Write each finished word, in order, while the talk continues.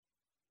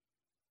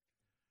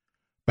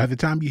By the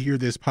time you hear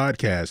this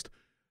podcast,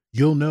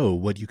 you'll know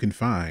what you can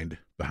find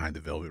behind the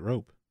velvet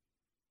rope.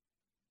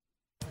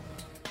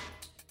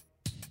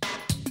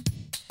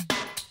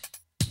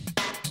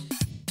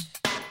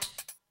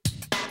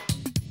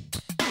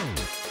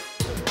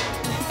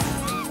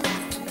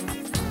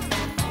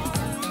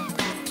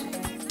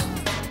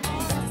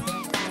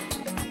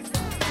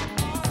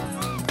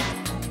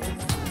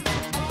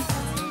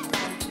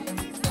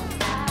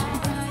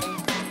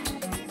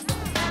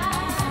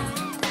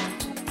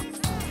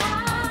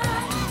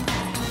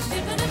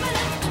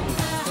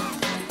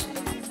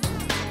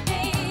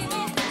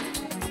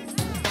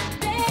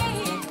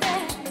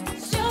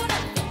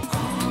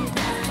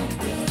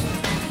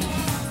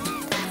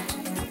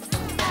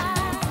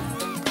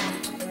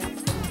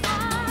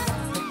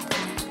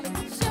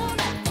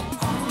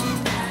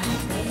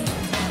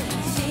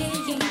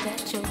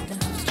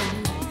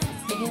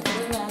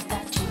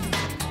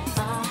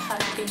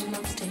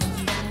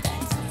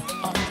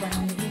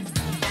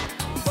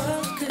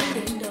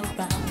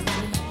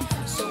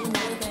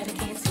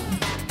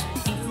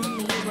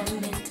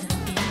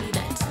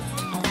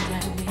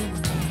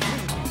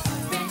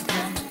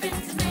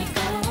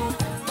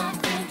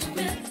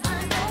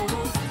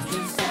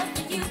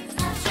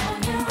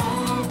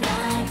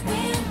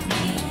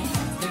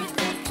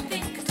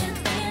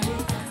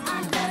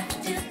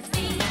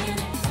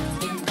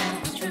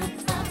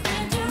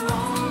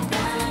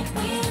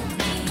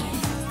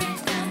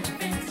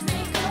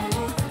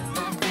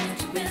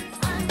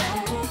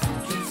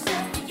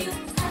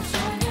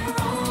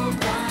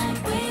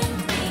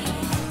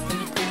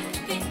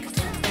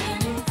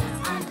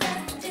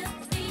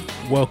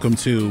 Welcome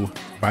to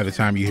By the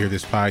Time You Hear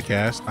This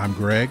Podcast. I'm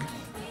Greg.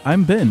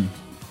 I'm Ben.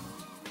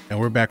 And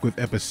we're back with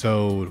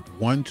episode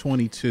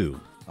 122.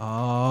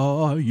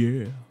 Oh,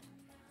 yeah.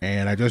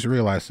 And I just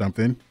realized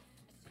something.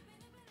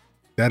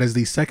 That is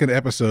the second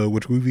episode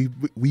which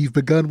we've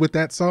begun with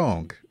that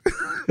song.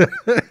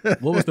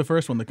 What was the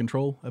first one? The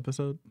Control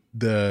episode?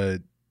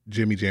 The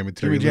Jimmy Jam and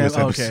Terry Jimmy Jam. Lewis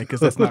episode. Okay, because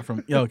that's not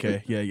from...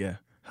 Okay, yeah.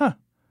 Huh.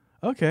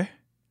 Okay.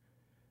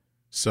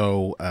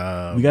 So...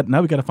 we got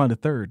to find a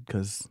third,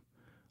 because...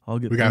 I'll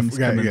get things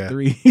coming in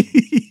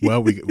three.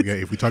 Well, we got,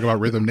 if we talk about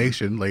Rhythm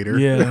Nation later,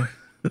 yeah,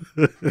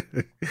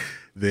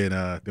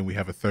 then we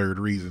have a third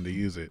reason to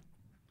use it.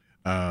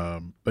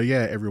 But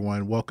yeah,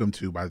 everyone, welcome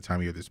to By the Time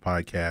You Hear This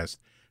Podcast.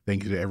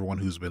 Thank you to everyone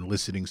who's been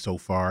listening so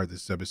far.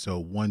 This is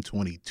episode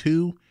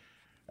 122.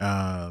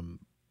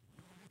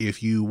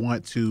 If you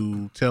want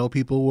to tell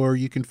people where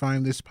you can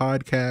find this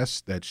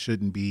podcast, that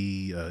shouldn't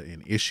be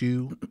an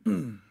issue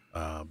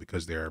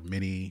because there are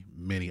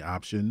many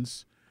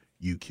options.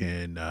 You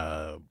can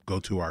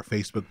go to our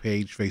Facebook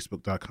page,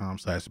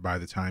 facebook.com/by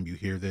the time you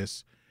hear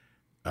this.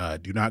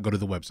 Do not go to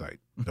the website.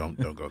 Don't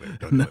go there.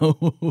 Don't do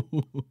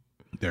it.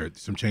 There are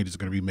some changes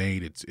going to be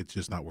made. It's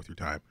just not worth your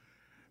time.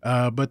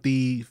 But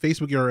the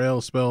Facebook URL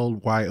is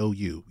spelled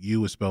Y-O-U.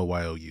 You is spelled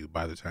Y-O-U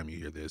by the time you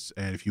hear this.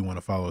 And if you want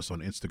to follow us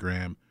on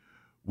Instagram,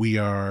 we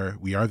are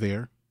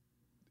there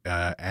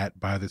at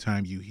by the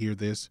time you hear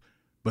this,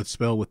 but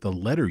spell with the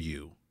letter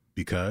U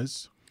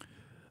because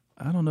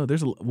I don't know.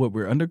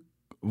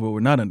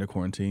 We're not under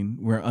quarantine.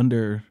 We're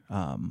under.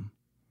 Are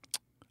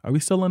we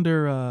still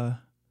under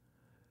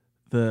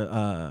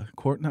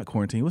not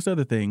quarantine? What's the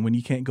other thing when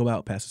you can't go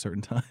out past a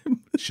certain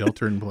time?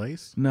 Shelter in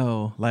place?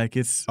 No, like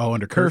it's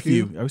under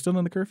curfew. Are we still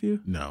under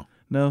curfew? No.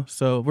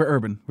 So we're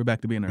urban. We're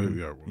back to being urban.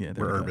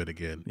 We're urban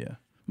again. Yeah,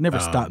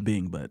 never stop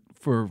being, but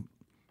for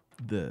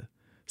the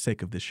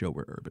sake of this show,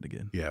 we're urban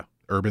again. Yeah,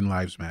 urban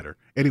lives matter.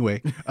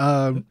 Anyway,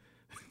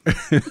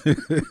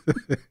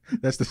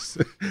 that's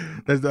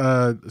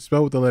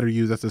spell with the letter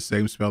U. That's the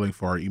same spelling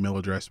for our email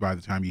address by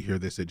the time you hear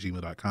this at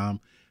gmail.com.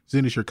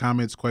 Send us your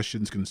comments,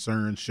 questions,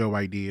 concerns, show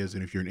ideas,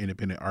 and if you're an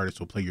independent artist,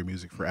 we'll play your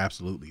music for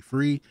absolutely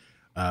free.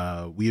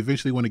 We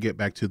eventually want to get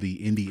back to the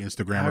indie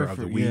Instagrammer of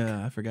the week.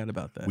 Yeah, I forgot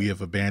about that. We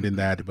have abandoned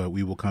that, but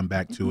we will come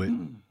back to it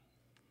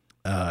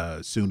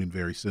soon and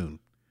very soon.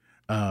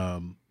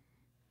 And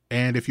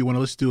if you want to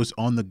listen to us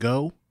on the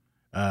go,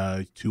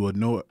 to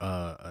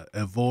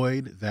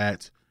avoid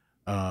that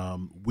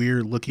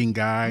weird looking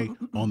guy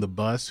on the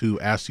bus who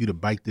asks you to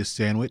bite this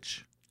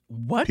sandwich.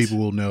 What? People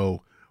will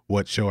know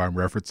what show I'm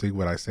referencing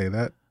when I say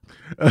that.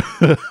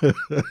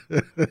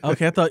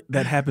 Okay, I thought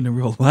that happened in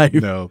real life.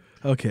 No.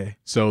 Okay.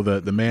 So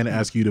the man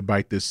asks you to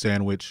bite this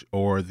sandwich,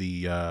 or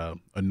the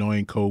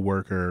annoying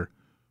coworker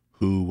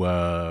who what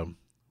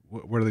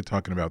are they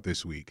talking about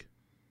this week?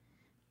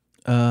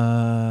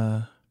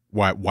 Why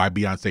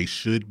Beyonce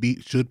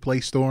should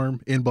play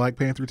Storm in Black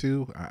Panther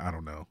 2? I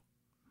don't know.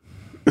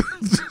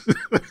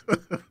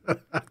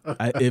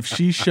 If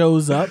she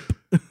shows up,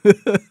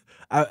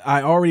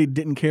 I already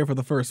didn't care for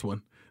the first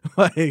one,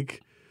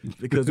 like,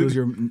 because it was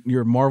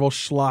your Marvel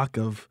schlock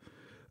of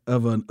a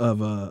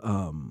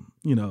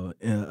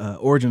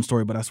origin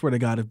story. But I swear to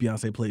God, if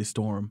Beyonce plays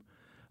Storm,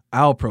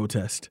 I'll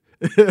protest.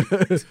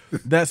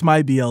 That's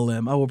my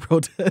BLM. I will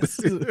protest.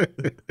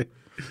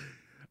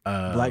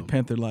 Black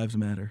Panther lives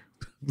matter.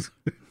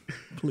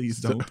 Please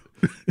don't.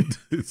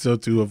 So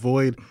to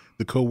avoid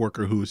the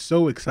coworker who is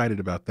so excited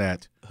about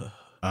that,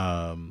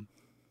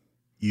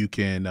 you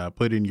can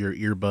put in your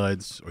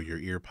earbuds or your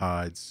ear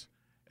pods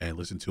and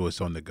listen to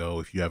us on the go.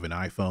 If you have an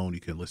iPhone, you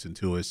can listen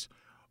to us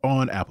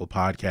on Apple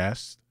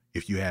Podcasts.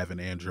 If you have an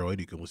Android,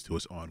 you can listen to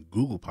us on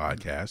Google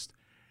Podcasts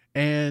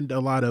and a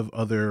lot of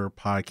other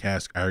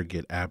podcast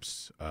aggregate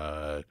apps,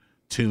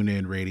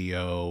 TuneIn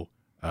Radio,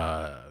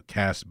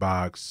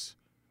 Castbox,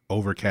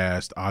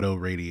 Overcast, Auto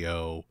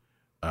Radio,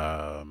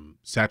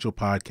 Satchel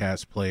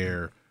Podcast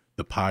Player,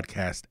 the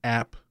Podcast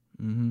app,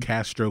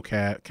 Castro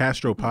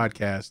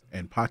Podcast,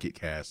 and Pocket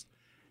Cast.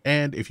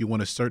 And if you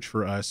want to search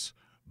for us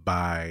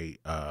by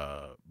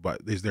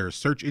is there a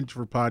search engine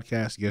for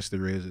podcast? Yes,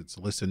 there is. It's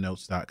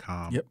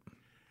listennotes.com. Yep.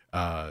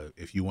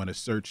 If you want to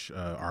search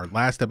our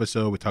last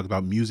episode, we talked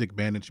about music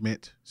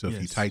management. So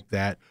if you type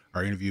that,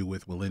 our interview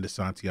with Melinda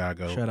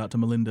Santiago. Shout out to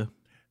Melinda.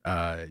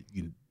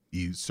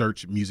 You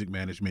search music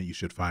management, you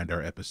should find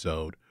our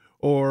episode.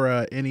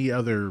 Or any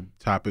other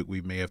topic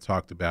we may have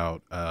talked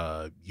about.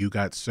 You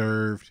Got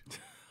Served.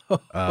 Good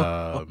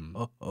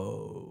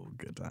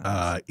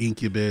times.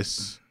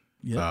 Incubus.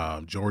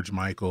 Yep. George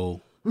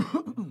Michael.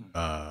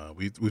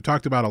 We've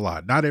talked about a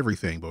lot. Not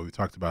everything, but we've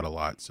talked about a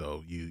lot.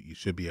 So you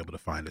should be able to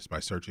find us by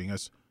searching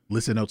us.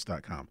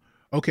 Listennotes.com.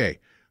 Okay.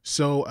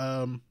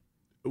 So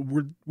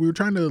we're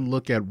trying to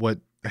look at what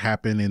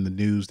happened in the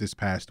news this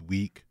past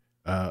week.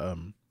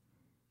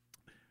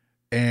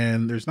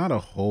 And there's not a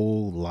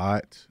whole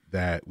lot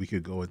that we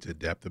could go into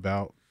depth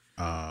about.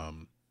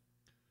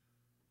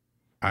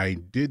 I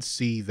did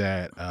see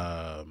that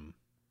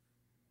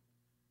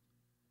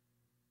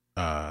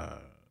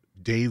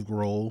Dave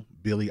Grohl,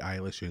 Billie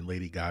Eilish, and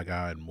Lady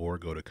Gaga and more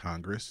go to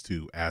Congress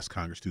to ask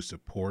Congress to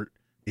support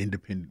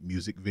independent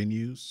music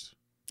venues.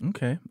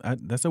 Okay,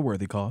 that's a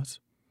worthy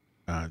cause.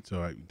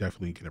 So I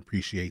definitely can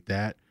appreciate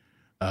that.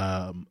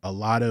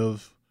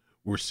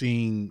 We're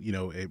seeing,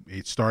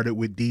 it started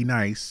with D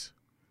Nice,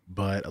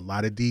 but a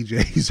lot of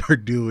DJs are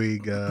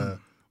doing,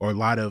 or a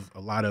lot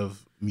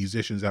of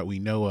musicians that we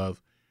know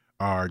of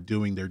are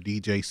doing their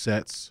DJ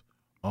sets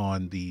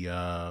on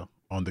the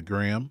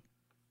gram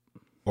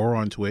or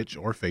on Twitch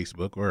or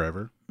Facebook,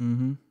 wherever.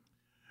 Mm-hmm.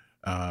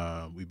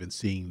 We've been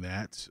seeing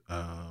that.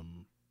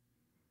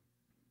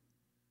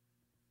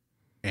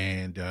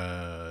 And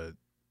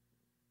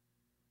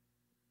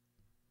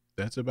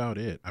that's about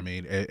it. I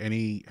mean,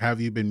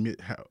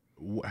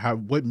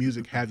 what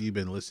music have you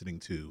been listening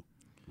to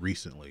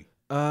recently?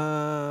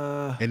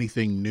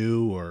 Anything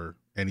new or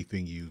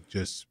anything you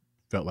just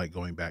felt like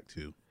going back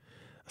to?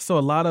 So a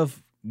lot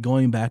of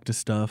going back to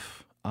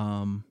stuff.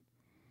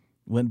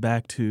 Went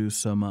back to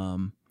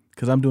some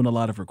because I'm doing a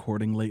lot of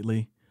recording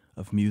lately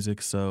of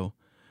music. So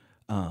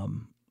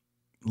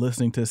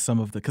listening to some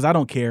of because I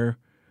don't care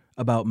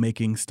about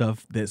making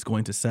stuff that's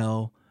going to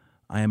sell.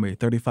 I am a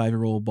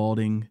 35-year-old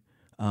balding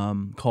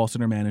call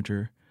center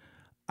manager.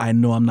 I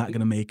know I'm not going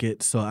to make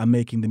it, so I'm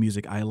making the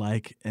music I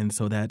like, and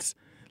so that's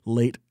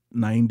late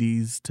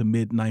 90s to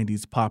mid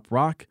 90s pop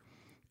rock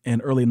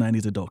and early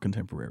 90s adult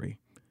contemporary,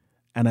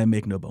 and I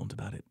make no bones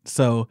about it.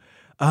 So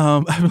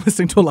I've been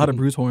listening to a lot of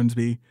Bruce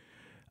Hornsby,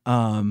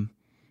 and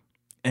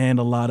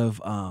a lot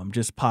of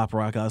just pop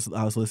rock. I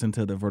was listening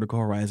to the Vertical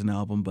Horizon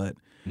album, but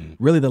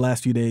really the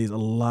last few days, a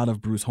lot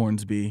of Bruce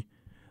Hornsby.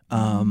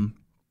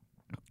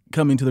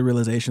 Coming to the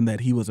realization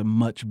that he was a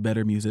much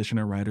better musician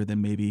and writer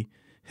than maybe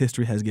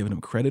history has given him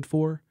credit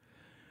for.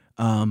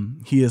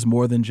 He is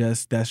more than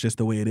that's just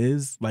the way it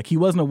is. Like, he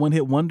wasn't a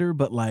one-hit wonder,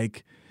 but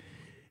like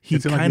he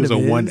kind of was a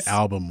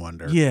one-album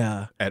wonder.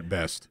 Yeah, at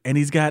best. And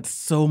he's got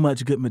so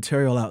much good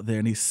material out there,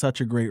 and he's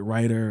such a great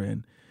writer.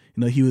 And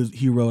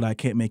he wrote "I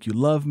Can't Make You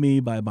Love Me"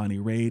 by Bonnie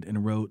Raitt,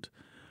 and wrote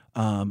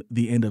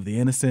 "The End of the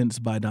Innocents"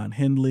 by Don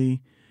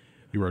Henley.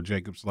 He wrote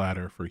Jacob's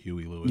Ladder for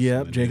Huey Lewis.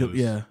 Yeah, Jacob. News.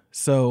 Yeah.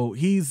 So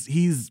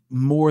he's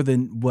more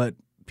than what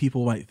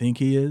people might think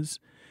he is.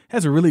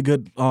 Has a really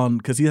good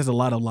because he has a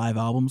lot of live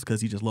albums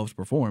because he just loves to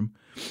perform.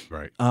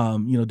 Right.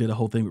 Did a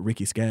whole thing with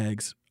Ricky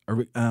Skaggs.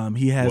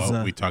 He has.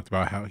 We talked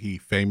about how he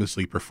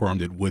famously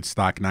performed at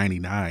Woodstock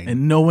 '99,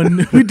 and no one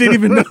knew. We didn't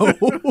even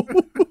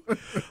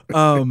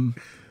know.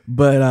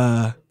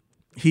 But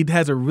he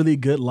has a really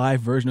good live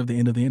version of "The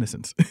End of the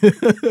Innocents."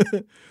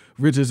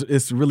 Which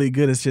it's really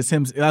good. It's just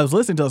him. I was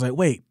listening to it, I was like,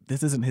 wait,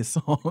 this isn't his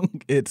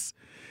song. It's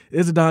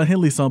a Don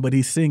Henley song, but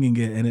he's singing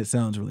it, and it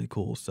sounds really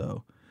cool.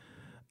 So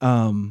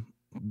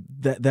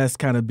that's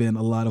kind of been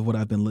a lot of what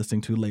I've been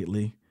listening to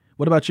lately.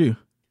 What about you?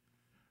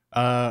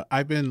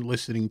 I've been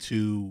listening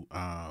to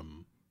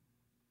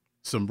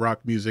some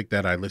rock music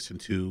that I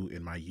listened to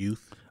in my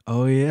youth.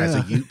 Oh, yeah. As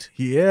a youth.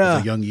 Yeah.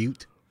 As a young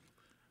youth.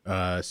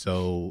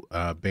 So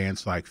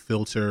bands like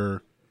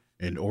Filter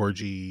and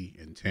Orgy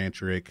and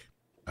Tantric.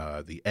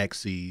 The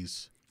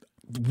X's.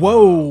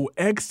 Whoa,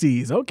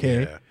 X's.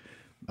 Okay. Yeah.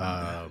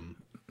 I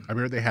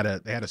remember they had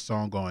a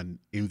song on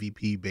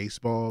MVP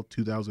Baseball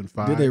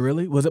 2005. Did they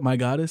really? Was it My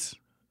Goddess?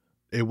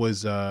 It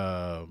was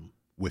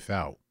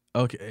Without.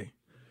 Okay.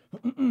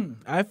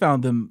 I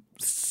found them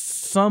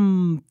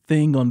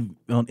something on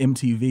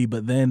MTV,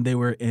 but then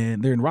they're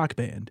in Rock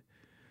Band.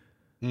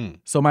 Mm.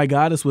 So My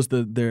Goddess was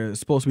they're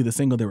supposed to be the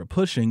single they were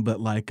pushing, but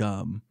like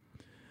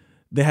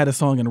they had a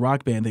song in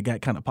Rock Band that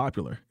got kind of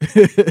popular.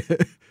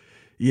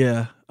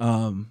 Yeah.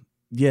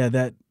 Yeah,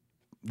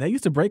 that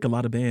used to break a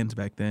lot of bands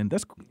back then.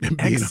 That's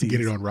Xyz.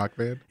 Get it on Rock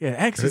Band.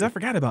 Yeah, Xyz. I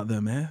forgot about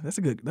them, man. That's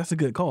a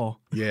good call.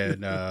 Yeah,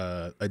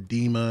 and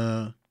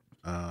Edema.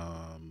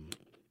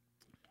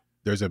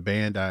 There's a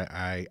band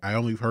I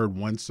only heard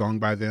one song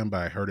by them,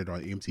 but I heard it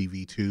on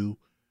MTV2.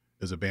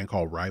 There's a band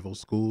called Rival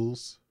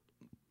Schools.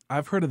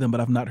 I've heard of them, but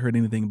I've not heard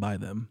anything by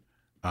them.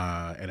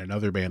 And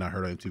another band I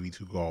heard on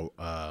MTV2 called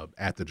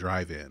At the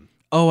Drive-In.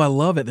 Oh, I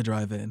love At the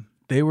Drive-In.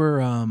 They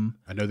were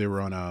I know they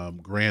were on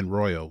Grand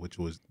Royal, which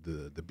was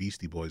the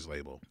Beastie Boys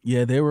label.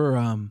 Yeah, they were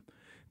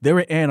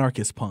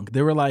anarchist punk.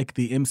 They were like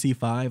the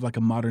MC5, like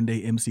a modern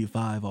day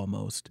MC5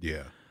 almost.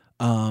 Yeah.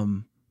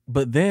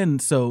 But then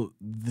so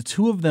the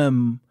two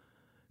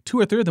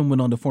or three of them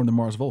went on to form the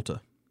Mars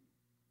Volta.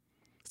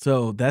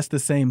 So that's the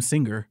same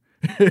singer.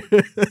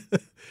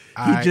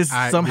 He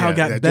somehow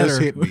got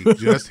better.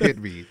 Just hit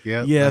me.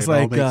 Yeah. Yeah, it's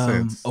like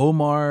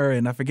Omar,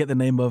 and I forget the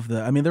name of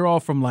they're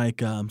all from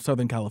like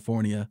Southern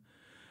California.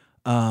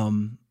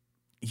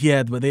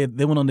 Yeah, but they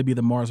went on to be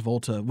the Mars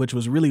Volta, which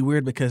was really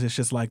weird because it's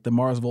just like the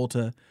Mars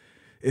Volta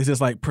is just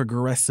like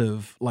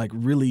progressive, like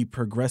really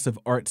progressive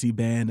artsy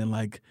band, and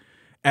like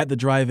At the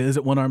Drive-In, is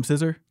it One Arm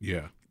Scissor?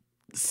 Yeah.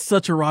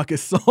 Such a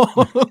raucous song.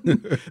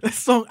 That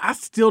song, I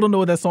still don't know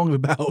what that song is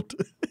about.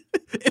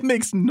 It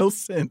makes no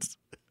sense.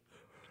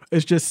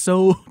 It's just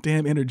so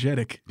damn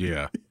energetic.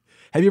 Yeah.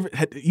 Have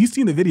you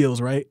seen the videos,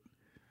 right?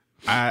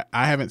 I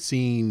haven't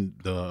seen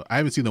the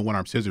One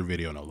Arm Scissor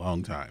video in a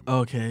long time.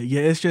 Okay.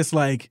 Yeah, it's just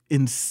like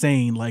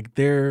insane. Like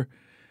they're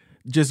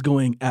just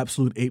going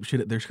absolute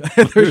apeshit at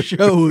their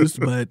shows.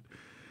 But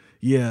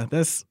yeah,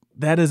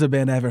 that is a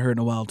band I haven't heard in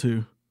a while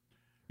too.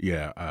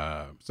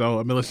 Yeah. So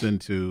I've been listening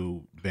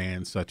to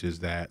bands such as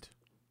that,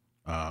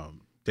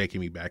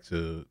 taking me back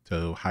to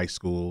high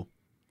school.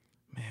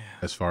 Man.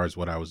 As far as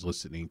what I was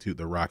listening to,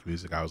 the rock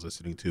music I was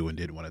listening to and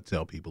didn't want to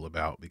tell people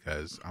about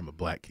because I'm a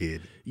black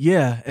kid.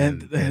 Yeah,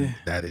 and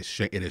that is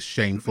it is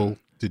shameful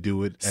to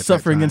do it. At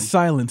suffering that in time.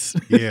 silence.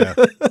 Yeah.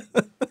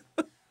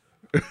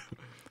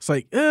 It's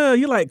like,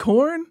 you like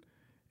corn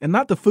and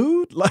not the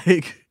food?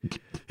 Like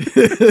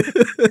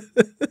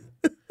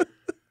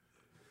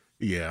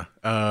yeah.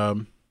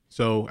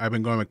 So I've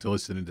been going back to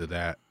listening to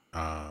that.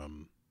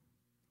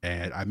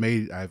 And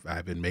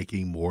I've been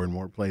making more and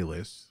more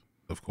playlists,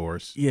 of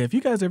course. Yeah, if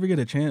you guys ever get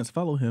a chance,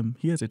 follow him.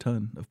 He has a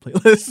ton of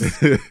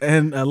playlists.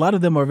 And a lot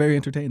of them are very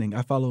entertaining.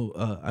 I follow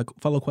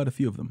quite a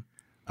few of them.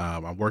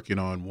 I'm working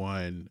on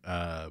one.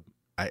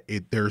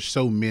 There's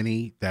so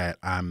many that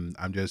I'm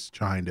just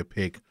trying to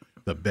pick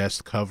the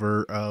best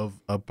cover of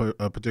a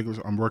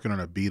particular. I'm working on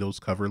a Beatles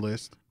cover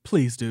list.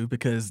 Please do,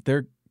 because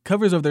their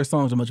covers of their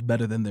songs are much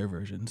better than their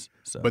versions.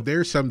 So. But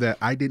there's some that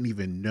I didn't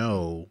even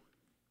know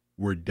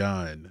were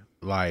done.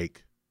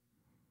 Like,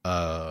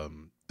 the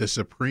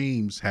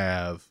Supremes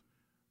have,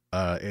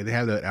 they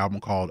have an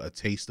album called A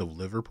Taste of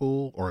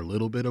Liverpool or A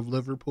Little Bit of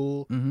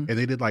Liverpool, and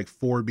they did like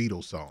 4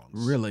 Beatles songs.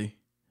 Really?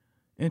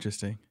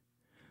 Interesting.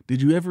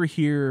 Did you ever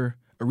hear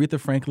Aretha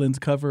Franklin's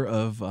cover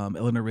of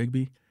Eleanor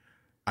Rigby?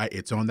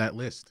 It's on that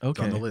list. Okay. It's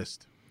on the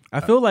list. I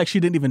feel like she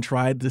didn't even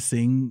try to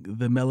sing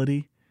the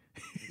melody.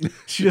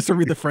 She just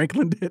Aretha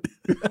Franklin did.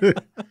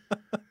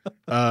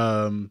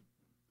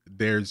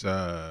 There's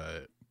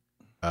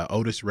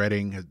Otis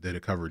Redding did a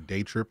cover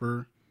Day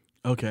Tripper.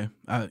 Okay.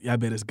 I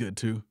bet it's good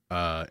too.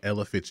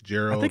 Ella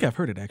Fitzgerald. I think I've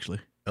heard it actually.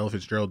 Ella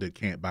Fitzgerald did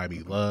Can't Buy Me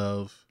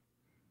Love.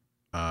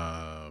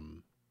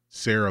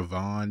 Sarah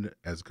Vaughan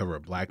as a cover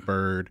of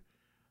Blackbird.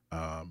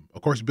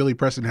 Of course, Billy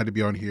Preston had to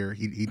be on here.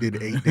 He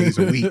did 8 days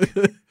a week.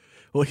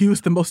 Well, he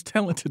was the most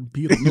talented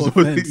Beatle. No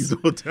offense.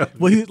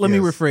 Well, let me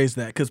rephrase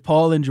that, because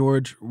Paul and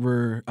George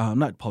were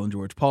not Paul and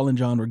George. Paul and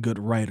John were good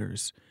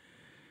writers,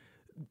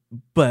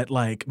 but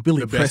like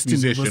Billy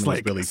Preston was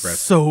like Billy Preston.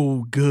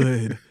 So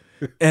good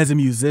as a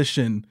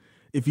musician.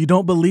 If you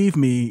don't believe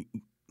me,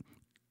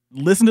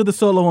 listen to the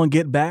solo on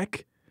 "Get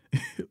Back"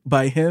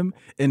 by him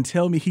and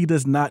tell me he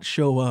does not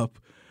show up.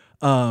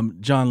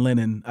 John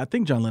Lennon, I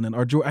think John Lennon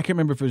or George. I can't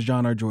remember if it was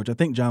John or George. I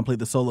think John played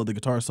the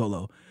guitar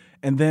solo,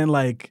 and then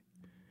like.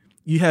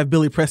 You have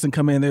Billy Preston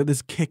come in there,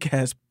 this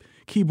kick-ass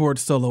keyboard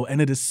solo,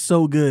 and it is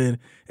so good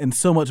and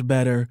so much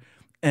better.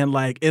 And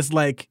like it's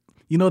like,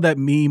 you know that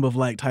meme of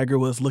like Tiger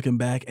Woods looking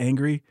back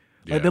angry?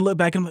 Yeah. Like they look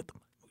back and like,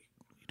 what are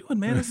you doing,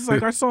 man? This is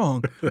like our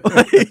song.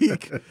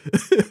 Like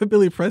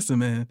Billy Preston,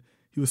 man.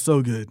 He was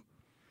so good.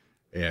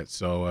 Yeah,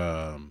 so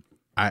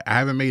I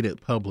haven't made it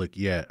public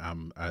yet.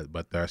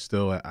 But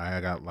I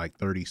got like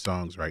 30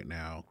 songs right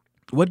now.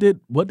 What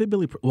did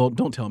Billy? Well,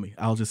 don't tell me.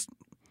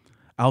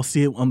 I'll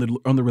see it on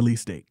the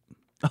release date.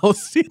 I'll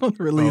see it on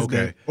the release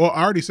date. Well,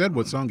 I already said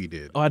what song he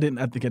did. Oh, I didn't.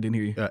 I think I didn't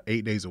hear you.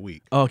 8 days a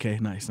week. Okay,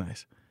 nice.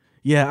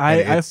 Yeah,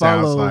 I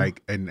follow. Sounds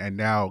like, and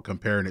now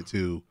comparing it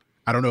to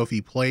I don't know if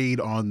he played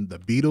on the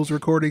Beatles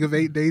recording of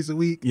 8 Days a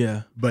Week.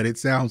 Yeah. But it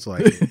sounds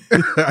like it.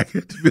 I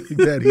get the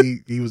feeling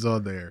that he was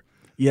on there.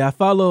 Yeah, I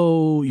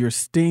follow your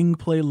Sting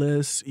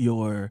playlist,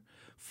 your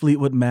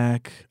Fleetwood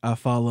Mac. I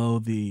follow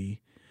the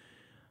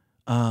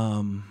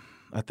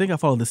I think I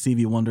follow the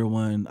Stevie Wonder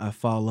one. I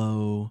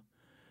follow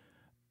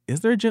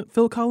is there a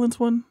Phil Collins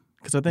one?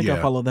 Because I think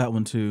I follow that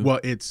one too. Well,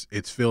 it's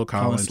Phil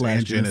Collins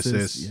and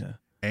Genesis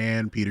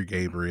and Peter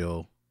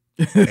Gabriel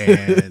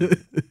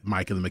and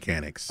Mike and the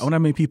Mechanics. I wonder how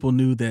many people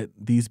knew that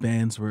these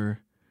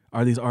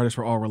these artists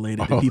were all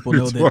related. Did people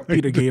know that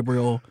Peter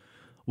Gabriel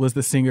was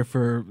the singer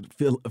for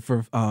I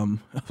was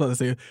about to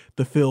say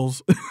the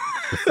Phils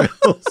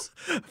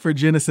for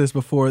Genesis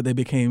before they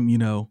became,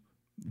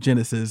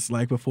 Genesis,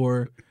 like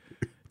before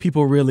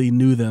people really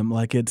knew them.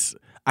 Like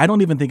I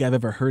don't even think I've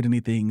ever heard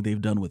anything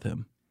they've done with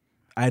him.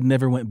 I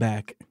never went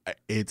back.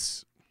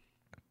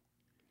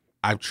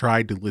 I've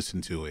tried to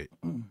listen to it.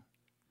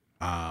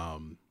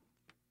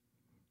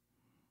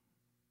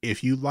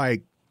 If you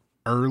like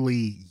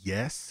early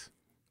Yes.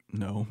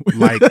 No.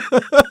 Like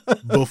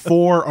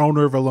before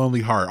Owner of a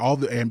Lonely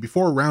Heart, and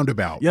before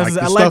Roundabout. Yes,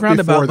 like I like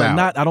Roundabout,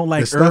 but I don't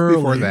like the early. Stuff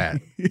before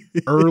that.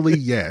 Early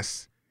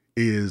Yes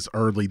is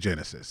early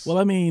Genesis. Well,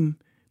 I mean,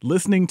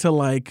 listening to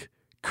like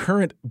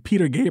current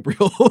Peter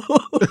Gabriel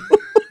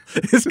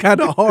it's kind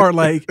of hard.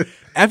 Like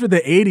after the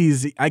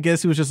 80s, I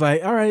guess it was just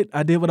like, all right,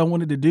 I did what I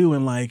wanted to do.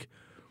 And like,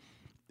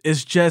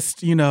 it's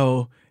just,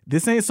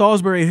 this ain't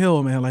Salisbury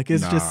Hill, man. Like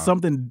it's just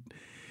something.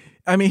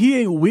 I mean, he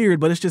ain't weird,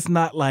 but it's just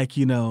not like,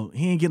 he ain't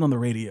getting on the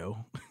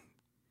radio.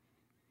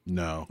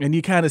 No. And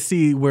you kind of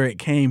see where it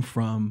came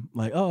from.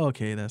 Like, oh,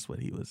 okay, that's what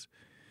he was.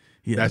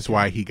 Yeah, that's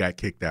why he got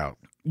kicked out.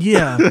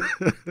 Yeah.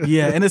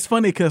 Yeah. And it's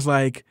funny because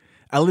like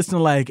I listen to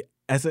like,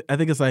 I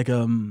think it's like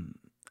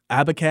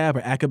Abacab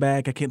or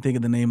Acabag. I can't think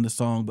of the name of the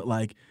song, but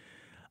like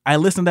I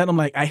listen to that and I'm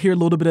like, I hear a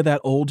little bit of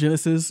that old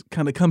Genesis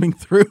kind of coming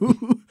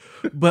through.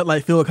 But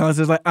like Phil Collins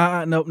is like,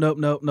 nope.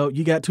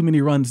 You got too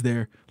many runs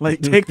there.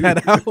 Like take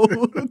that out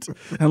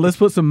and let's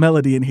put some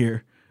melody in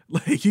here.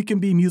 Like you can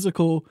be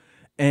musical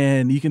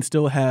and you can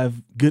still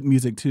have good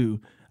music too.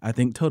 I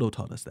think Toto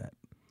taught us that.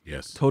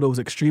 Yes. Toto was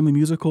extremely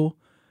musical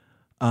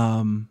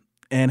and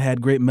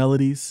had great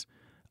melodies.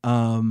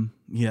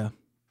 Yeah.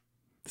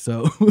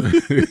 So,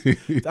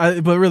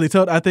 but really,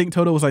 I think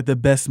Toto was like the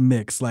best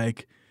mix.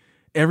 Like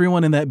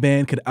everyone in that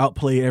band could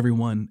outplay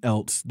everyone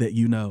else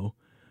that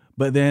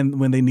But then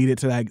when they needed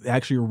to like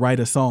actually write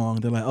a song,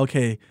 they're like,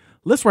 okay,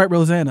 let's write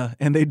Rosanna.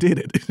 And they did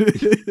it.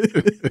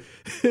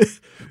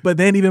 But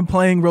then even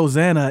playing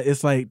Rosanna,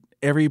 it's like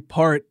every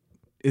part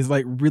is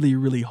like really,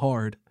 really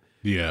hard.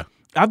 Yeah.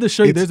 I have to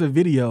show you, there's a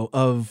video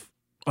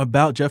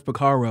about Jeff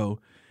Porcaro.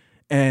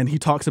 And he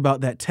talks about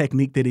that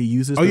technique that he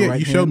uses. Oh yeah,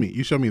 you showed me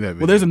that video.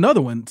 Well, there's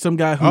another one. Some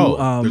guy who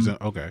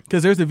okay.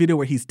 Because there's a video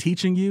where he's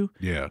teaching you.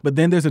 Yeah. But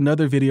then there's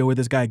another video where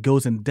this guy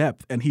goes in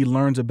depth and he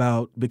learns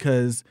about,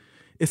 because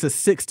it's a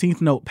 16th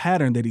note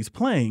pattern that he's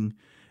playing,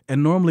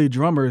 and normally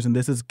drummers, and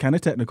this is kind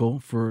of technical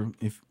for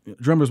if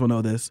drummers will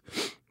know this.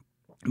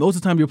 Most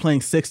of the time you're playing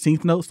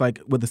 16th notes,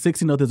 like with the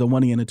 16th note, there's a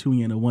 1E and a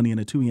 2E and a 1E and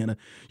a 2E and a.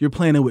 You're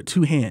playing it with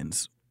two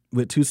hands,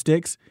 with two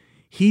sticks.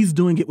 He's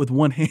doing it with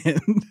one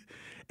hand.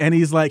 And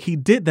he's like, he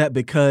did that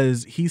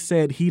because he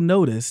said he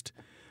noticed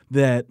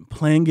that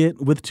playing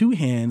it with two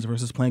hands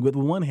versus playing with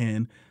one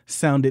hand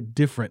sounded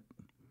different.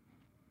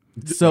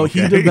 So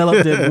he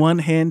developed a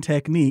one-hand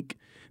technique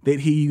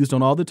that he used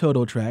on all the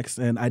Toto tracks.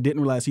 And I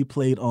didn't realize he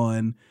played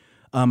on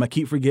I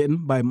Keep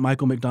Forgetting by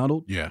Michael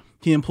McDonald. Yeah.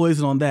 He employs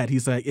it on that.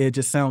 He's like, it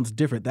just sounds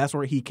different. That's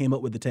where he came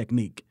up with the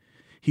technique.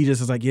 He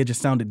just is like, it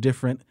just sounded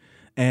different.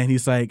 And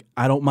he's like,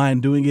 I don't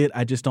mind doing it.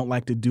 I just don't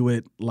like to do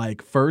it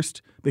like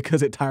first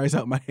because it tires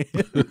out my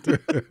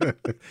hand.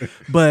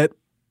 But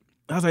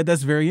I was like,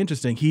 that's very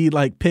interesting. He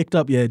like picked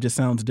up, it just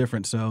sounds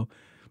different. So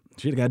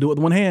shit, got to do it with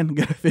one hand.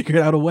 Got to figure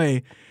it out a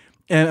way.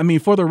 And I mean,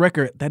 for the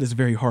record, that is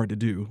very hard to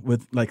do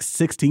with like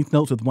 16th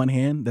notes with one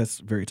hand. That's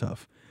very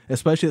tough,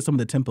 especially at some of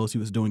the tempos he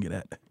was doing it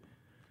at.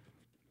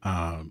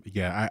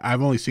 Yeah,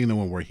 I've only seen the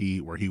one where he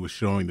was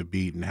showing the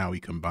beat and how he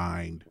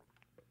combined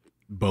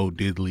Bo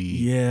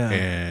Diddley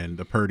and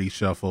the Purdy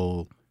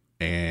Shuffle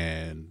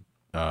and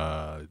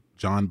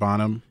John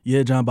Bonham.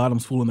 Yeah, John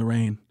Bonham's Fool in the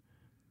Rain.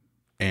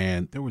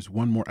 And there was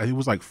one more. It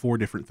was like four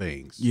different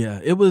things. Yeah,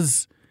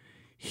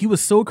 he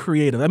was so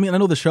creative. I mean, I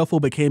know the shuffle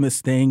became his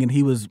thing, and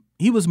he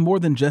was more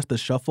than just the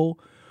shuffle,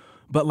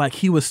 but like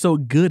he was so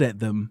good at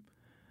them,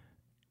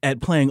 at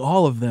playing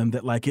all of them,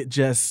 that like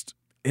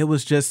it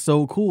was just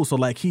so cool. So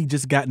like he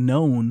just got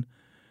known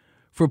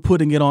for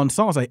putting it on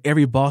songs. Like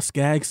every Boss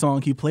Skaggs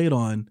song he played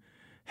on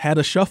had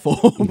a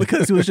shuffle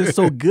because he was just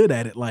so good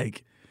at it.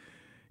 Like,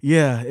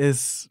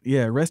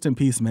 rest in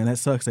peace, man. That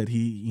sucks that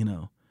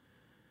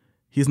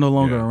he's no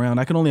longer around.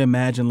 I can only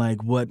imagine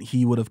like what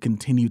he would have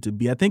continued to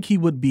be. I think he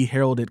would be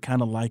heralded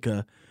kind of like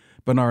a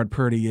Bernard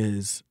Purdie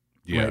is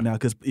right now.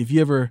 Because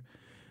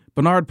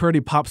Bernard Purdie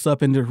pops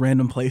up into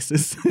random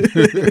places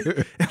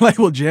and like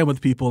will jam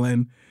with people,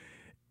 and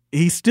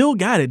he still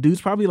got it. Dude's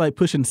probably like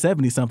pushing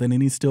 70 something,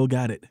 and he still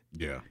got it.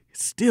 Yeah,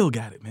 still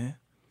got it, man.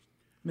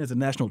 It's a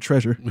national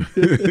treasure.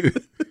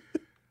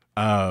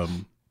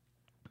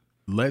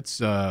 Let's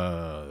take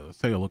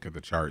a look at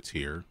the charts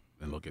here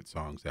and look at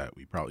songs that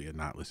we probably had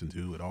not listened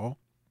to at all.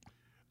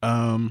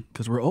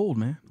 Because we're old,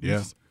 man.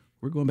 Yeah.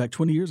 We're going back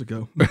 20 years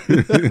ago.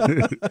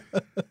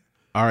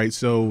 All right,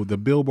 so the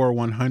Billboard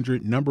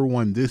 100, number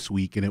one this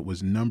week, and it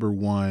was number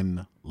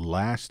one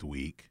last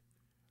week.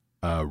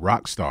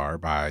 Rockstar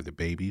by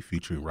DaBaby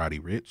featuring Roddy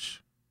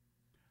Ricch.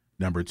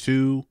 Number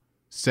two,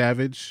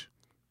 Savage,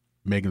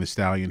 Megan Thee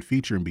Stallion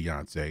featuring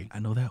Beyonce. I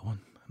know that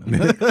one.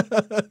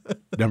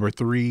 Number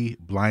three,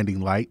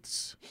 Blinding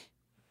Lights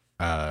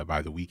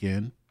by The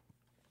Weeknd.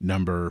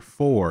 Number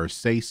four,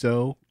 Say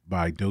So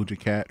by Doja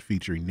Cat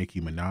featuring Nicki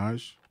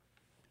Minaj.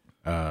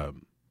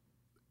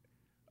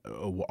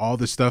 All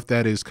the stuff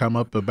that has come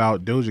up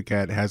about Doja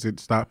Cat hasn't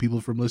stopped people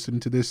from listening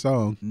to this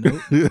song.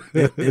 Nope.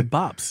 It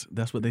bops.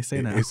 That's what they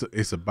say now.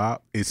 It's a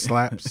bop. It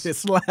slaps. It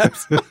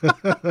slaps.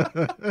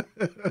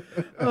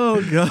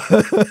 Oh,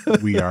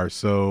 God. We are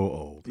so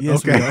old.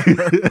 Yes, okay.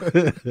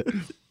 We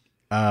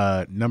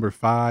are. Number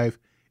five,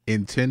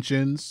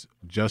 Intentions,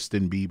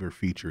 Justin Bieber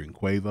featuring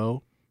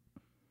Quavo.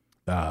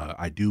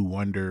 I do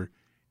wonder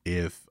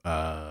if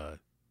that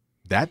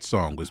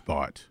song was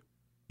bought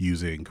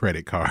using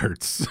credit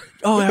cards.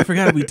 Oh, I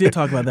forgot we did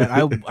talk about that.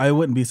 I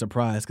wouldn't be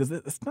surprised because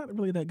it's not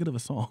really that good of a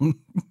song.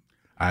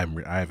 I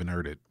haven't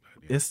heard it.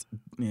 It's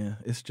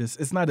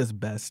not his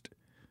best.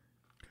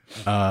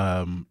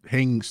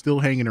 Still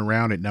hanging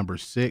around at number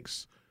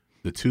six,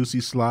 the Tootsie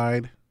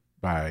Slide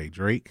by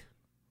Drake.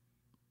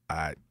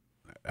 That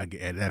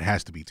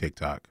has to be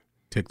TikTok.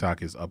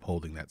 TikTok is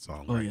upholding that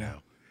song right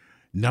now.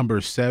 Number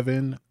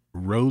seven,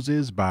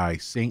 Roses by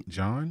St.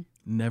 John.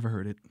 Never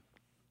heard it.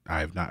 I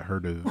have not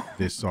heard of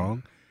this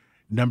song.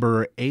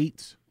 Number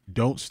eight,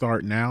 Don't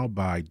Start Now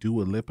by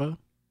Dua Lipa,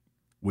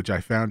 which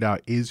I found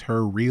out is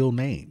her real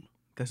name.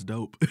 That's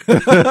dope.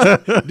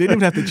 Didn't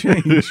even have to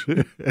change.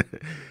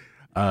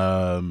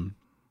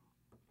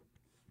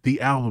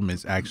 The album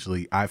is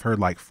actually, I've heard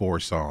like 4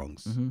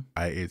 songs. Mm-hmm.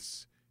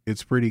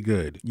 It's pretty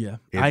good. Yeah,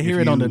 I hear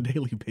it on a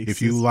daily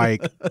basis. If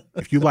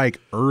you like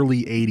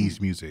early 80s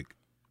music,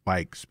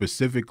 like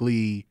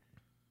specifically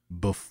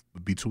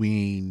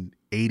between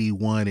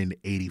 81 and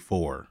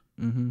 84.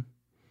 Mm-hmm.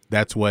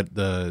 That's what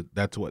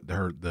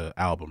the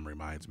album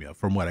reminds me of,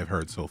 from what I've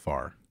heard so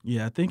far.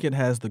 Yeah, I think it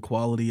has the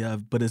quality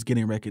of, but it's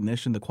getting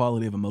recognition, the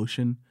quality of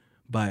Emotion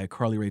by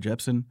Carly Rae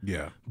Jepsen.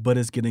 Yeah. But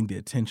it's getting the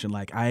attention.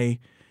 Like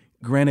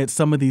granted,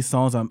 some of these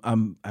songs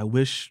I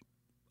wish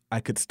I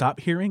could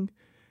stop hearing.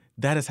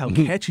 That is how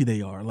catchy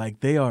they are.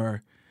 Like they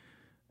are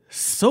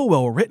so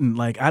well written.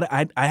 Like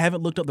I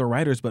haven't looked up the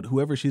writers, but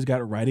whoever she's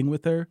got writing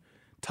with her,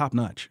 top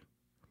notch.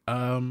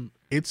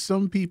 It's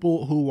some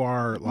people who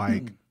are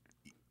like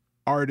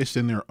artists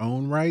in their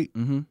own right.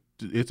 Mm-hmm.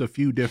 It's a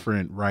few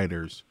different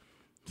writers,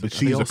 but Are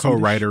she's they all a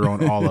co-writer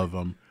Swedish? on all of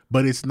them.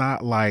 But it's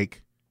not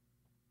like,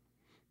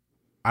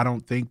 I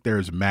don't think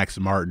there's Max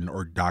Martin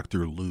or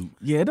Dr. Luke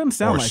Yeah, it doesn't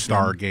sound or like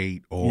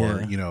Stargate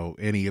or Yeah.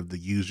 any of the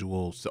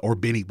usual, or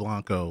Benny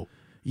Blanco.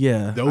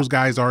 Yeah, Those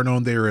guys aren't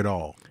on there at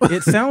all.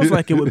 it sounds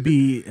like it would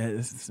be.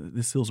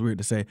 This feels weird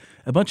to say.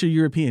 A bunch of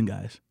European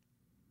guys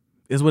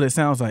is what it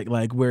sounds like.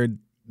 Like where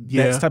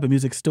Yeah. that type of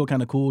music's still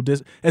kind of cool.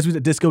 As we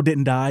said, disco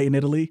didn't die in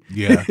Italy.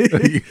 Yeah.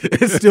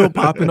 It's still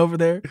popping over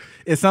there.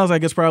 It sounds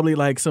like it's probably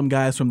like some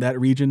guys from that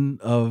region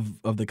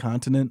of the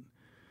continent.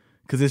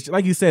 Because it's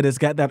like you said, it's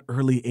got that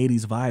early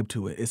 '80s vibe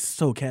to it. It's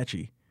so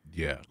catchy.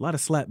 Yeah. A lot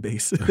of slap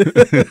bass.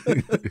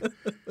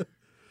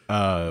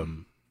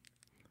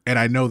 And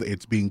I know that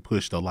it's being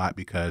pushed a lot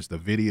because the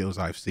videos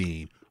I've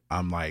seen,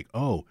 I'm like,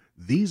 oh,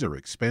 these are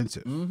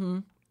expensive. Mm-hmm.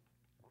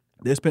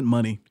 They spent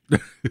money.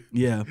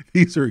 Yeah.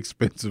 These are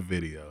expensive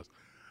videos.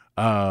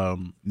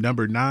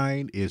 Number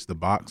 9 is The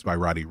Box by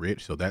Roddy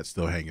Ricch, so that's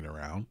still hanging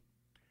around.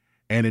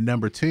 And in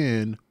number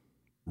 10,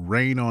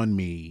 Rain on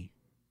Me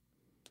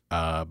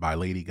by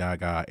Lady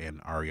Gaga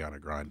and Ariana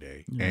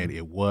Grande. Yeah. And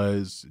it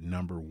was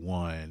number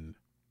 1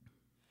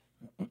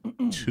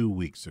 2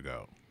 weeks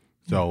ago.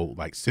 So,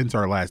 like, since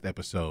our last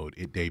episode,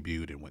 it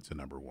debuted and went to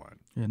number 1.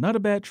 Yeah, not a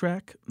bad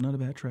track. Not a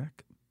bad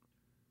track.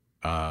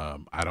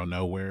 I don't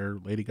know where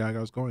Lady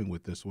Gaga's going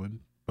with this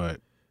one,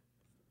 but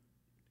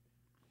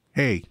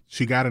hey,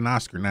 she got an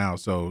Oscar now,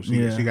 so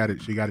she got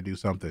to do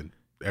something.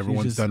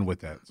 Everyone's done with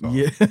that. So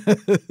Yeah.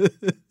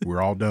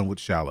 we're all done with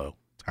Shallow.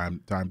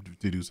 Time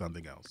to do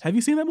something else. Have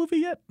you seen that movie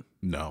yet?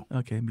 No.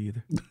 Okay, me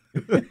either.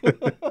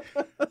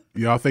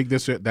 Y'all think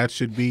that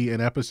should be an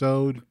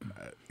episode?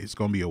 It's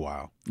gonna be a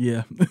while.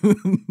 Yeah.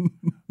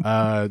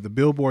 The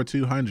Billboard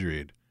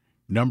 200,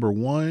 number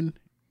 1,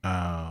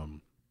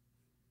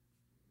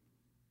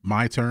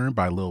 My Turn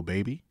by Lil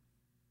Baby.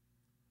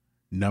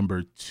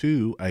 Number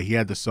 2, he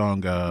had the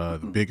song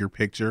Bigger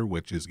Picture,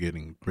 which is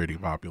getting pretty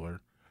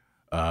popular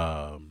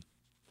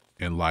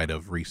in light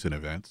of recent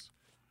events.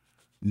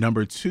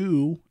 Number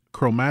 2,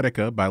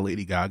 Chromatica by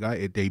Lady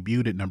Gaga. It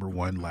debuted at number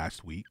 1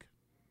 last week.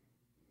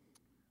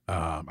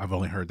 I've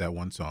only heard that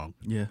one song.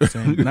 Yeah,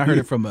 same. And I heard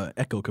it from an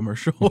Echo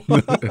commercial.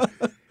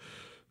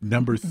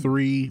 Number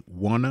 3,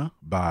 Wanna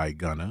by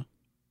Gunna.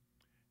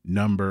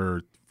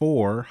 Number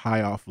 4,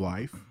 High Off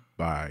Life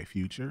by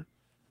Future.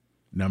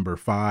 Number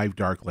 5,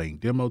 Dark Lane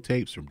Demo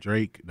Tapes from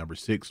Drake. Number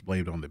 6,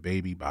 Blame It on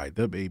Baby by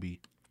DaBaby.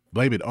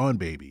 Blame It on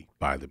Baby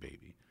by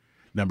DaBaby.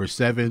 Number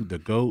 7, The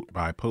GOAT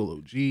by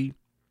Polo G.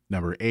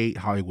 Number 8,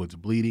 Hollywood's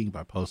Bleeding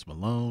by Post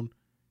Malone.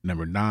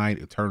 Number 9,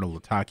 Eternal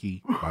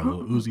Ataki by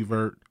Lil Uzi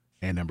Vert.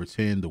 And number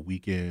 10, The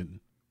Weeknd,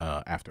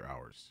 After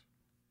Hours.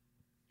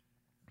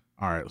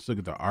 All right, let's look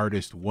at the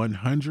Artist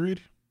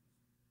 100.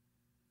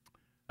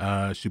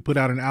 She put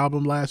out an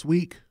album last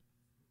week.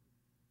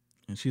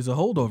 And she's a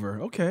holdover.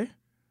 Okay.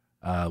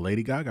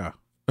 Lady Gaga.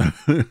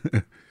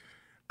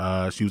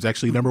 She was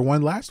actually number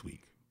 1 last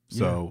week.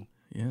 So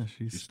yeah,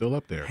 she's still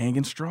up there.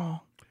 Hanging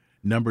strong.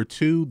 Number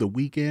 2, The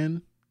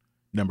Weeknd.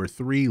 Number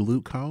 3,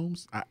 Luke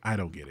Combs. I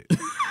don't get it.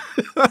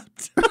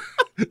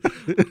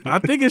 I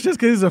think it's just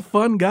because he's a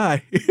fun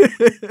guy.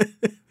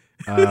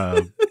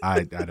 I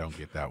don't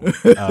get that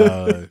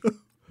one.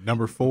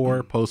 Number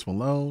 4, Post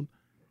Malone.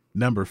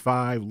 Number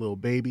 5, Lil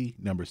Baby.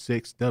 Number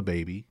 6,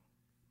 DaBaby.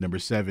 Number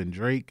 7,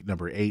 Drake.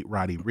 Number 8,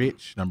 Roddy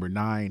Ricch. Number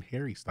 9,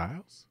 Harry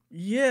Styles.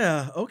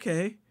 Yeah,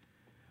 okay.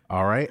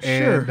 All right.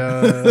 Sure.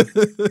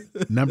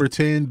 And number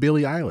 10,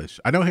 Billie Eilish.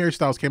 I know Harry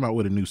Styles came out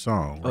with a new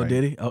song. Oh, right?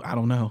 did he? Oh, I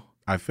don't know.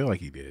 I feel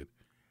like he did.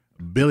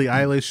 Billie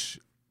Eilish,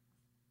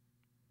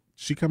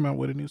 she come out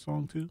with a new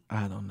song too?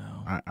 I don't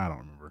know. I don't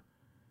remember.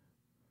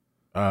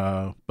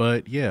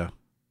 But yeah.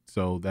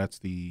 So that's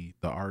the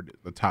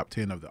top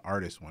 10 of the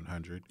Artist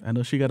 100. I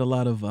know she got a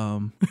lot of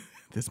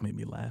this made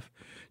me laugh.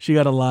 She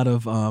got a lot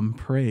of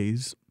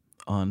praise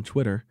on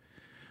Twitter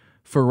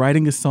for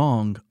writing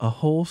a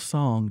whole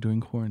song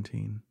during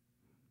quarantine.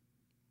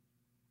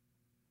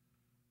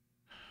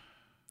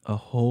 A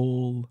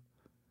whole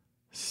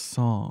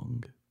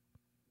song.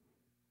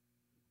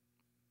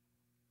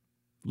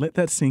 Let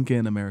that sink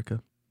in,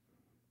 America.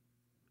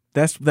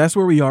 That's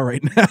where we are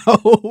right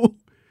now.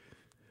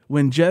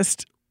 When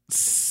just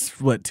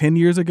 10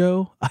 years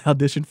ago, I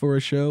auditioned for a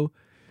show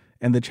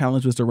and the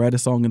challenge was to write a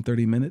song in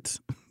 30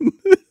 minutes.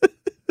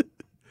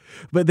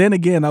 But then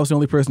again, I was the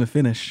only person to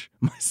finish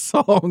my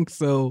song.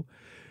 So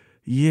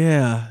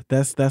yeah,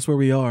 that's where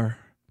we are.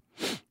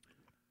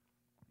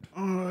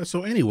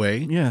 So anyway,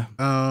 yeah.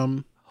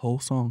 Whole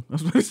song.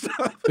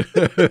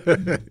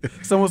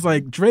 Someone's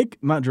like,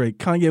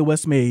 Kanye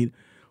West made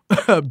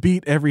a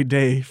beat every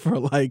day for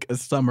like a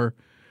summer.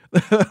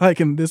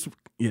 Like in this,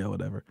 yeah,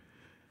 whatever.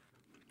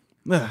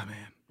 Ah,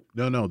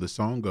 man. No, the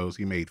song goes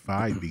he made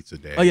 5 beats a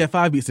day. Oh yeah,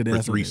 5 beats a day. For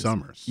that's 3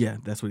 summers. Yeah,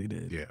 that's what he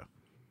did. Yeah.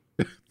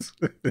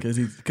 Because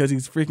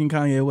he's freaking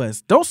Kanye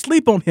West. Don't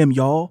sleep on him,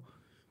 y'all.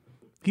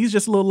 He's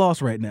just a little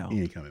lost right now.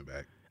 He ain't coming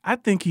back. I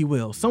think he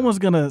will. Someone's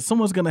gonna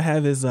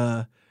have his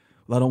well,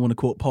 I don't want to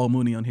quote Paul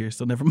Mooney on here,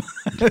 so never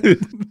mind.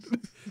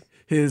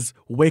 His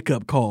wake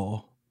up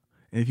call.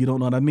 And if you don't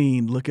know what I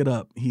mean, look it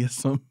up. He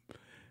has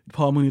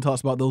Paul Mooney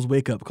talks about those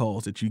wake up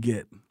calls that you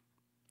get.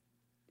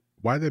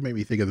 Why did that make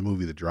me think of the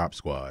movie The Drop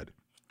Squad?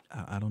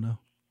 I don't know.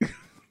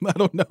 I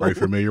don't know. Are you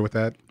familiar with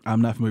that?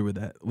 I'm not familiar with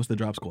that. What's The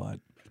Drop Squad?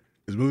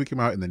 This movie came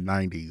out in the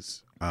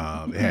 90s.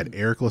 It had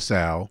Eric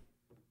LaSalle.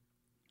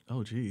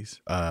 Oh, geez.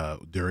 At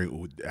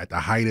the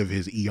height of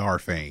his ER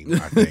fame,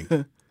 I think.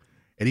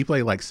 And he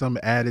played like some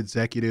ad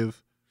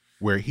executive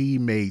where he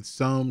made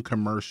some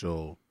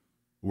commercial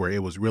where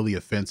it was really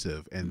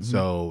offensive. And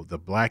so the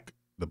black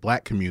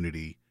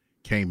community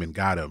came and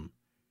got him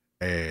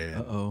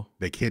and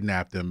they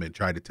kidnapped him and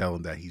tried to tell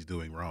him that he's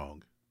doing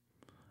wrong.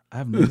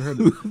 I've never heard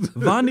of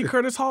Vonnie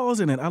Curtis Hall is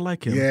in it. I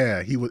like him.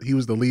 Yeah, he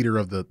was the leader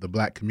of the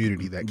black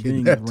community that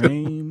kidnapped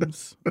him.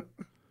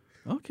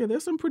 Okay,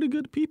 there's some pretty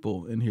good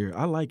people in here.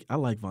 I like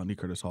Vonnie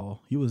Curtis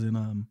Hall. He was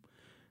in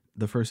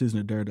the first season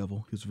of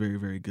Daredevil. He was very,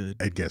 very good.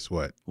 And guess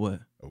what? What?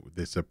 Oh,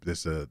 this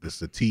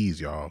a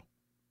tease, y'all.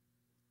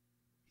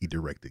 He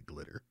directed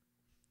Glitter.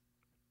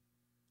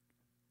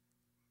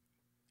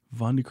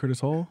 Vonnie Curtis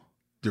Hall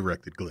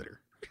directed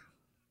Glitter.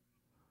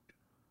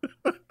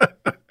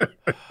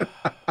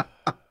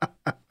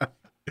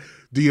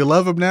 Do you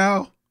love him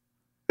now?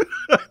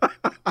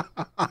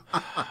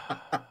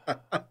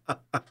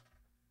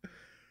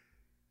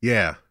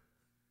 Yeah.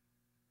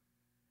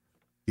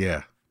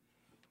 Yeah.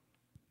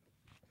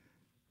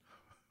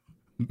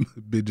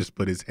 Ben just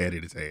put his head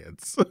in his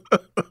hands.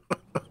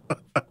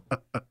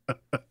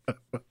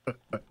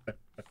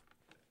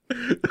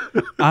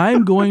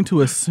 I'm going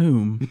to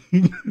assume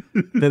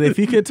that if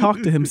he could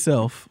talk to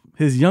himself,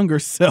 his younger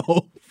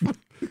self,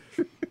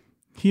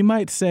 he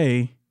might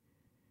say,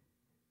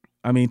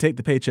 I mean, take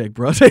the paycheck,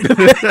 bro. Take the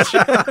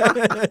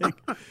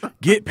paycheck.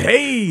 Get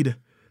paid.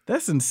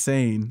 That's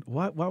insane.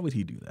 Why would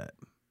he do that?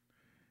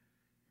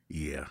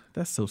 Yeah.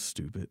 That's so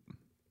stupid.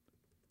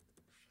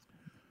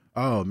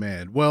 Oh,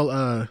 man.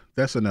 Well,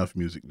 that's enough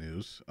music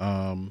news.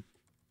 Ben,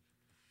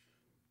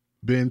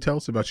 tell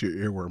us about your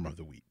earworm of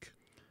the week.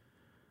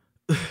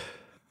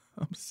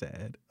 I'm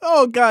sad.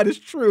 Oh, God, it's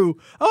true.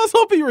 I was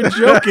hoping you were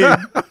joking.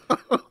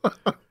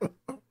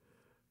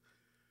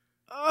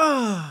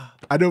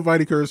 I know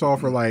Vonnie Curtis Hall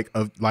for like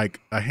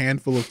a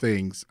handful of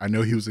things. I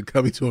know he was in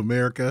Coming to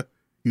America.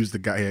 He was the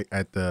guy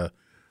at the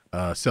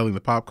Selling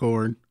the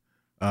Popcorn.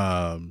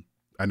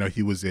 I know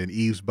he was in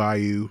Eve's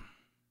Bayou,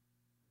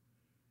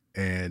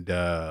 and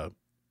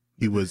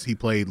he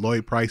played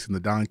Lloyd Price in the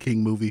Don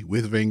King movie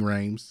with Ving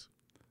Rhames.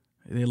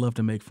 They love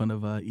to make fun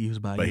of Eve's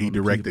Bayou, but he on the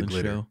directed Cleveland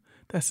Glitter. Show.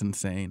 That's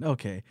insane.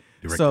 Okay,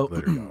 Directed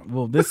Glitter, y'all.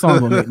 well, this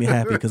song will make me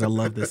happy because I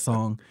love this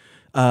song.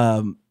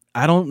 I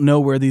don't know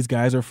where these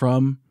guys are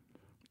from.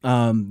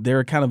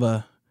 They're called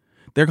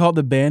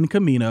the band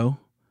Camino.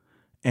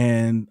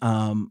 And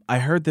I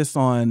heard this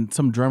on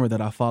some drummer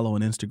that I follow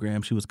on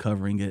Instagram. She was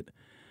covering it.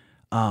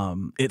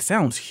 It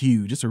sounds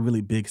huge. It's a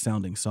really big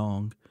sounding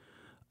song.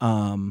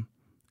 Yeah,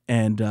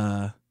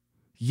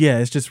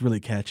 it's just really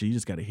catchy. You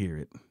just got to hear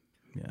it.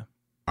 Yeah.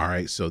 All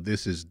right, so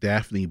this is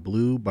Daphne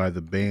Blue by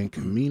the band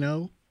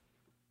Camino,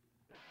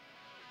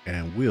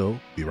 and we'll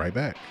be right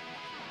back.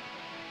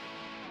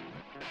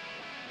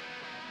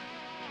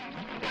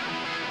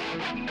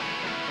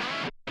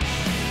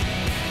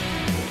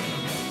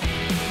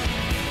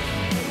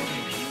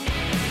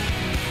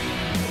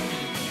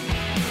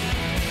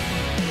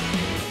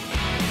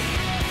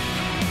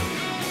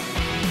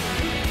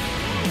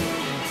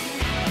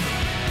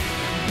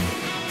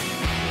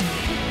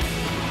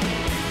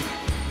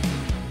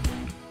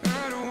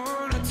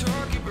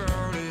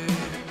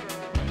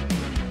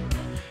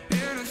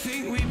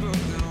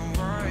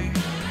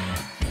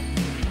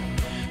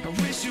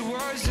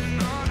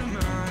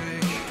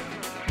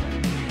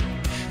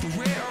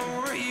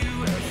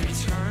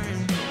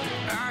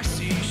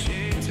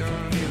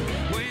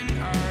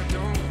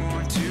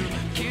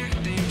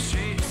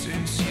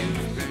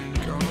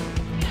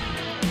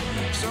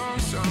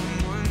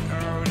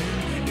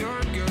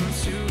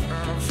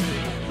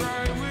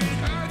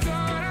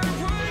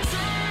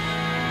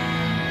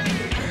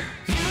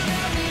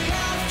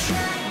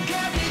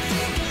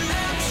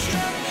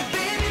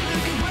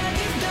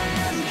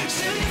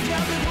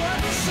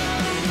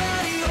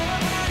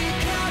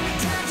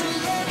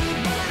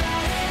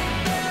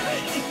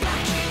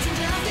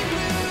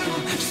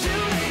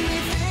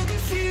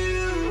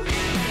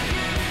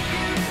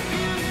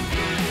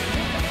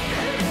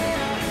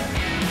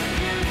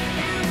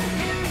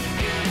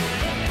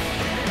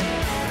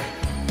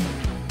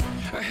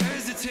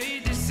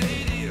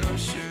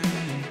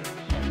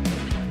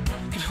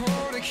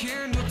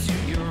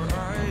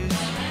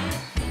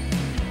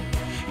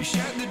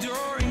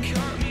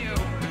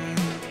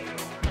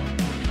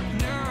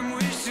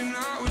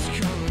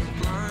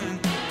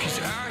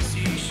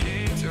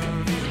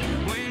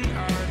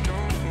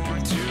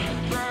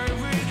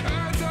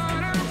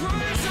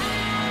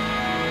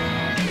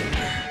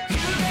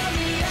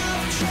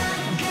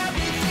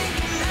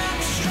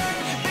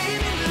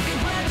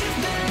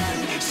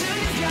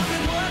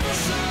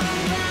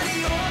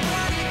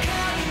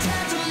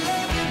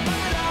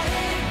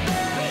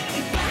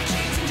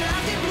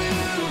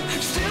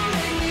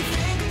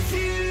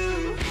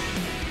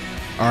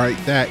 All right,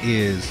 that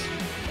is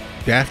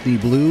Daphne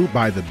Blue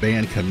by the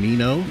band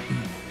Camino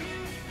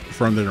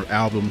from their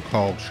album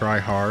called Try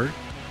Hard.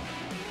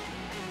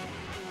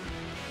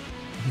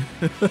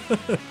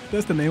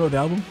 That's the name of the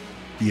album?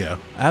 Yeah.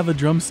 I have a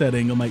drum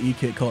setting on my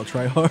E-Kit called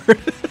Try Hard.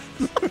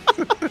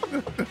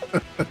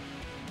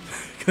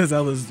 Because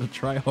I was a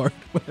try hard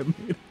when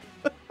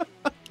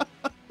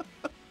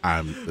I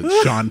made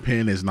it. Sean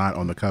Penn is not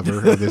on the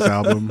cover of this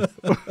album.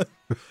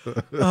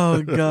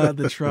 Oh, God,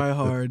 the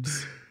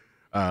tryhards.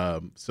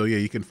 So yeah,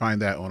 you can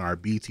find that on our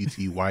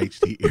BTT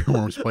YHT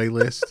Earworms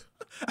playlist.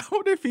 I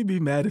wonder if he'd be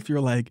mad if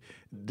you're like,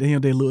 Daniel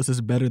Day-Lewis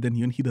is better than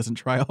you and he doesn't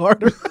try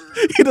harder.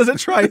 He doesn't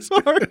try as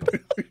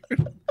hard.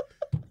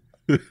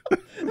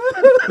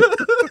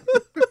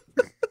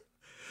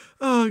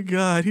 Oh,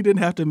 God, he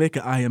didn't have to make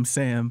an I Am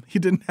Sam. He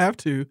didn't have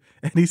to,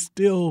 and he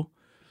still...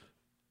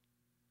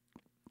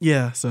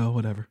 Yeah, so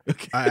whatever.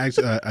 Okay.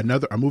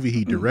 A movie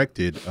he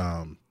directed,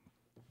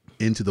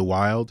 Into the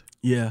Wild.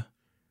 Yeah.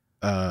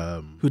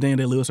 Who, Daniel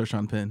Day-Lewis or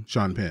Sean Penn?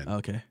 Sean Penn.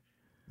 Okay.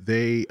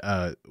 They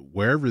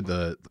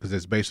because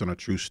it's based on a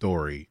true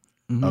story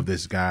of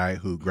this guy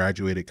who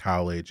graduated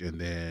college and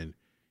then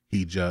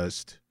he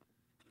just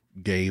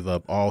gave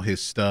up all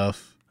his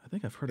stuff. I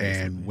think I've heard of this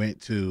and movie.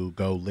 went to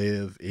go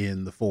live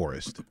in the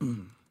forest.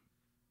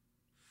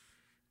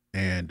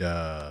 And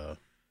yeah.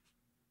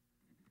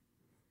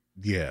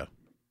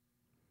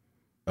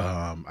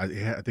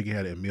 I think it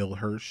had Emile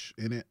Hirsch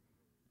in it.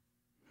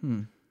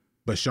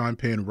 But Sean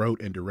Penn wrote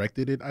and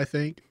directed it, I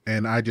think.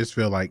 And I just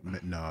feel like,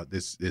 no,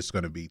 this is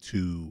going to be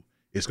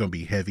it's going to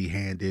be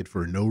heavy-handed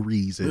for no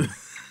reason.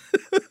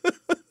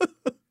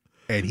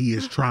 And he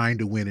is trying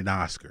to win an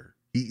Oscar.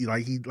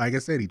 Like I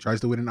said, he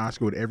tries to win an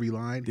Oscar with every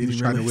line. He's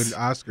trying to win an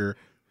Oscar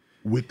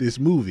with this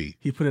movie.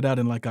 He put it out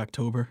in like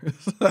October.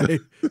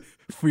 Like,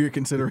 for your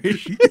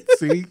consideration.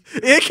 See?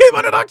 It came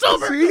out in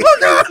October. See?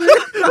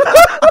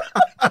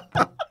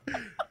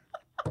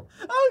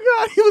 Oh,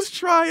 God, he was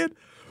trying.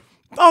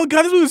 Oh,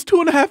 God, this movie was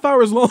 2.5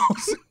 hours long.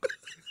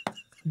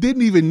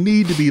 Didn't even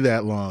need to be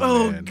that long.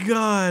 Oh, man.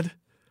 God.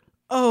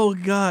 Oh,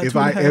 God. If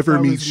I 2.5 ever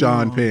meet hours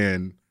Sean long.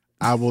 Penn,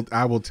 I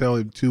will tell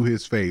him to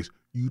his face,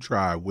 you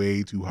try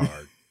way too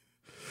hard.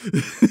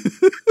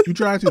 You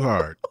try too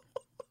hard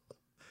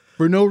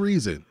for no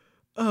reason.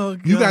 Oh,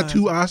 God. You got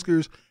 2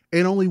 Oscars,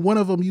 and only one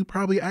of them you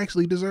probably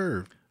actually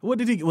deserve. What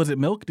did he? Was it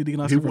Milk? Did he get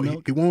an Oscar for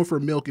Milk? He won for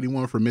Milk, and he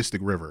won for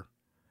Mystic River.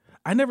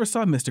 I never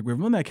saw Mystic River.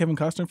 Wasn't that Kevin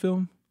Costner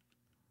film?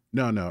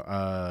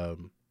 No.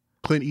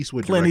 Clint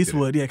Eastwood. Clint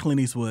Eastwood. Yeah,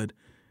 Clint Eastwood.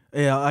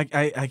 Yeah,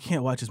 I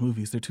can't watch his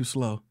movies. They're too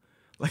slow.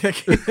 Like I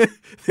can't.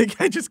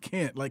 I just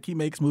can't. Like he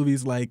makes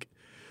movies like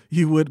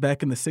you would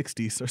back in the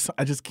 '60s or so.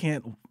 I just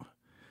can't.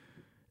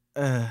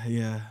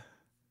 Yeah,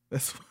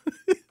 that's.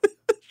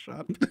 Shut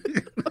up.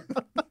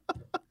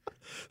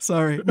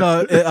 Sorry.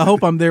 No, I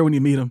hope I'm there when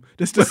you meet him.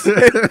 Just to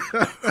say.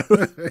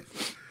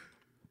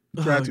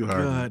 Try too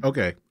hard. God.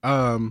 Okay.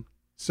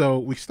 So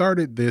we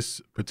started this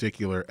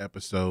particular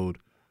episode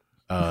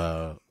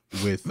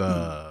with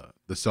the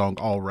song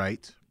 "All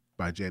Right"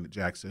 by Janet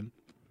Jackson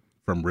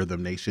from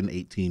Rhythm Nation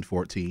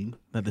 1814.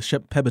 The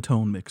Shep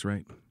Pepitone mix,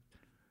 right?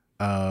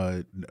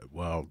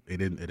 Well, it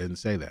didn't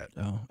say that.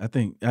 Oh, I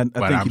think. But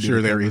I'm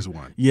sure there is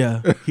one.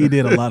 Yeah, he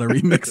did a lot of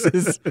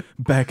remixes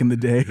back in the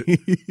day.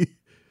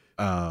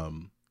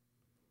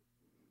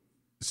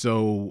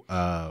 So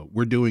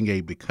we're doing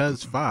a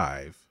Because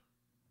 5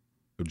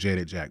 of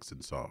Janet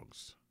Jackson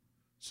songs.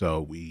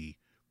 So we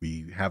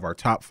have our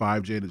top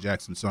 5 Janet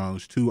Jackson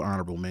songs, 2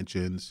 honorable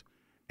mentions,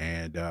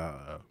 and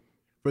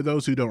for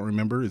those who don't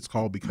remember, it's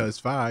called Because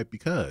 5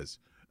 because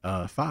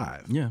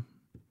 5. Yeah.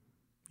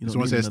 This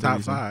one says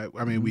top 5.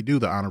 I mean, we do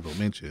the honorable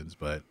mentions,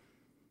 but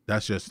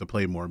that's just to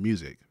play more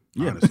music,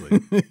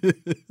 honestly.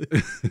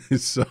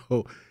 So,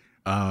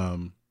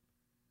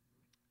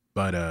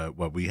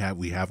 but we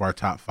have our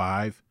top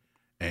 5,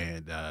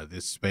 and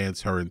this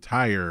spans her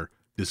entire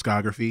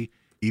discography.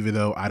 Even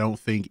though I don't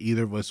think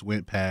either of us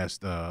went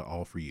past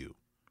All For You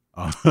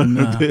on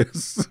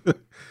this,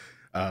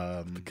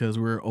 because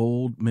we're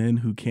old men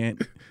who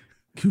can't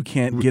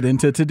get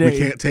into today. We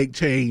can't take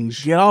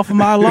change. Get off of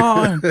my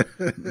lawn.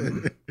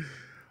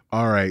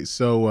 All right,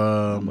 so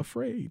I'm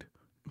afraid.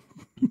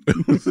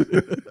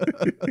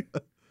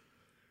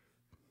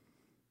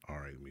 All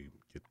right, let me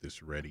get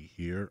this ready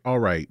here. All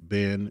right,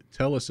 Ben,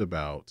 tell us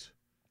about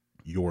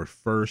your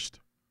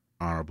first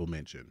honorable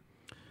mention.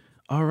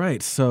 All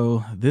right,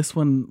 so this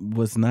one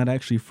was not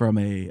actually from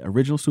a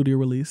original studio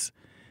release.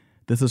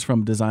 This is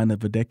from Design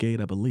of a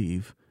Decade, I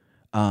believe.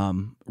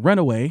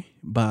 Runaway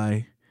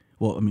by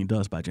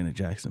Janet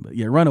Jackson, but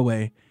yeah,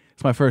 Runaway.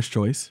 It's my first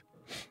choice.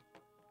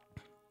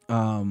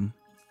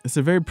 It's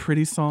a very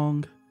pretty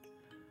song.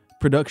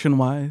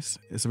 Production-wise,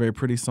 it's a very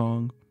pretty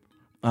song.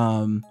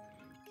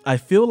 I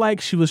feel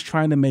like she was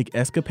trying to make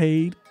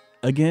Escapade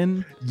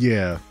again.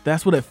 Yeah.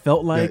 That's what it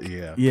felt like.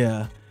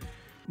 Yeah.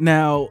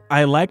 Now,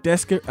 I liked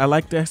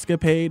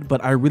Escapade,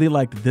 but I really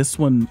liked this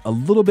one a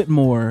little bit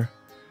more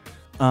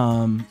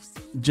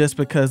just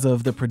because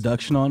of the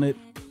production on it.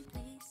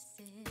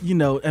 You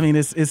know, I mean,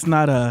 it's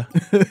not a...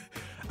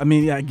 I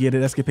mean, yeah, I get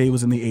it. Escapade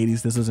was in the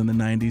 80s. This was in the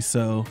 90s.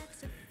 So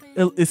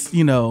it's,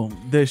 you know,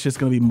 there's just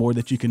going to be more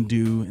that you can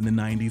do in the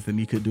 90s than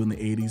you could do in the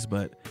 80s.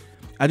 But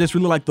I just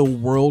really like the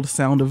world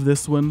sound of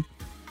this one.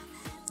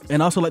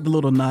 And also like the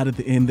little nod at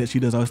the end that she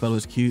does. I always thought it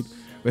was cute,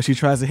 where she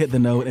tries to hit the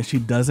note and she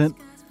doesn't,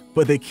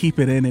 but they keep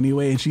it in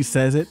anyway. And she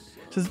says it.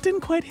 She says,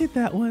 didn't quite hit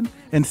that one.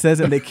 And says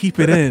it and they keep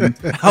it in.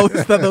 I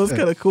always thought that was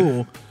kind of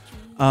cool.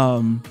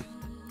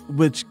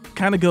 Which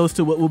kind of goes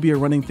to what will be a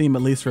running theme,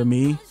 at least for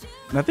me.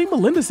 And I think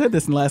Melinda said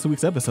this in last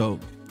week's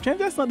episode. Janet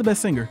Jackson's not the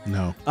best singer.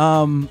 No.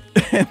 And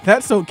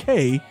that's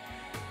okay.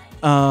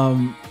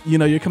 You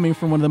know, you're coming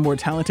from one of the more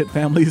talented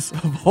families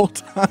of all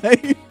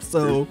time.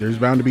 So there's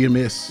bound to be a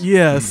miss.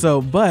 Yeah,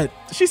 but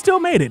she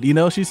still made it. You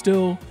know, she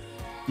still,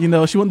 you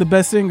know, she wasn't the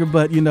best singer,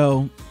 but, you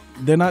know,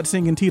 they're not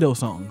singing Tito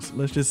songs.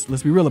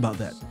 Let's be real about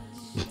that.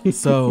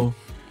 So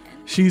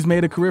she's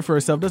made a career for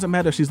herself. Doesn't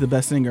matter if she's the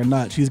best singer or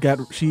not.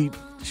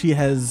 She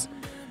has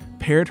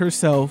paired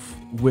herself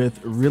with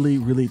really,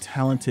 really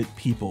talented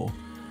people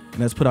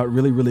and has put out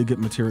really, really good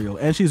material.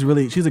 And she's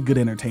a good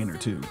entertainer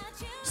too.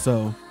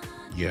 So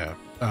yeah.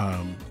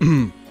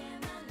 Looking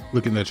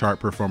at the chart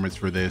performance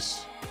for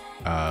this,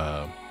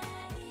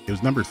 it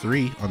was number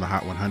 3 on the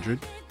Hot 100.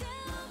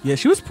 Yeah,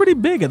 she was pretty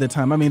big at the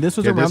time. I mean, this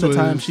was around the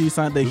time she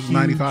signed the huge,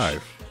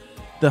 95,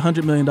 the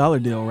 $100 million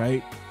deal,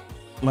 right?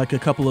 Like a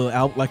couple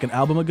of like an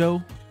album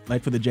ago,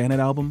 like for the Janet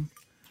album,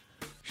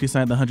 she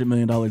signed the $100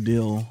 million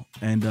deal,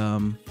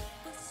 and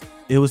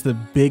it was the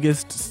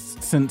biggest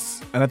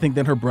since, and I think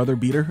then her brother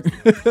beat her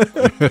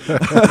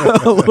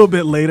a little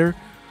bit later.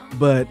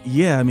 But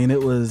yeah, I mean,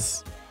 it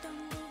was,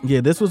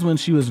 yeah, this was when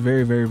she was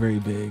very, very, very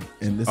big.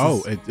 And this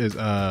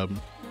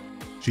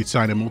she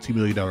signed a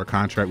multi-million-dollar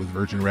contract with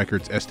Virgin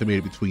Records,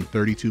 estimated between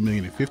 $32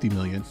 million and $50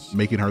 million,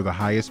 making her the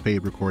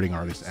highest-paid recording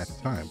artist at the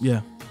time. Yeah.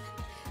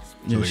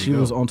 So yeah, she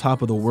was on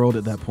top of the world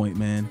at that point,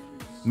 man.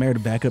 Married a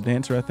backup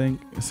dancer, I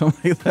think, or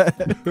something like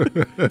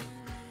that.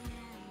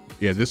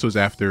 Yeah, this was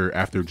after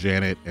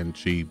Janet, and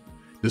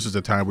this was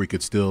a time where you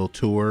could still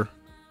tour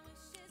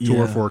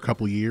for a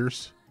couple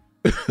years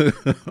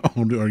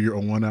on your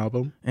own one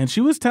album. And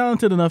she was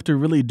talented enough to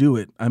really do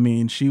it. I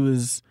mean, she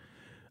was,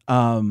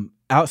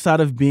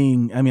 outside of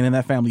being, I mean, in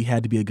that family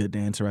had to be a good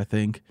dancer, I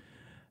think.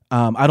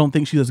 I don't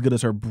think she's as good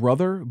as her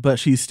brother, but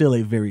she's still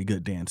a very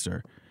good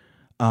dancer.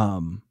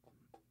 And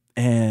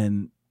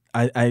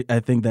I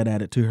think that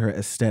added to her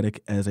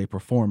aesthetic as a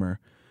performer,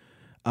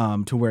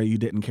 to where you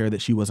didn't care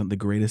that she wasn't the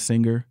greatest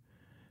singer.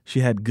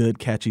 She had good,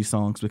 catchy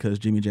songs because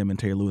Jimmy Jam and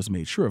Terry Lewis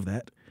made sure of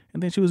that.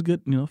 And then she was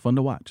good, fun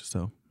to watch.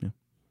 So, yeah.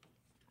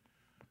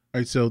 All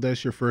right, so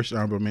that's your first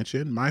honorable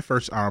mention. My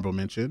first honorable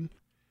mention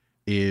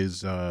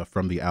is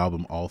from the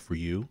album All For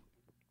You,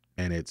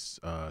 and it's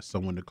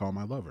Someone to Call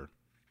My Lover.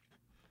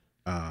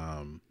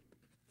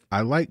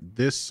 I like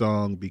this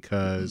song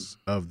because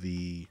of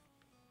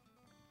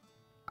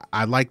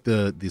I like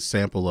the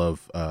sample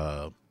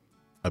of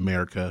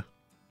America.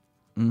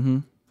 Mm-hmm.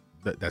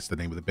 That's the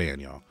name of the band,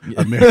 y'all.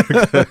 Yeah.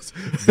 America's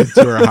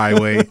Ventura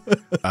Highway.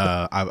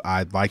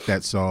 I like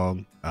that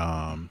song,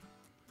 and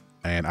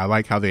I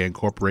like how they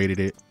incorporated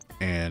it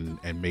and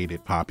made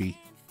it poppy.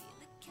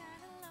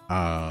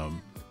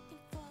 And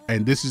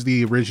this is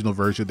the original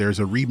version.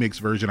 There's a remix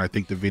version. I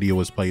think the video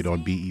was played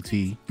on BET.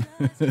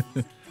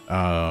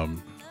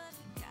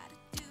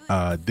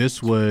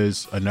 This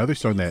was another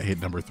song that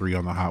hit number 3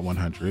 on the Hot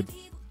 100,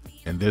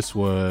 and this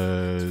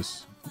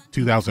was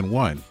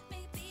 2001.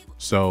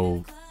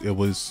 So it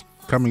was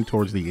coming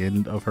towards the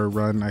end of her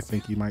run, I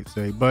think you might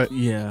say. But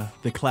yeah,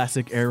 the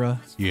classic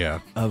era. Yeah.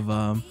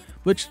 Of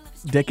which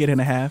decade and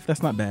a half?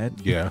 That's not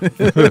bad. Yeah.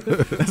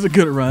 That's a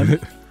good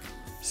run.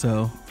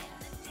 So,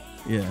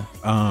 yeah.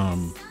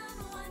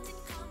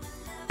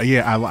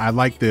 Yeah, I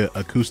like the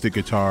acoustic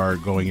guitar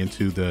going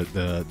into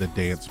the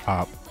dance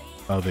pop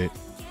of it.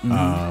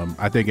 Mm-hmm.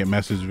 I think it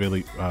meshes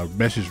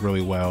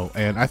really well,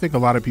 and I think a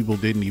lot of people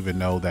didn't even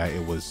know that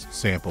it was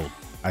sampled.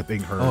 I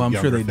think her I'm younger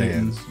sure they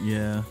fans, didn't.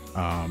 Yeah.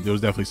 There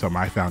was definitely something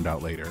I found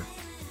out later.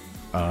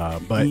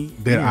 But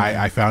then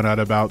I found out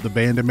about the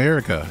band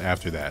America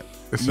after that.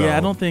 So, yeah, I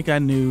don't think I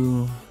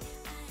knew.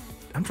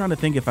 I'm trying to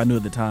think if I knew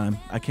at the time.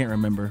 I can't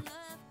remember.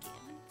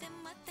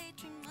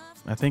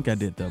 I think I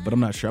did, though, but I'm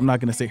not sure. I'm not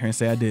going to sit here and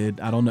say I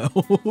did. I don't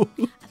know.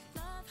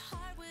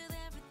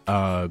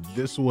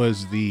 This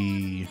was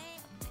the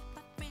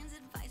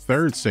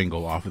 3rd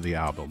single off of the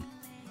album.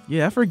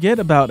 Yeah, I forget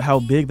about how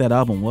big that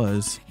album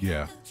was.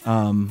 Yeah.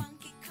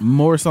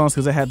 More songs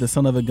because I had The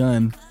Son of a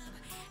Gun.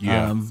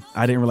 Yeah.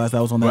 I didn't realize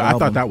that was on that album. I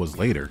thought that was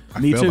later.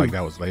 Me feel too. like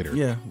that was later.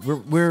 Yeah,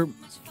 we're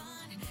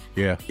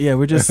yeah. Yeah,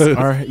 we're just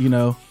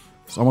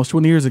it's almost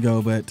 20 years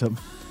ago, but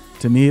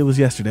to me it was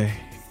yesterday.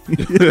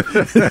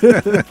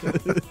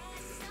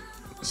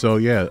 So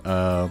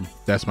yeah,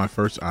 that's my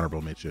first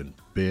honorable mention.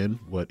 Ben,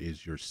 what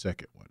is your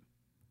second one?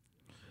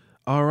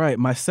 All right,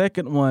 my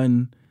second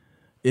one,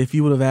 if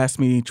you would have asked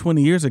me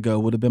 20 years ago,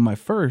 would have been my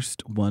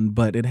first one,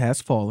 but it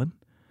has fallen.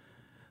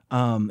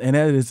 And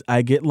that is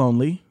I Get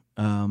Lonely,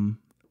 from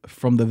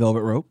the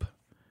Velvet Rope.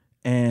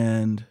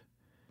 And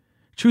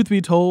truth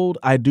be told,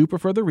 I do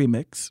prefer the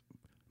remix.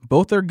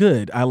 Both are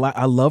good. I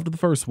loved the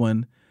first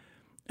one,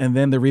 and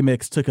then the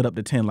remix took it up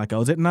to 10. Like I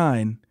was at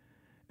 9,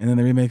 and then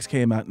the remix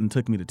came out and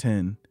took me to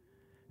 10.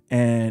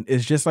 And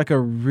it's just like a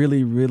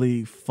really,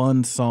 really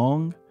fun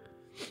song.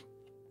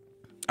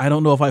 I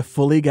don't know if I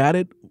fully got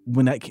it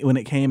when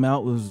it came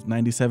out. It was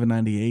 97,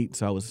 98,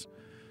 so I was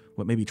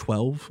maybe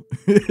 12.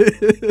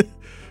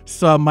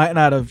 So I might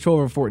not have 12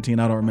 or 14.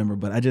 I don't remember,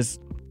 but I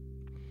just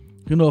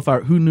who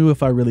knew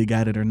if I really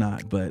got it or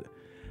not. But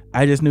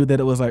I just knew that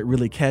it was like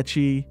really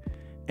catchy,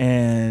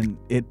 and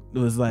it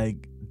was like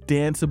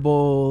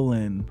danceable,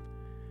 and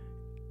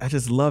I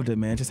just loved it,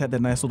 man. It just had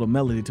that nice little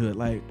melody to it,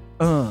 like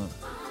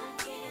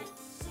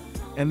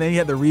And then he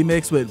had the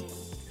remix with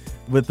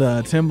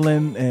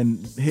Timbaland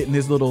and hitting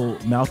his little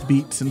mouth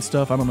beats and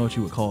stuff. I don't know what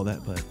you would call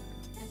that, but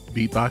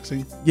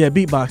beatboxing. Yeah,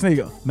 beatbox. There you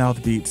go.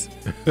 Mouth beats.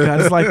 I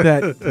just like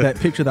that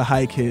picture of the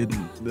high kid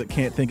that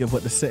can't think of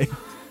what to say.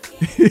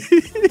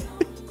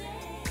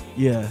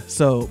 Yeah.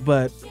 So,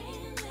 but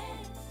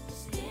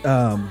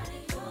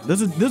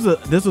this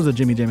was a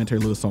Jimmy Jam and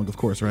Terry Lewis song, of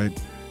course, right?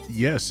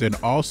 Yes, and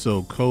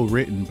also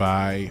co-written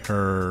by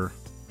her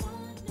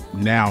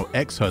now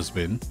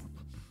ex-husband,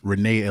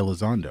 Renee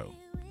Elizondo.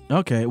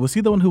 Okay, was he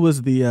the one who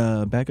was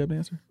the backup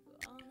dancer?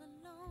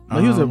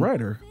 No, he was a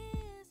writer.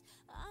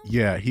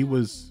 Yeah, he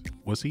was.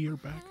 Was he your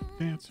backup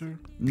dancer?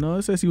 No,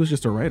 it says he was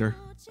just a writer.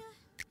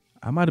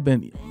 I might have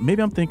been.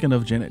 Maybe I'm thinking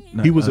of Janet.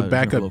 He was a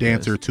backup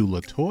dancer to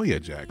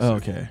LaToya Jackson. Oh,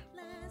 okay,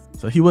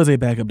 so he was a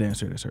backup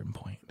dancer at a certain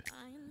point.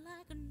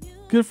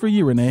 Good for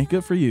you, Renee.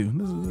 Good for you.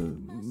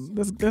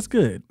 That's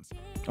good.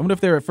 I wonder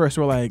if they at first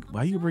were like,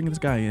 "Why are you bringing this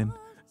guy in?"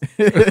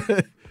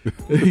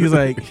 He's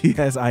like, he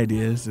has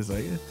ideas. It's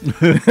like,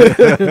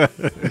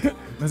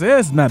 I say,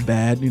 it's not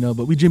bad,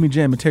 but we Jimmy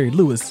Jam and Terry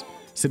Lewis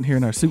sitting here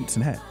in our suits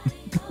and hat.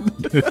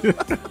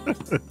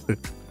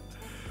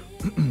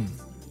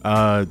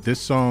 This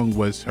song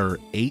was her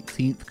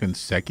 18th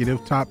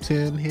consecutive top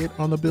 10 hit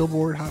on the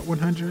Billboard Hot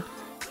 100.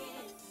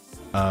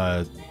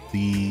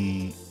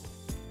 The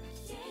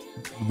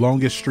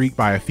longest streak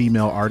by a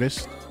female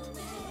artist.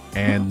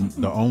 And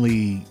the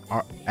only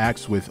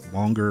acts with a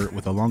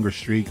longer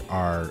streak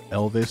are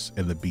Elvis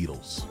and the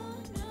Beatles.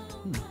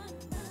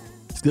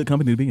 It's good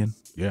company to be in.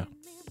 Yeah.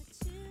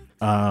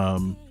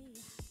 So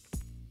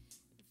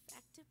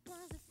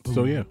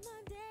yeah.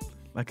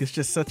 Like it's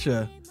just such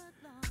a,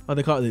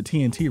 they call it the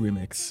TNT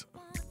remix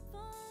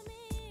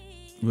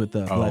with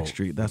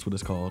Blackstreet. That's what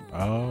it's called.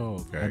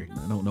 Oh, okay.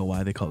 I don't know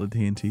why they call it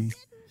TNT.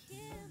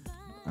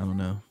 I don't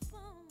know.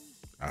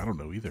 I don't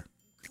know either.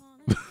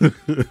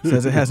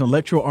 Says it has an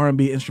electro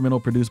R&B instrumental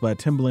produced by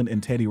Timbaland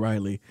and Teddy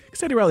Riley. Because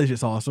Teddy Riley's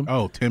just awesome.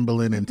 Oh,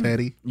 Timbaland and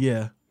Teddy?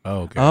 Yeah.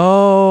 Oh, okay.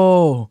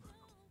 Oh,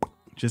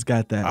 just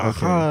got that.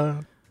 Uh-huh.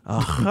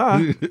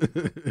 Okay.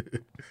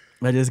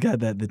 I just got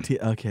that.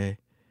 Okay.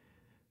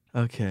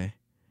 Okay.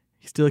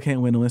 He still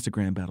can't win no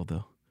Instagram battle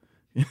though.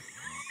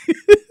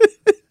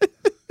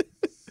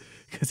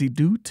 Because he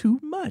do too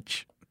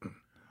much.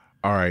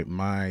 All right.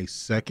 My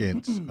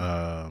second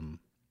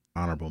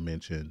honorable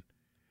mention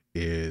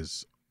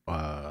is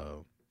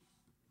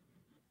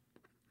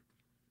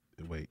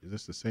wait, is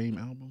this the same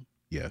album?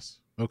 Yes.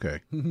 Okay.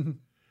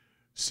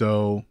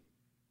 So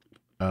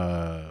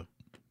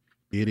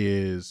it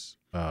is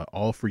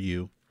All For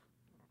You,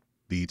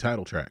 the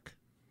title track.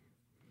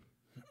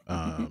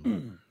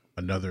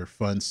 Another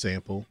fun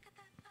sample.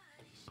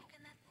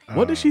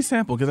 What did she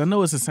sample? Because I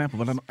know it's a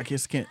sample, but I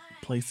just can't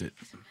place it.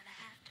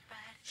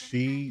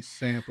 She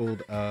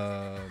sampled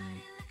Oh,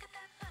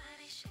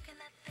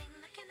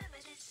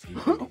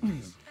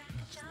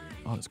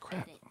 this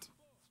crap.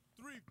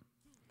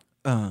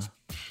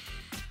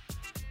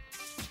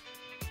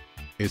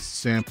 It's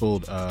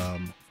sampled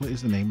what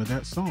is the name of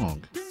that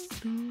song?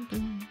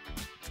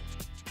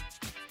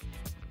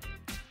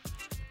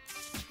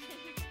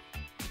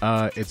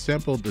 It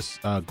sampled this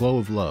Glow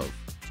of Love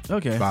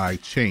by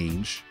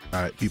Change.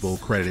 People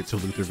credit it to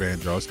Luther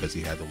Vandross because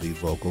he had the lead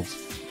vocals,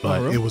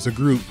 but it was a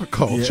group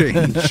called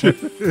Change.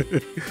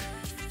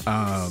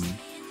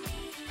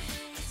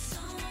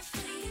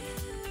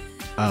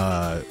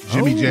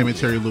 Jimmy Jam and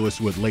Terry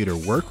Lewis would later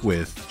work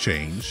with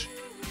Change,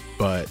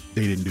 but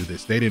they didn't do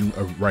this. They didn't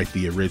write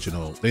the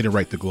original. They didn't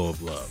write the Glow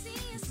of Love.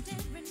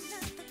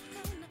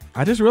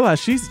 I just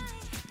realized she's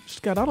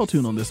got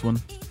auto-tune on this one.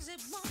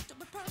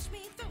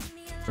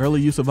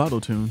 Early use of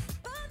auto-tune.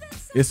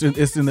 It's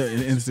in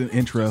the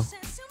intro.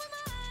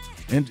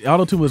 And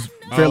auto-tune was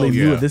fairly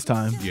new at this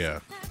time. Yeah.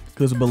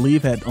 Because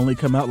Believe had only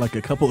come out like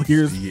a couple of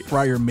years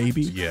prior,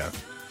 maybe. Yeah.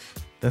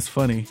 That's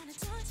funny.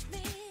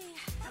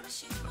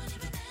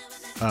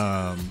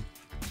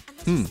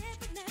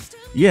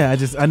 Yeah, I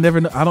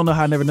don't know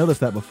how I never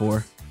noticed that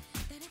before.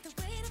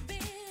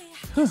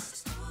 Huh.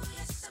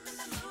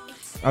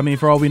 I mean,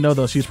 for all we know,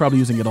 though, she's probably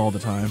using it all the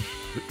time.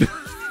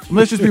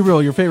 Let's just be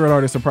real. Your favorite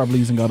artists are probably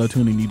using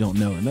auto-tuning you don't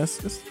know, and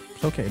that's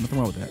okay. Nothing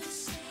wrong with that.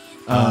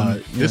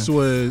 This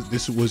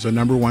was a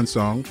 #1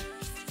 song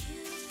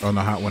on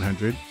the Hot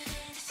 100.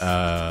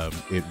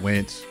 It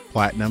went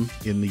platinum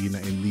in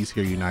these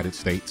here United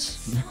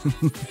States.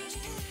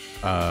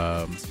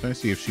 Let's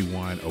see if she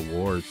won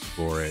awards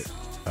for it.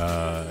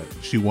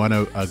 She won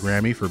a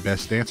Grammy for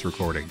Best Dance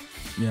Recording.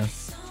 Yeah.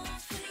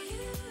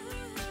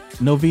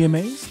 No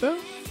VMAs though.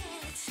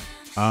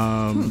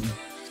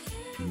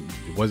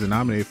 It wasn't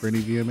nominated for any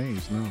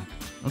VMAs. No.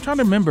 I'm trying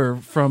to remember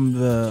from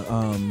the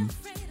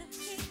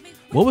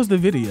what was the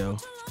video?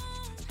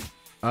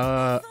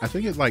 I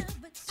think it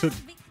took.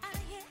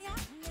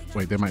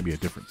 Wait, there might be a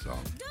different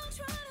song.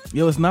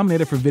 Yeah, it was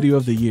nominated for Video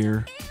of the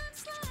Year,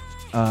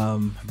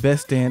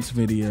 Best Dance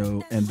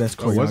Video, and Best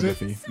Choreography. Oh, was it?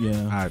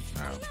 Yeah.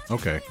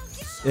 Okay.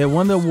 It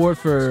won the award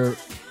for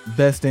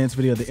Best Dance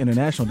Video at the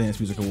International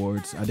Dance Music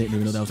Awards. I didn't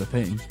even know that was a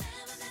thing.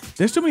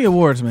 There's too many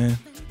awards, man.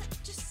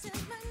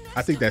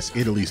 I think that's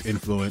Italy's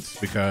influence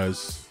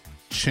because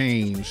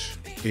Change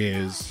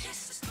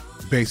is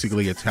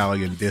basically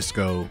Italian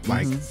disco.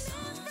 Like,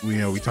 we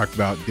talked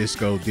about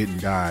disco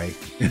didn't die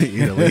in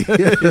Italy.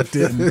 It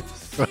didn't.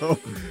 So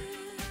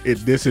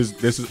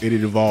it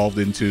evolved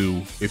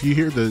into, if you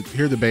hear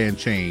the band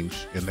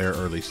Change in their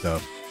early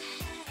stuff,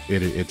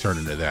 it turned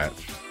into that.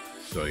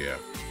 So yeah.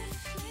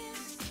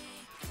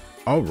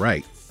 All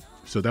right.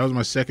 So that was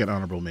my second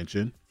honorable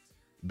mention.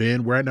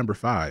 Ben, we're at number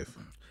 5.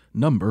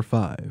 Number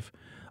 5.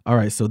 All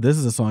right, so this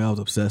is a song I was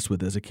obsessed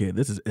with as a kid.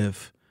 This is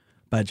If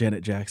by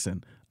Janet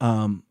Jackson.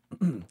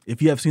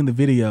 If you have seen the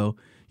video,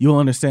 you'll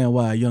understand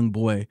why a young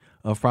boy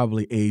of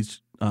probably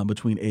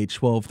between age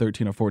 12,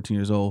 13, or 14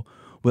 years old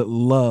would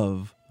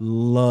love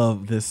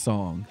this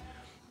song.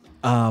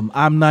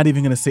 I'm not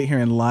even going to sit here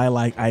and lie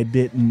like I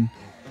didn't.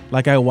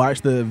 Like I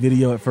watched the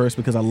video at first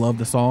because I love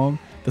the song.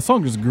 The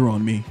song just grew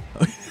on me.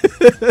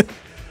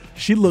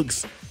 She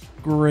looks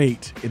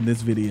great in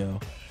this video.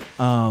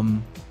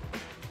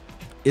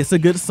 It's a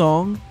good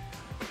song.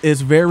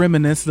 It's very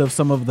reminiscent of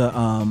some of the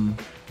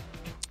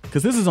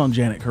because this is on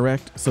Janet,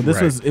 correct? So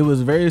this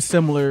was very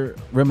similar,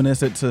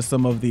 reminiscent to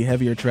some of the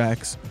heavier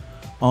tracks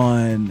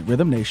on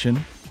Rhythm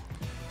Nation,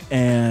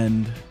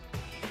 and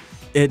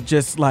it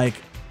just like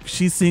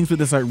she sings with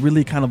this like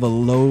really kind of a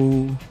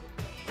low,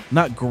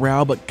 not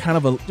growl, but kind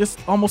of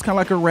just almost kind of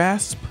like a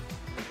rasp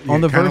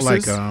on the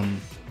verses. Like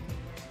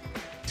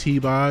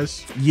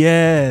T-Boz.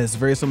 Yes,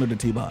 very similar to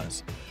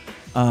T-Boz.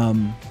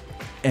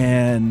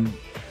 And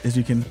as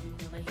you can.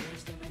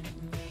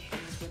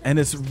 And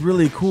it's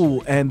really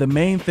cool. And the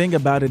main thing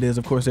about it is,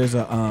 of course, there's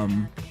a I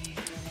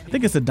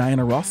think it's a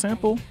Diana Ross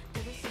sample.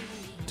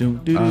 Yes.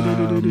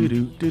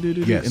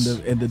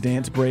 In the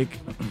dance break,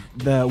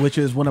 which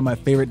is one of my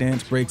favorite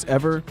dance breaks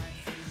ever.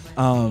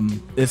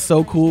 It's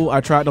so cool.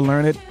 I tried to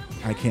learn it.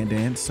 I can't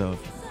dance, so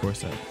of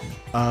course I.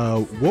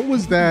 What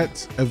was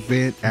that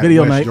event at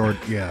Video West night.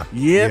 Jordan?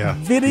 Yeah.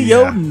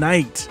 Video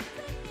night.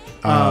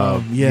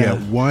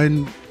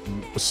 One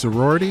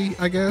sorority,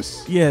 I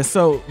guess. Yeah,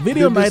 so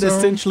video Did this night song?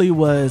 essentially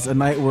was a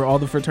night where all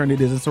the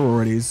fraternities and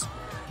sororities,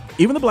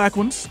 even the black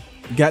ones,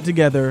 got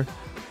together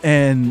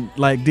and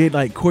did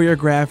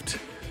choreographed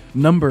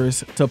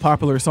numbers to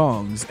popular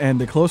songs.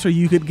 And the closer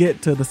you could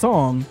get to the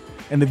song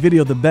and the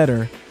video, the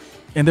better.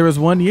 And there was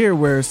one year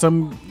where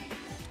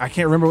I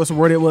can't remember what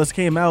sorority it was,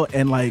 came out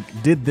and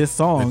did this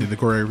song. Did the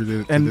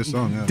choreographer to and this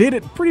song? Yeah. did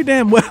it pretty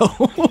damn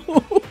well.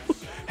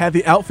 Had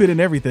the outfit and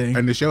everything.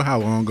 And to show how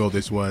long ago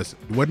this was,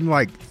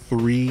 wasn't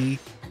 3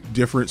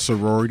 different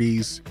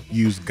sororities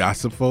used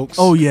Gossip Folks?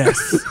 Oh yes,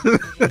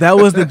 that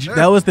was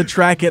the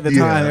track at the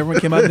time. Yeah.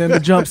 Everyone came out there in the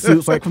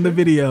jumpsuits, from the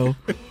video.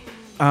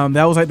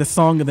 That was the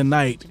song of the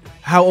night.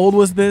 How old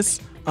was this?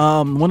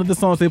 One of the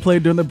songs they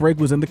played during the break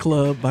was "In the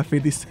Club" by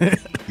 50 Cent.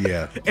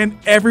 Yeah. And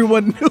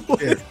everyone knew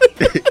it.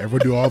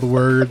 Everyone knew all the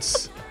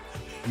words.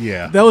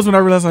 Yeah. That was when I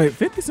realized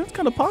 50 Cent's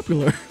kind of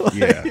popular.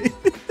 Yeah.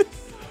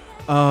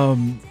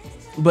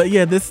 But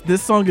yeah,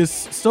 this song is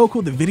so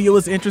cool. The video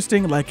is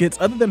interesting. It's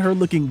other than her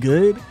looking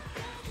good,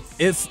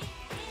 it's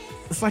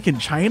in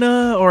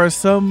China or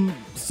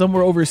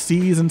somewhere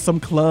overseas in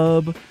some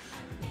club,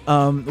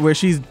 where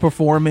she's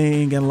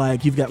performing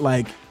and you've got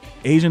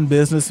Asian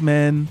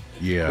businessmen,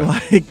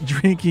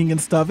 drinking and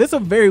stuff. It's a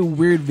very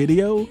weird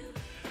video.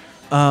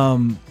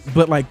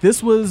 But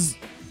this is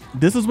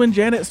when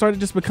Janet started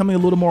just becoming a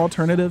little more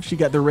alternative. She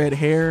got the red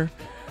hair.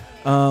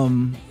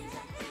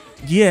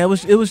 Yeah,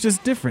 it was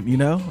just different,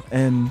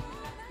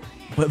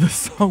 but the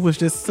song was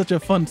just such a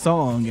fun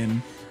song.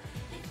 And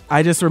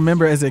I just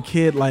remember as a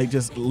kid,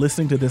 just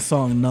listening to this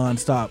song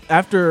nonstop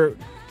after,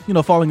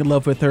 falling in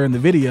love with her in the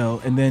video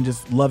and then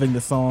just loving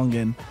the song.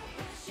 And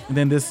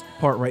then this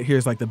part right here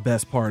is the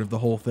best part of the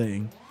whole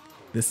thing.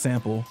 This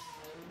sample.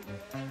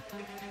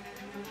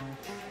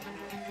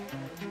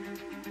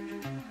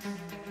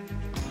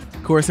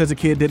 Of course, as a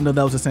kid, didn't know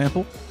that was a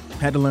sample.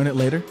 Had to learn it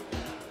later.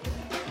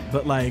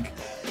 But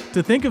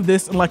to think of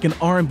this in an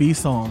R&B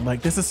song,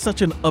 this is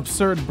such an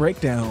absurd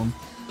breakdown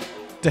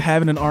to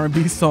having an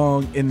R&B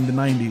song in the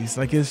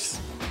 90s.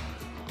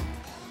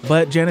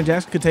 But Janet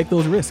Jackson could take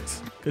those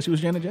risks because she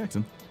was Janet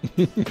Jackson.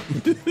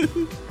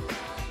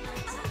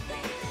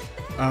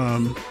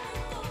 I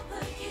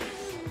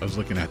was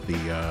looking at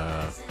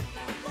the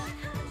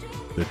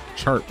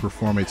chart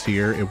performance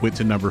here. It went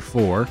to number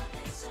 4.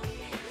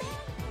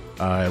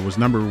 It was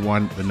number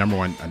one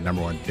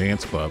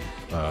dance club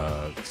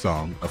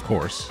song, of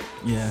course.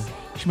 Yeah,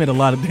 she made a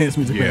lot of dance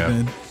music back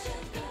then.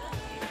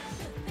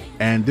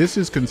 And this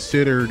is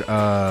considered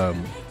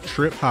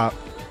trip hop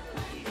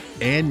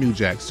and New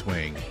Jack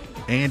Swing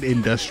and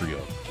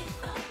industrial.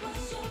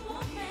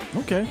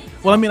 Okay.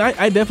 Well, I mean,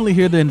 I definitely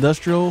hear the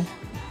industrial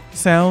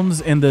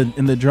sounds in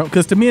the drum,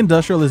 because to me,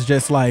 industrial is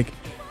just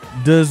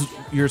does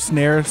your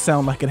snare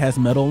sound like it has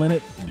metal in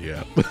it?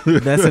 Yeah,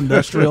 that's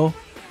industrial.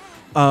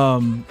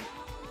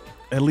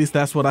 At least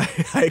that's what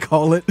I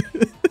call it.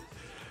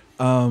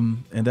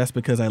 And that's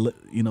because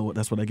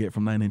that's what I get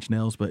from Nine Inch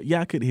Nails. But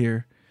yeah, I could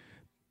hear,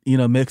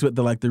 mixed with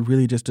the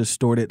really just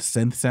distorted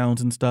synth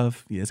sounds and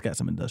stuff. Yeah, it's got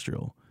some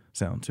industrial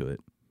sound to it.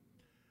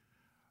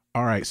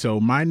 All right, so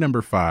my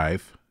number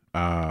 5,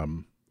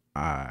 I'm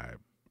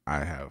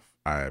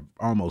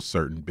almost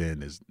certain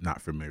Ben is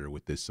not familiar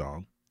with this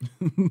song,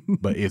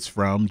 but it's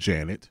from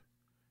Janet,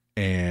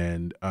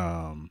 and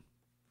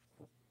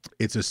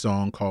it's a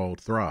song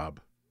called "Throb."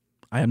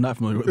 I am not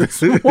familiar with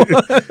this one.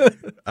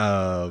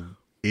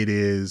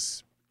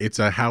 It's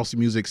a house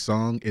music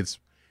song. It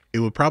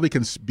would probably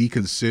be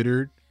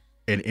considered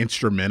an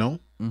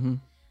instrumental,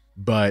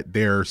 but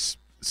there's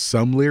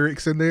some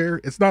lyrics in there.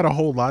 It's not a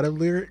whole lot of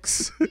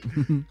lyrics.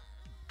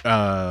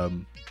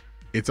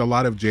 It's a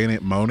lot of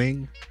Janet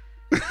moaning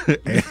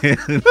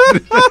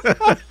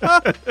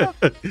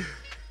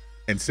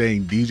and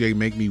saying "DJ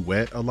make me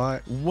wet" a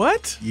lot.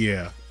 What?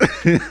 Yeah.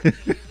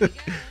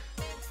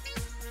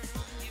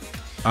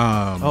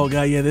 Oh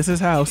god, yeah, this is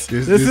house.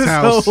 This is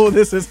house. Oh,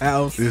 this is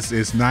house. This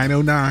is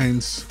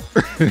 909s.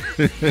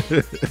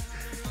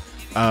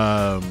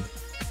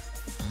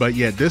 But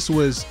yeah, this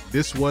was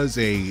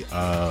a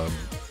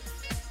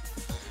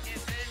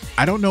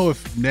I don't know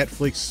if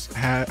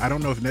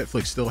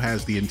Netflix still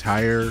has the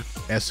entire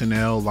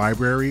SNL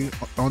library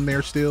on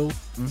there still.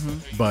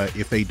 But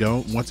if they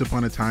don't, once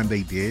upon a time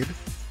they did.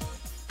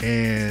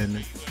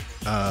 And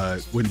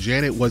when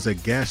Janet was a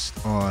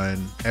guest on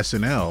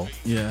SNL,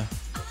 yeah,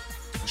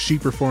 she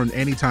performed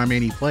Anytime,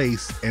 Any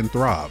Place and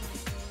Throb.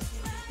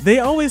 They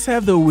always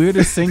have the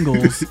weirdest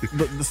singles,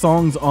 the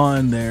songs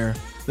on there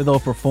that they'll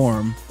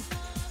perform.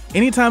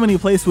 Anytime, Any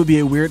Place would be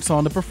a weird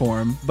song to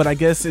perform, but I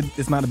guess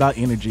it's not about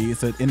energy.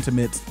 It's an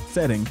intimate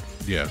setting.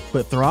 Yeah.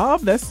 But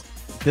Throb, that's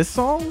this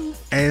song.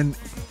 And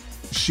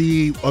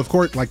she, of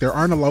course, like there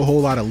aren't a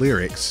whole lot of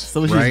lyrics.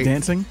 So she's right?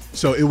 dancing?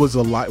 So it was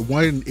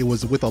it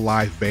was with a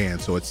live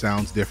band, so it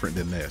sounds different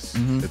than this.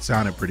 It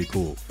sounded pretty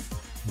cool.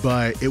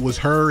 But it was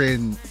her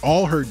and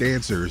all her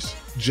dancers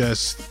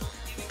just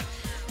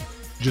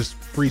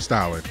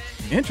freestyling.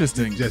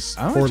 Interesting. Just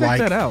I for want to check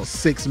like that out.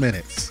 6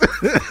 minutes.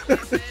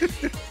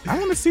 I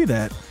want to see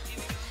that.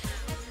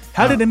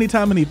 How did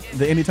Anytime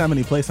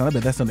Any Place sound? I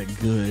bet that sounded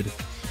good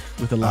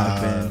with a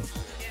live band.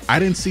 I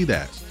didn't see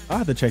that. I'll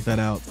have to check that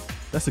out.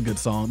 That's a good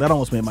song. That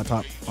almost made my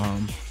top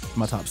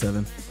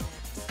 7.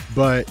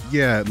 But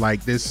yeah,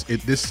 like this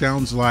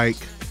sounds like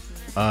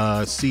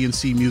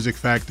CNC Music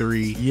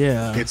Factory.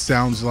 Yeah. It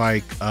sounds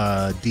like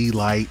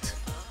D-Light.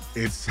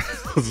 It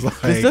sounds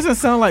like This doesn't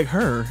sound like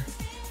her.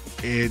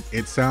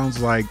 it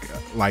sounds like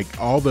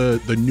all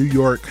the New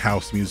York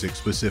house music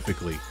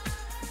specifically.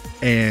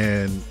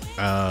 And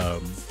I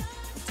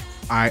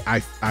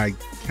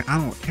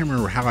can't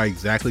remember how I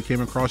exactly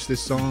came across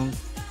this song,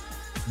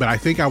 but I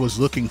think I was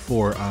looking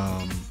for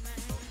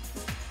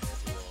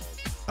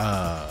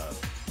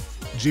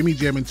Jimmy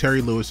Jam and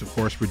Terry Lewis, of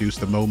course, produced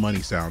the Mo Money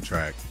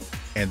soundtrack,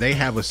 and they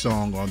have a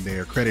song on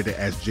there credited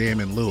as Jam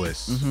and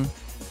Lewis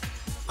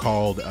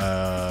called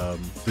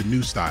The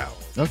New Style.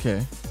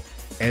 Okay.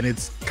 And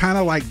it's kind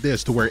of like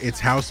this, to where it's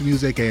house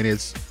music and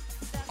it's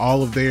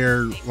all of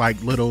their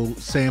like little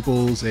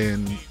samples,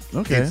 and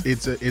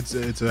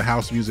it's a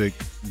house music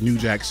New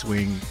Jack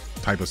Swing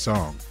type of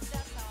song.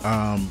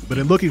 But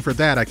in looking for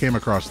that, I came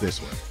across this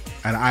one,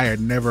 and I had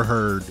never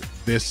heard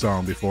this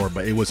song before,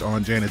 but it was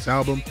on Janet's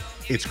album.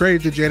 It's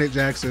credited to Janet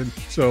Jackson,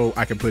 so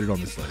I can put it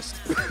on this list.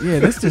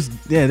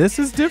 This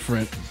is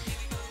different.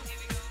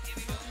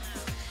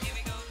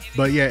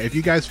 But yeah, if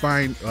you guys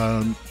find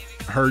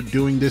her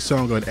doing this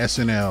song on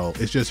SNL,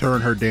 it's just her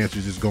and her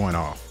dancers just going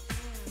off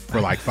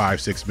for like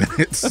 5-6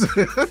 minutes.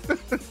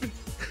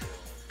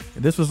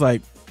 This was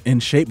like in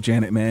shape,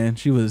 Janet, man.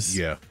 She was.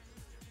 Yeah.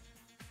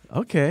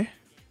 Okay.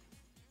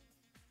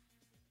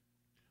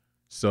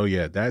 So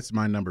yeah, that's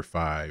my number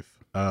 5.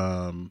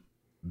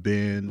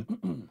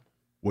 Ben,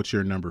 what's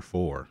your number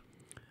 4?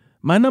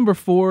 My number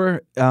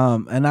 4,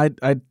 and I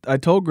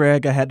told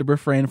Greg I had to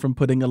refrain from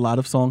putting a lot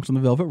of songs from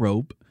the Velvet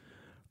Rope,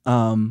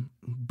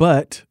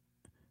 but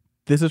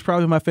this is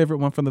probably my favorite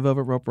one from the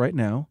Velvet Rope right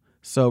now.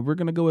 So we're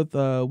gonna go with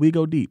 "We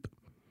Go Deep."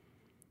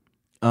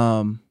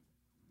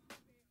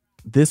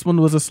 This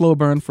one was a slow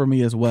burn for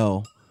me as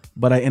well,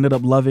 but I ended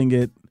up loving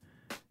it.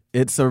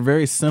 It's a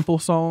very simple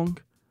song.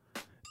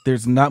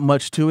 There's not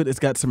much to it. It's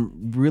got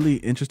some really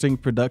interesting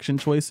production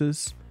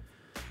choices.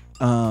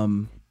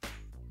 But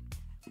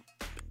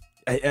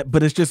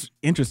it's just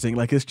interesting.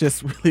 Like, it's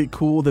just really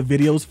cool. The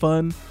video's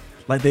fun.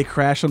 Like, they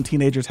crash some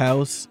teenager's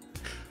house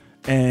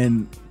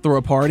and throw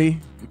a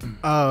party.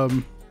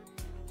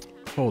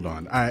 Hold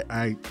on.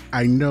 I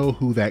know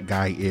who that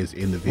guy is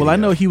in the video. Well, I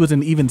know he was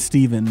in Even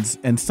Stevens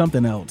and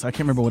something else. I can't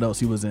remember what else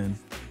he was in.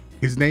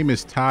 His name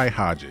is Ty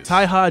Hodges.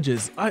 Ty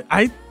Hodges.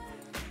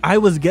 I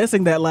was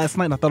guessing that last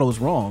night and I thought I was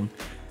wrong.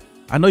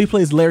 I know he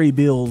plays Larry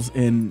Bills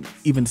in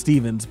Even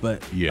Stevens,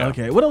 but yeah.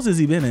 Okay. What else has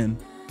he been in?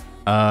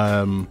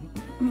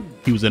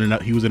 He was in a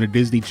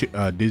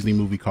Disney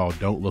movie called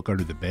Don't Look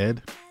Under the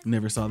Bed.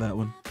 Never saw that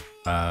one.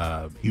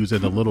 He was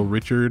in the Little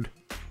Richard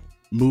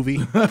movie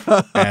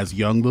as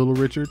young Little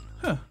Richard.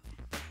 Huh.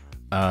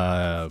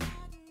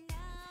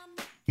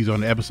 He's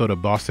on an episode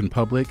of Boston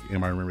Public.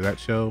 Anybody remember that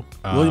show?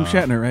 William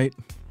Shatner, right?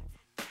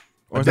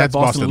 Or is that's that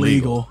Boston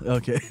Legal?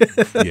 Okay.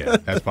 Yeah,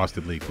 that's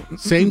Boston Legal.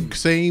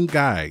 Same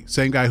guy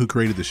who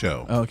created the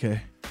show.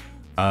 Okay.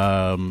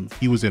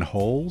 He was in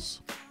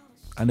Holes.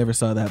 I never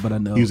saw that, but I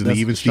know he was in the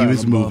Even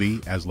Stevens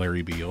movie as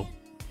Larry Beale.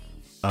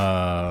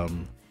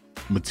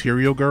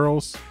 Material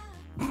Girls.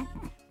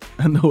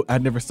 I know. I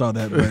never saw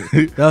that, but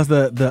that was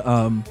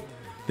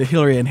the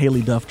Hillary and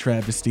Haley Duff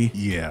travesty.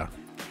 Yeah.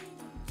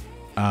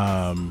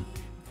 I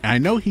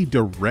know he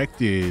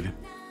wrote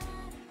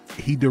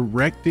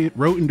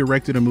and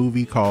directed a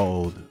movie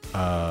called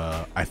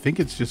I think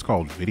it's just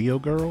called Video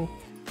Girl,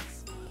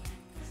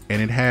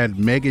 and it had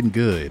Megan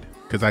Good,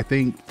 because I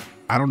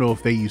don't know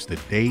if they used to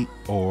date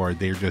or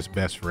they're just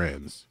best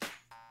friends.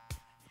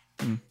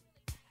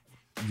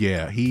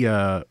 Yeah, he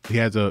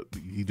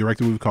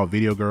directed a movie called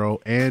Video Girl.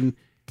 And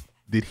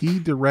did he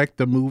direct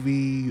the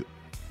movie,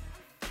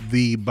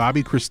 the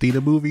Bobby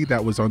Christina movie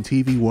that was on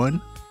TV One?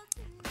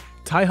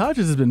 Ty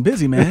Hodges has been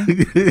busy, man.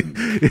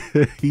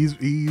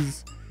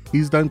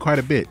 He's done quite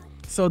a bit.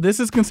 So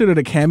this is considered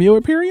a cameo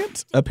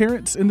appearance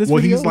in this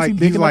video?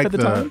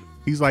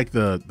 He's like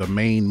the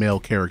main male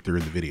character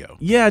in the video.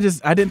 Yeah,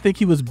 I didn't think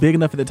he was big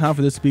enough at the time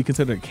for this to be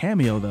considered a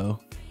cameo,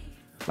 though.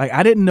 Like,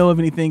 I didn't know of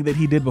anything that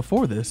he did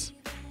before this.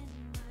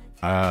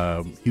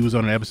 He was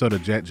on an episode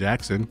of Jet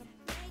Jackson.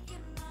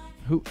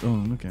 Who?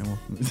 Oh, okay. Well.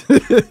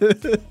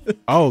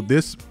 Oh,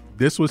 this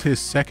was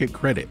his second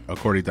credit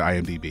according to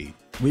IMDb.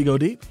 We Go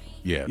Deep?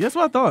 Yeah. That's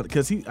what I thought,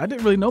 because I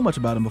didn't really know much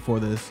about him before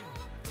this.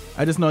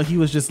 I just know he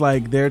was just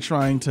like they're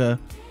trying to,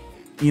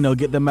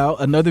 get them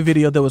out. Another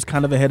video that was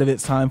kind of ahead of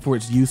its time for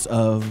its use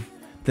of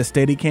the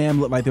Steadicam.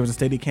 Looked like there was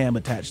a Steadicam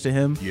attached to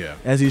him. Yeah.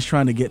 As he's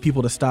trying to get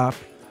people to stop.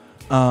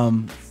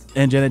 And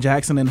Janet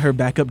Jackson and her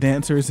backup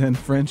dancers and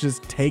friends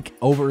just take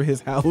over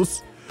his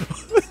house.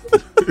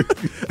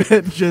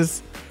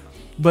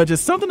 But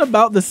just something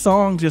about the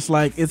song, just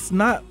like it's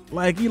not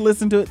like you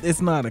listen to it.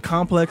 It's not a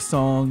complex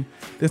song.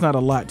 There's not a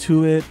lot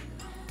to it.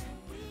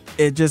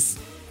 It just,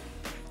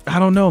 I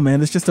don't know,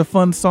 man. It's just a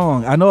fun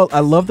song. I know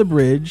I love the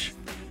bridge.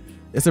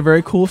 It's a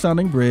very cool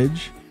sounding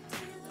bridge.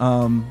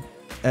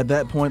 At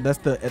that point,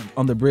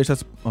 on the bridge.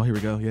 Oh, here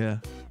we go. Yeah.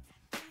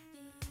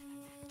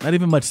 Not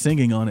even much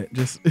singing on it.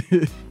 Just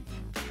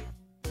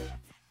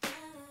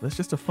that's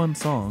just a fun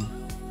song.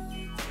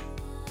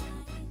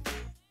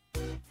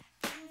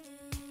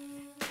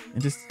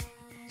 And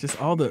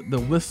just all the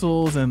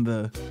whistles and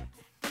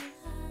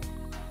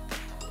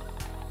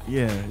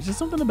it's just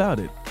something about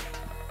it.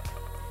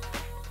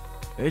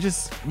 It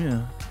just,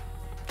 yeah.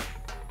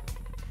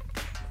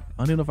 I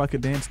don't even know if I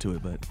could dance to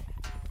it, but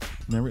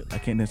I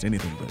can't dance to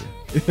anything but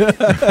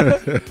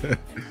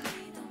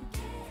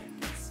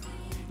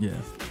yeah.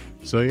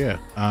 So yeah,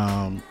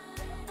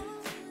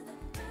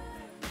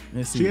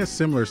 she has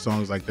similar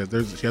songs like that.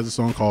 She has a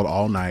song called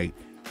All Night.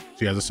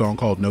 She has a song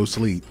called No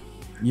Sleep.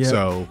 Yeah,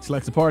 so she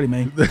likes to party,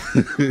 man. Let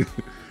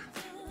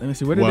me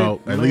see.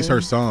 At least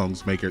her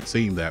songs make it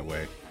seem that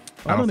way.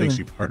 I don't think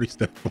she parties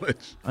that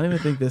much. I don't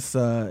even think this.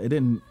 It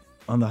didn't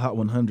on the Hot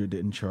 100.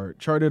 Didn't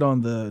charted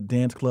on the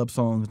dance club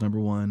songs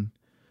 #1.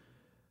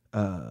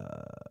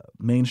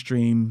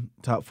 Mainstream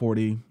top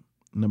 40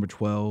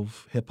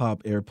 #12. Hip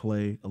hop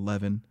airplay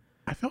 11.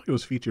 I felt it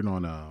was featured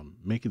on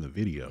Making the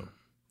Video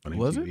on MTV.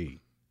 Was it?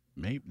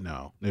 Maybe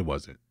no, it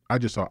wasn't. I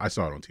saw it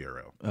on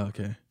TRL.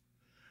 Okay.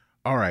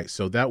 All right,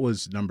 so that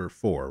was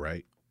 #4,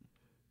 right?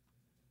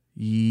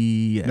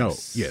 Yes. No,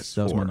 yes.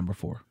 That was 4. my number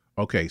 4.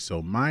 Okay,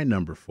 so my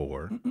number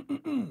 4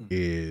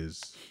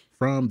 is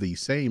from the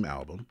same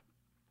album.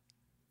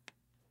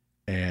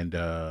 And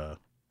I'll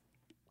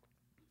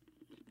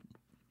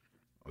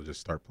just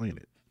start playing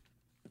it.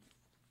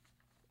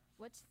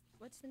 What's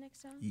the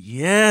next song?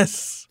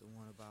 Yes. The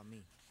one about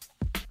me.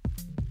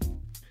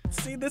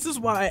 See, this is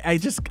why I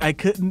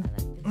couldn't.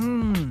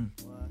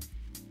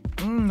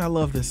 I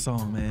love this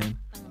song, man.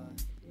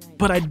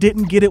 But I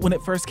didn't get it when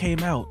it first came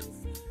out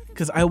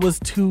because I was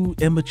too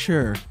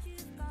immature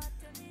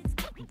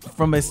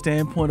from a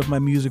standpoint of my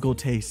musical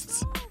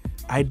tastes.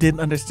 I didn't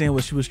understand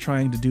what she was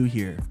trying to do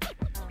here.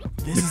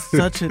 This is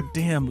such a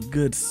damn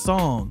good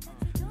song.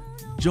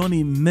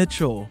 Joni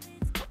Mitchell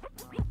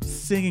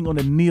singing on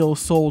a neo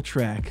soul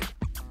track.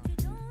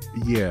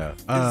 Yeah,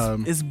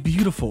 it's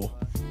beautiful.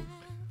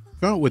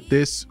 Felt with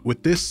this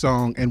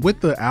song and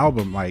with the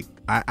album, like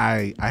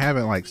I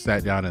haven't like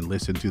sat down and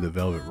listened to the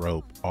Velvet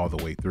Rope all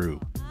the way through,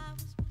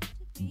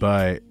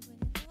 but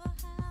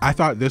I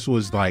thought this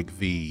was like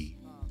the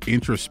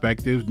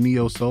introspective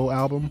neo soul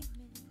album.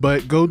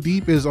 But Go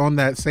Deep is on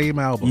that same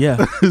album.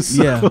 Yeah,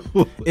 yeah.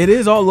 It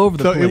is all over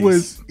the place. It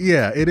was,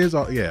 yeah, it is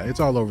all, yeah, it's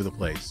all over the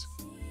place.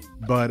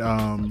 But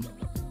I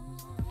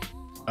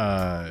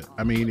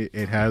mean,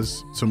 it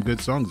has some good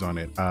songs on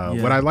it.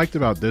 What I liked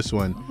about this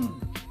one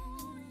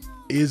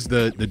is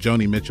the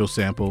Joni Mitchell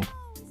sample.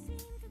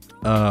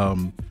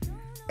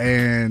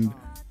 And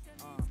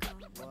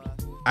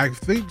I've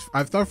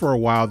thought for a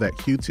while that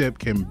Q-Tip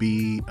can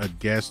be a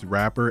guest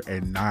rapper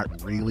and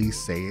not really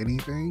say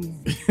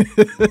anything.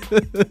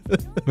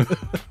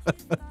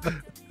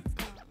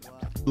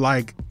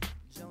 Like,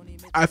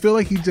 I feel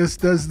like he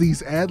just does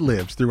these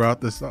ad-libs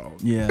throughout the song.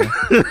 Yeah.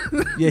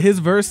 Yeah, his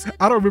verse,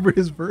 I don't remember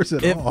his verse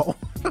at all.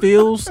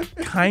 Feels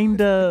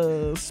kind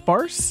of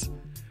sparse.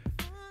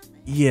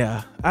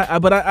 Yeah.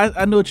 But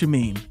I know what you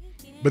mean.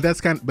 But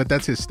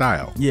that's his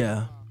style.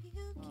 Yeah.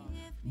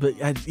 But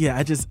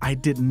I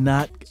did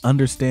not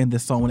understand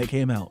this song when it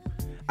came out.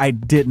 I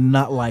did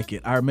not like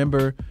it. I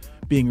remember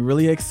being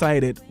really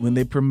excited when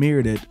they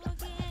premiered it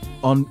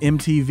on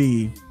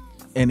MTV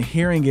and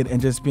hearing it and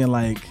just being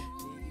like,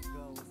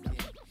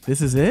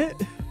 this is it?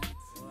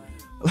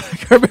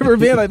 Like, I remember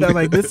being like that.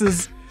 Like,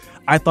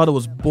 I thought it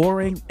was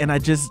boring and I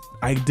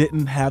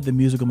didn't have the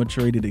musical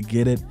maturity to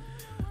get it.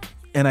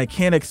 And I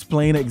can't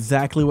explain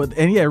exactly what.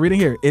 And yeah, reading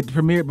here, it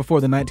premiered before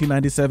the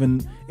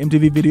 1997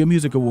 MTV Video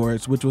Music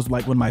Awards, which was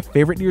like one of my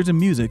favorite years in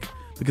music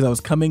because I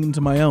was coming into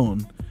my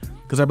own.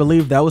 Because I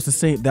believe that was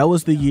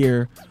the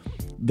year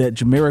that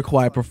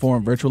Jamiroquai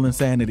performed Virtual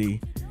Insanity,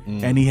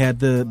 and he had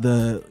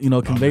the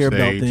conveyor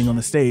belt thing on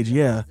the stage.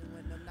 Yeah,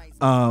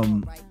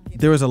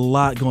 there was a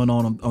lot going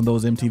on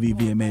those MTV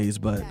VMAs,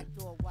 but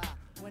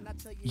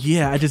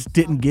yeah, I just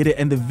didn't get it.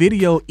 And the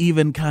video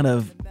even kind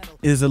of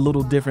is a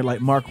little different. Like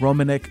Mark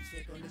Romanek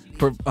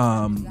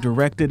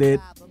directed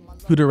it.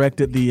 Who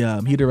directed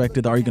he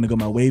directed the Are You Gonna Go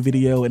My Way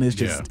video, and it's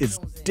just it's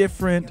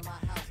different.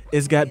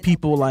 It's got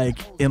people like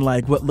in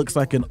like what looks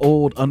like an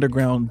old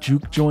underground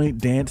juke joint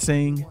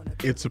dancing.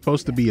 It's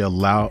supposed to be a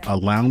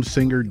lounge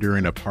singer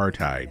during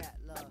apartheid.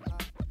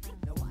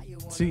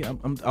 See,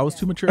 I was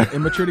too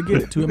immature to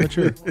get it. Too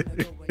immature.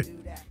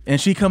 And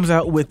she comes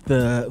out with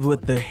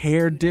the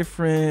hair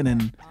different,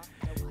 and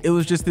it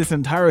was just this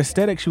entire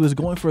aesthetic she was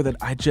going for that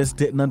I just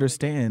didn't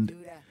understand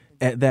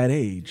at that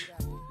age.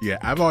 Yeah,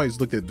 I've always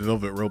looked at the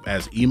Velvet Rope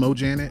as emo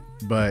Janet,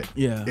 but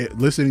Yeah.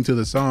 Listening to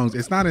the songs,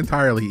 it's not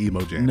entirely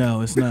emo Janet. No,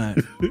 it's not.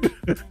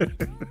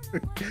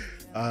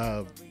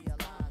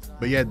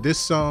 But yeah, this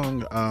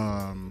song,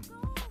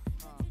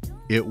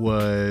 it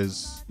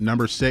was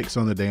number 6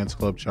 on the dance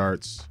club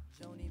charts,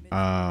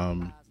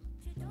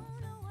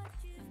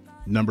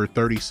 number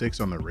 36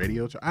 on the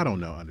radio chart. I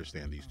don't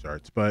understand these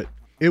charts, but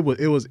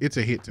it's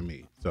a hit to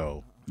me,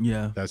 so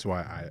Yeah. that's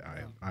why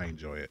I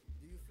enjoy it.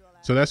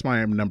 So that's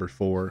my number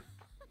 4.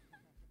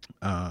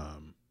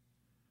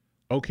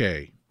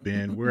 Okay,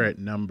 Ben, we're at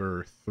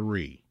number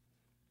 3.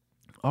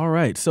 All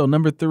right. So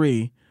number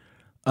 3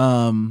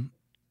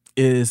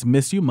 is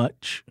Miss You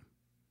Much.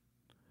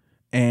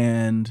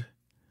 And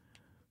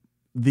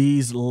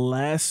these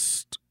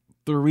last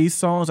 3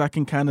 songs, I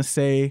can kind of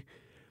say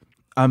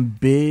I'm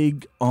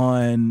big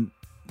on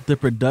the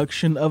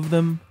production of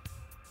them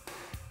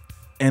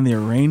and the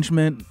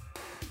arrangement,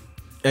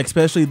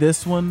 especially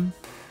this one,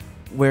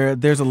 where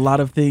there's a lot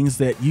of things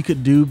that you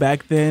could do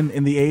back then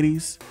in the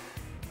 80s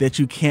that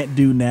you can't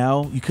do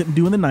now. You couldn't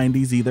do in the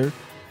 90s either,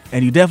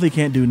 and you definitely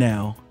can't do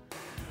now.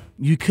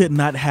 You could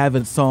not have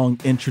a song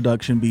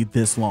introduction be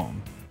this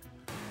long.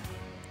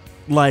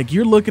 Like,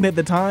 you're looking at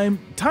the time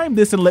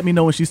this and let me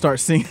know when she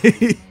starts singing.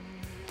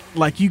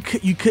 Like, you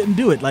couldn't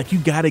do it. Like, you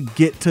got to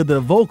get to the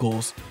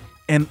vocals,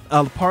 and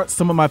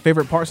some of my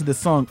favorite parts of this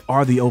song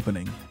are the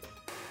opening.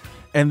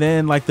 And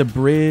then like the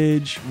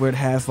bridge where it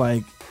has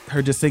like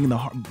her just singing the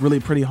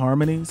really pretty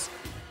harmonies.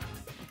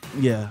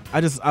 Yeah,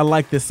 I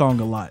like this song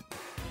a lot.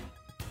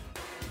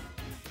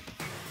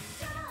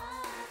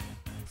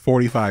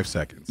 45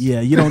 seconds. Yeah,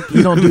 you don't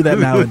do that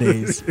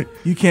nowadays.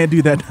 You can't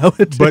do that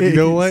nowadays. But you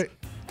know what?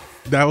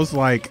 That was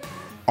like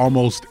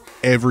almost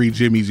every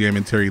Jimmy Jam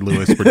and Terry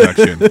Lewis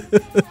production.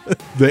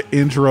 The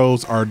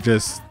intros are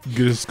just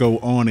go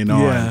on and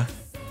on. Yeah,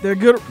 they're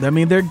good. I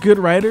mean, they're good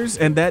writers,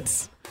 and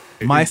that's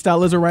my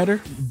style as a writer.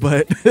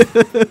 But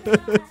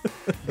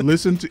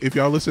if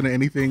y'all listen to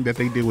anything that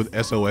they did with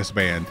SOS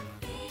Band,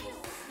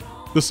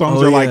 the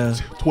songs are like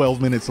 12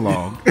 minutes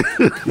long.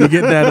 You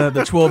get that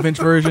the 12-inch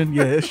version.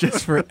 Yeah, it's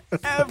just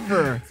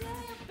forever.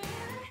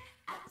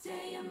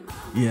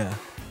 Yeah.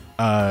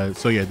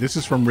 So yeah, this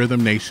is from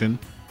Rhythm Nation.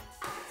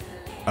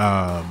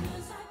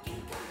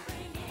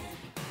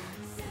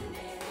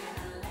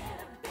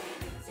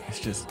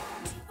 It's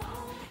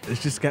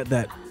just got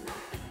that.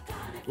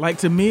 Like,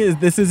 to me,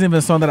 this isn't even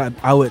a song that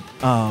I would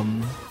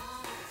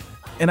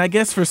and I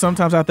guess for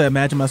sometimes I have to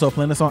imagine myself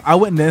playing this song. I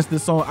wouldn't dance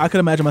this song. I could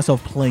imagine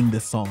myself playing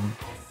this song,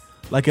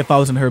 like if I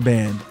was in her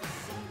band.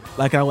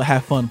 Like, I would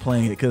have fun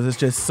playing it because it's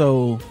just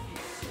so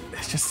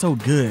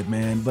good,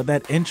 man. But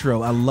that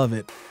intro, I love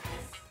it.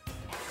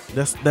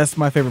 That's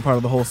my favorite part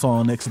of the whole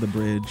song, next to the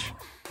bridge.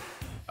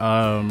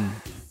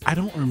 I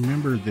don't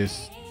remember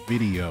this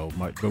video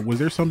much, but was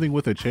there something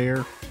with a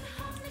chair?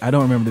 I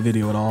don't remember the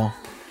video at all.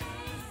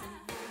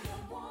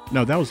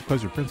 No, that was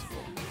Pleasure Principle.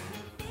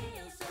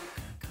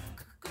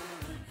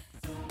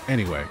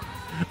 Anyway,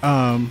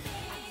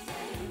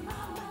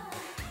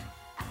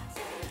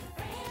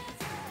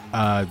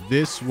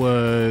 this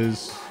went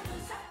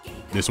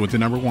to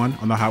number 1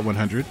 on the Hot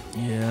 100.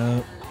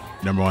 Yeah.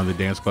 Number 1 on the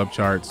dance club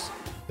charts.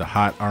 The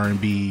Hot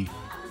R&B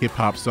hip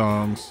hop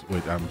songs,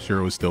 which I'm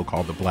sure was still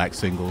called the Black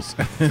Singles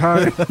at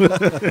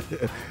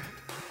the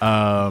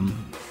time.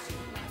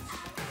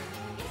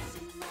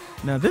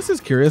 Now this is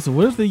curious.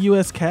 What is the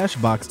U.S. Cash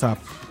Box top?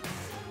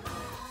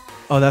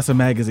 Oh, that's a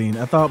magazine.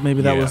 I thought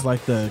maybe that was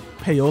like the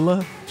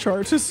payola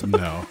charts or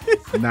something. No,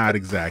 not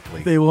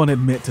exactly. They won't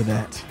admit to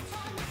that.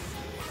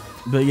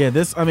 But yeah,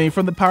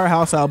 from the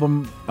Powerhouse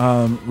album,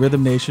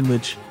 Rhythm Nation,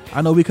 which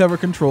I know we cover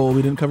Control,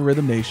 we didn't cover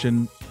Rhythm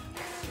Nation.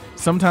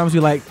 Sometimes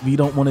we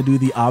don't want to do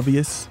the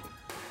obvious.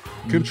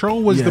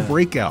 Control was the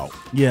breakout.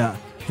 Yeah.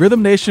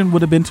 Rhythm Nation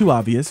would have been too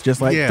obvious,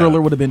 just like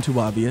Thriller would have been too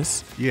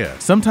obvious. Yeah.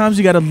 Sometimes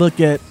you got to look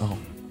at,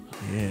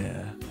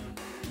 yeah,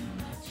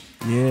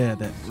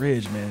 that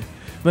bridge, man.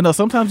 But no,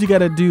 sometimes you got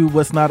to do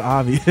what's not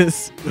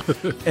obvious.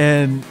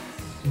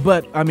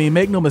 But I mean,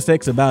 make no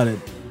mistakes about it.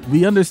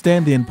 We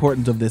understand the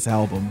importance of this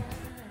album.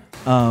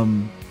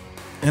 And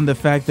the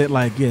fact that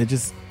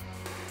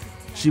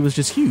she was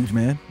just huge,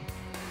 man.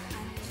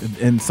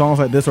 And songs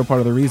like this are part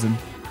of the reason.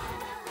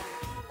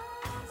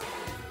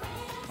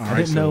 I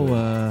didn't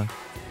know.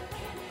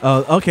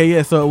 Okay,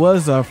 yeah. So it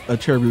was a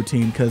chair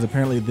routine because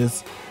apparently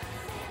this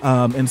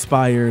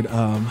inspired.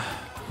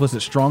 Was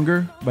it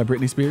 "Stronger" by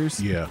Britney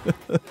Spears? Yeah.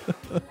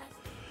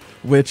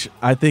 Which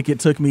I think it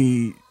took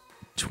me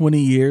 20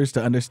 years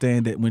to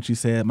understand that when she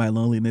said "My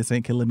loneliness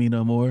ain't killing me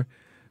no more,"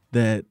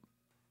 that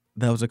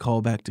was a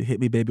callback to "Hit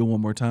Me, Baby,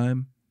 One More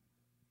Time."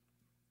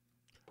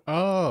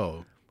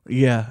 Oh.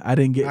 Yeah, I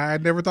didn't get. I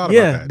never thought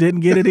about that. Yeah,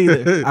 didn't get it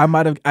either.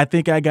 I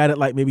think I got it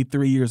like maybe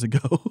 3 years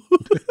ago.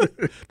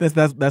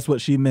 That's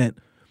what she meant.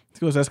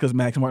 Because that's because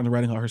Max Martin's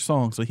writing all her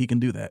songs, so he can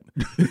do that.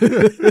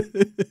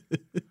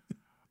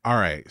 All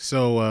right.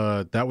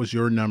 So that was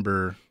your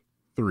number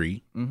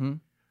 3. Mm-hmm.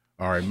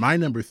 All right. My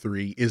number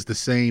 3 is the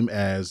same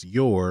as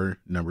your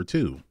number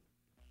 2.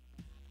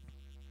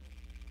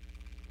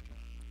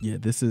 Yeah,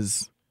 this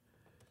is.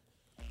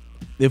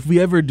 If we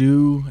ever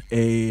do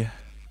a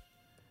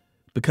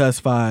Because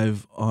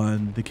 5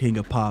 on the King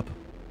of Pop,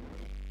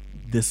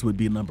 this would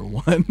be number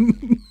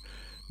 1.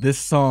 This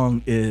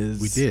song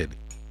is. We did.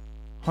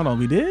 Hold on,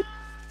 we did?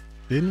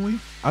 Didn't we?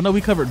 I know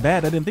we covered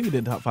Bad. I didn't think we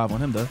did top 5 on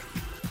him, though.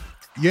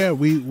 Yeah,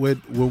 we would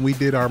when we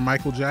did our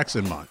Michael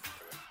Jackson month.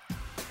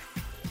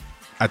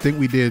 I think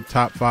we did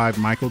top 5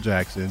 Michael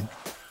Jackson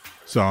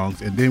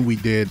songs, and then we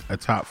did a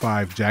top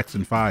 5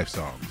 Jackson 5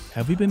 songs.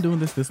 Have we been doing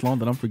this long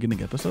that I'm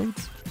forgetting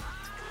episodes?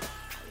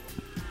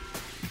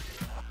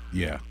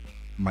 Yeah,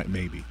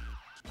 maybe.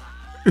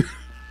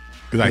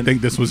 Because I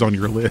think this was on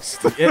your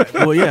list. Yeah,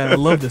 well, yeah, I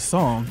love this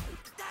song.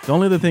 The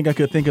only other thing I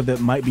could think of that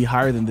might be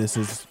higher than this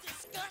is,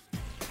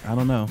 I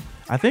don't know.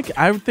 I think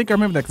I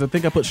remember that because I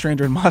think I put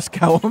Stranger in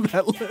Moscow on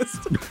that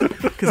list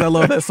because I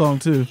love that song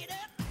too.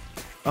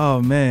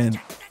 Oh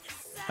man,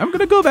 I'm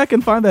gonna go back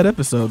and find that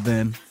episode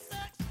then.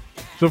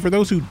 So for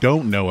those who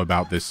don't know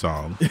about this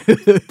song,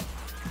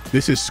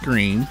 this is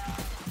Scream,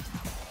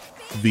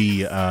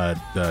 the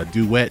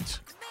duet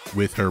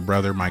with her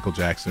brother Michael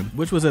Jackson,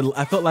 which was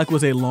I felt like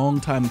was a long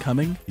time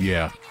coming.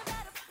 Yeah.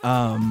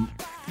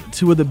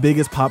 Two of the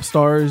biggest pop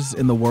stars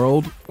in the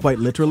world, quite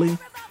literally.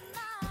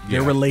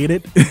 They're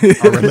related.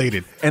 Are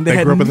related. And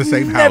they grew up in the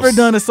same house. Never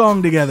done a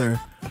song together.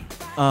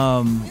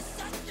 Well,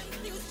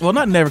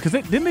 not never, because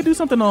didn't they do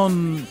something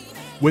on...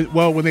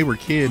 When they were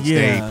kids,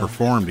 they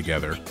performed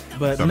together.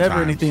 But sometimes.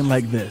 Never anything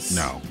like this.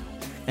 No.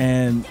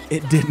 And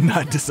it did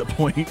not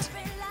disappoint.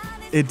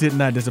 It did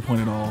not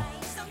disappoint at all.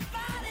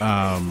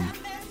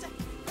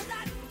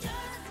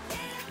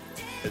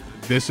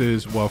 This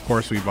is, well, of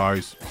course, we've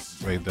always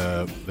made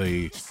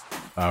the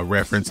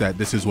reference that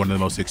this is one of the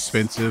most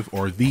expensive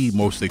or the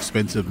most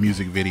expensive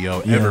music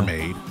video ever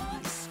made.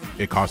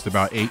 It cost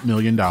about $8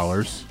 million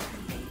at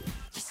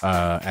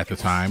the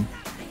time,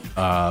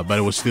 but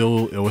it was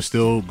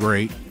still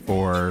great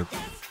for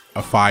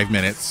a 5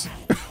 minutes,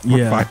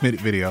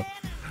 5-minute video.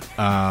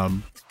 I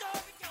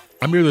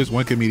remember there's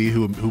one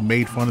comedian who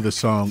made fun of the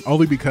song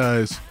only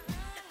because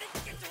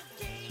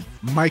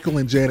Michael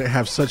and Janet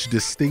have such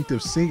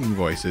distinctive singing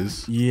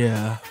voices.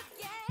 Yeah.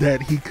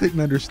 That he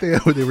couldn't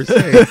understand what they were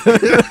saying.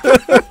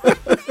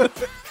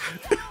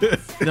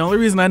 The only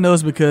reason I know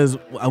is because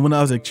when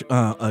I was a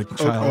child, a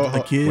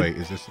kid. Wait,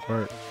 is this the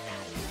part?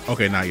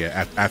 Okay, not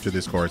yet. After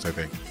this chorus, I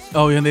think.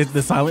 Oh, and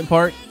the silent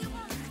part.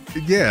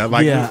 Yeah,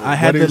 like I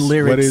had the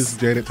lyrics. What is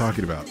Janet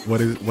talking about?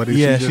 What is?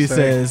 Yeah, she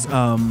says,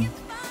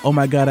 "Oh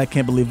my God, I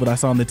can't believe what I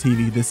saw on the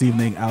TV this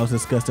evening. I was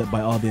disgusted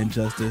by all the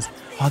injustice,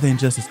 all the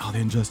injustice, all the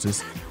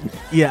injustice."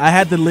 Yeah, I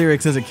had the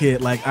lyrics as a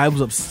kid. Like I was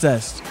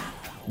obsessed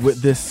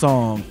with this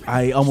song.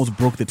 I almost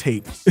broke the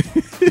tape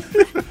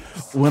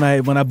when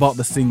I bought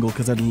the single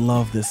because I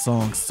love this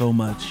song so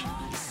much.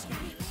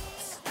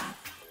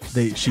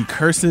 She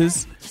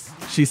curses,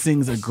 she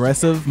sings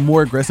aggressive,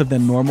 more aggressive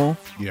than normal.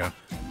 Yeah,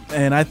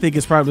 and I think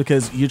it's probably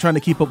because you're trying to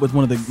keep up with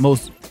one of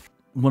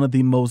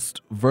the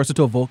most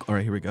versatile vocal. All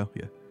right, here we go.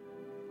 Yeah.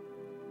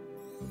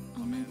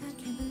 Oh my God,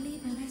 can't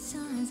believe what I saw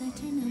as I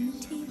turned on the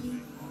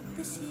TV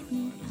this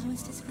evening. I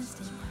was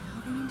disgusted by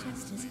all the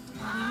injustice,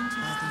 all the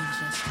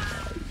injustice.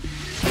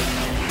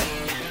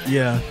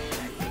 Yeah,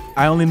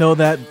 I only know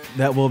that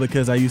well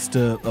because I used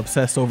to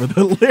obsess over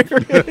the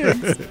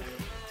lyrics.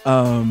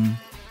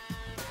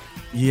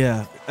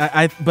 Yeah,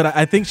 but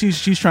I think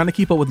she's trying to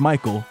keep up with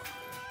Michael,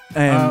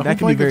 and that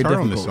can be very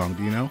difficult. On this song,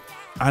 do you know?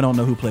 I don't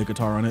know who played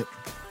guitar on it.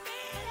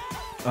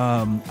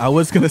 I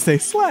was gonna say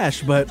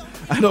Slash, but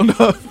I don't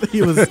know if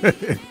he was.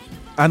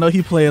 I know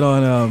he played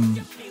on.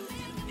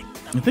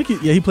 I think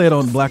he played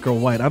on Black or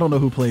White. I don't know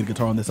who played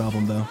guitar on this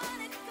album though.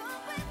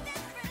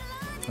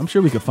 I'm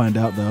sure we could find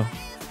out though.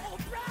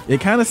 It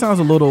kind of sounds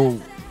a little,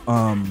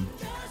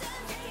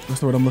 what's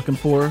the word I'm looking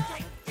for?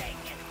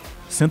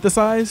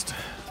 Synthesized.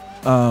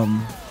 So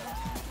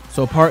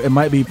it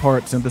might be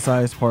part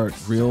synthesized, part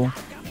real.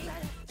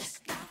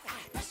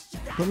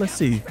 But let's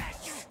see.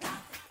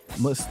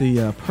 What's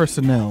the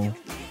personnel?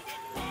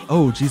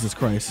 Oh, Jesus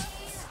Christ.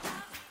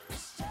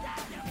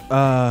 There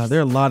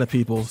are a lot of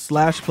people.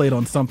 Slash played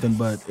on something,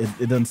 but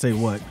it doesn't say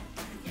what.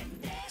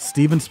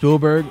 Steven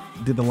Spielberg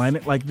did the line.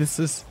 Like this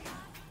is.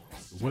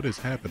 What is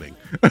happening?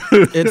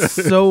 It's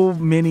so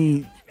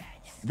many.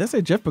 Did I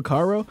say Jeff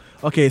Porcaro?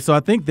 Okay, so I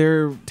think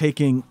they're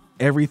taking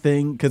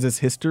everything because it's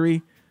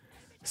history.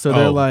 So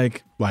they're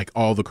like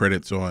all the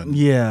credits on.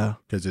 Yeah.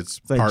 Because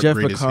it's like part Jeff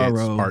greatest Porcaro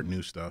hits, part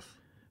new stuff.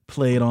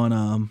 Played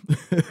on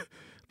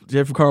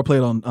Jeff Porcaro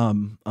played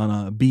on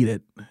Beat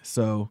It.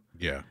 So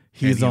yeah,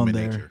 he's on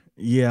there. Nature.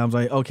 Yeah, I was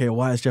like, okay,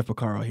 why is Jeff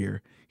Porcaro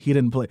here? He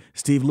didn't play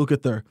Steve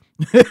Lukather.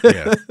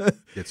 Yeah,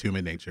 it's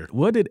Human Nature.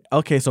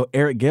 So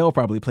Eric Gale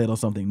probably played on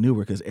something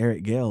newer because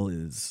Eric Gale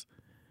is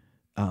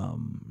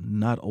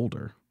not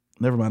older.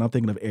 Never mind. I'm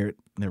thinking of Eric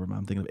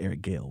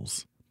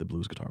Gales. the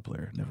blues guitar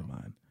player. Never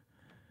mind.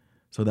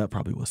 So that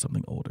probably was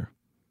something older.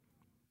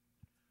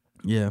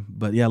 Yeah,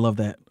 but yeah, I love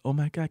that. Oh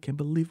my God, can't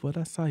believe what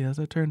I saw as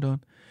I turned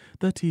on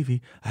the TV.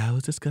 I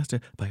was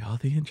disgusted by all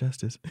the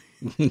injustice.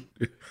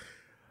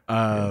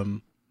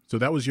 So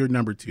that was your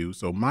number 2.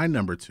 So my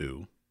number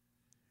 2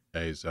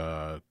 is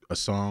a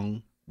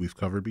song we've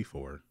covered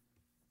before.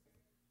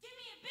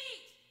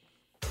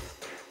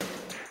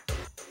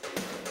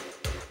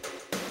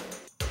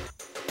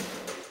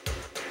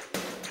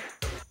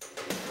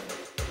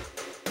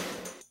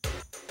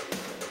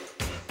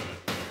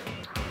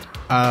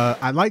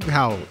 I like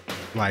how,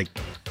 like,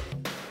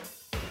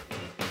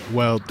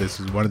 well, this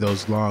is one of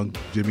those long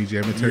Jimmy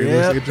Jam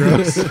material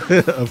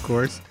intros, of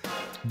course.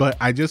 But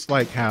I just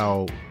like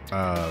how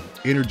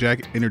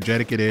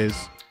energetic it is.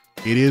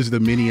 It is the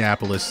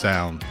Minneapolis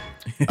sound,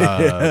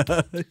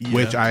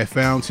 which I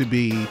found to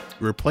be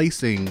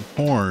replacing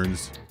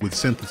horns with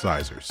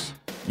synthesizers.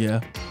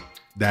 Yeah.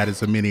 That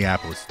is a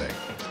Minneapolis thing.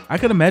 I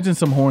could imagine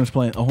some horn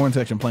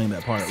section playing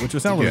that part, which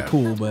would sound really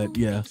cool, but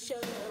yeah.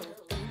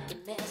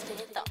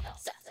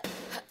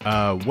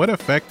 What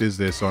effect is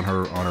this on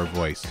her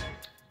voice?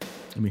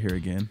 Let me hear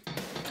again.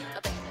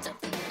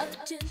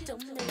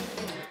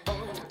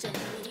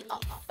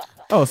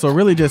 Oh, so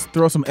really just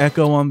throw some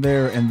echo on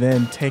there and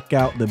then take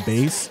out the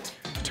bass,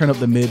 turn up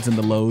the mids and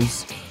the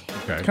lows.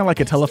 Okay. Kind of like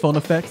a telephone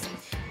effect.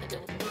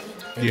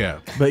 Yeah.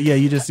 But yeah,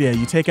 you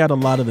take out a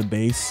lot of the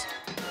bass,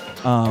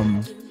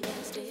 and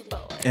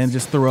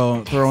just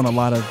throw in a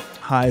lot of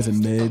highs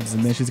and mids,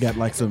 and then she's got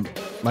like an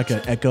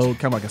echo,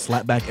 kind of like a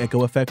slapback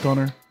echo effect on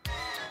her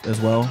as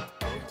well.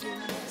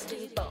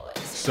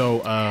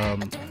 So,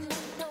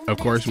 of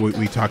course,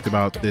 we talked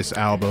about this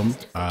album,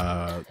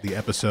 the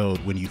episode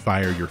When You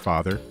Fire Your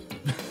Father.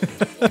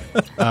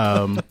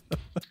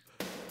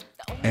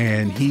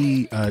 And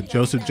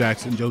Joe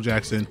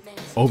Jackson,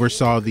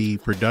 oversaw the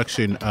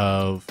production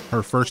of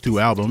her first 2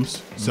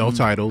 albums,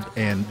 Self-Titled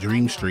and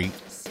Dream Street,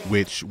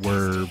 which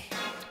were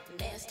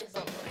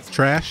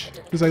trash,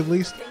 to say the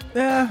least.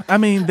 Yeah, I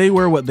mean, they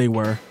were what they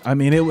were. I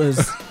mean, it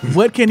was,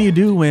 what can you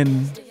do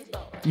when,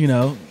 you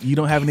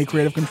don't have any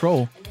creative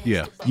control?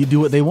 Yeah. You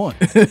do what they want.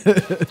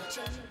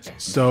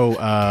 So,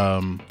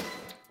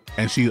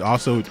 and she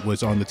also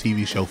was on the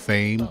TV show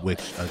Fame,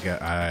 which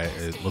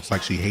it looks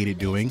like she hated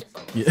doing.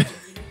 Yeah.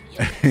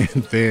 And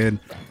then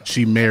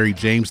she married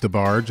James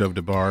DeBarge of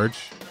DeBarge.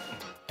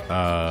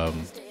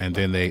 And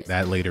then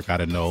that later got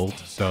annulled.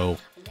 So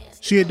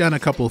she had done a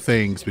couple of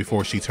things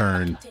before she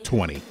turned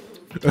 20.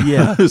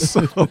 Yeah.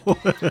 So,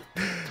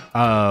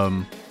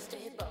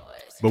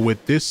 but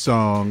with this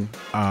song,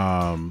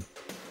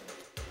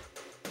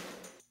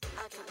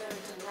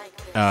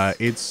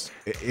 it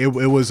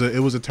was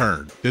a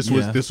turn. This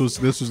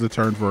was the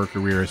turn for her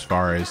career as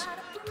far as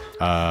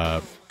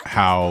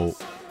how,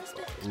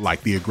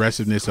 like, the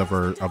aggressiveness of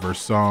her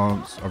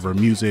songs, of her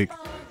music,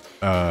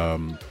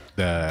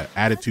 the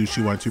attitude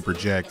she wanted to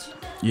project.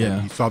 Yeah.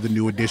 And you saw the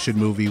New Edition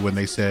movie when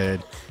they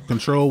said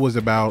Control was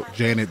about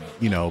Janet,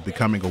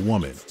 becoming a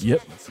woman.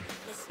 Yep.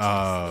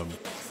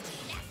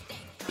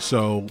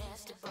 So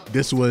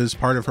this was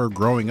part of her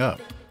growing up,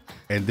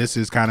 and this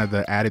is kind of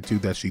the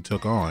attitude that she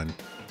took on.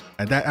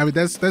 And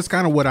that's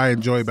kind of what I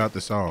enjoy about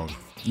the song.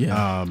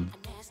 Yeah.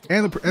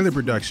 And the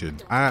production.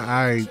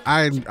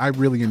 I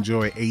really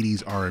enjoy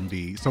 80s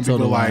R&B. Some So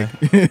people do I.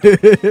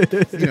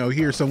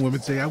 hear some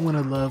women say, I want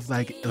to love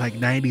like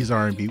 90s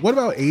R&B. What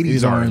about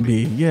 80s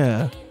R&B?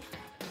 Yeah.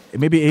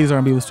 Maybe 80s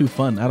R&B was too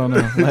fun. I don't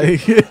know.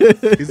 Like,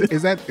 is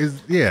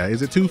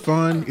it too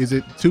fun? Is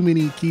it too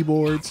many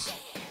keyboards?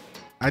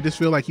 I just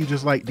feel like you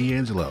just like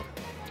D'Angelo.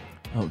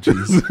 Oh,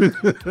 jeez.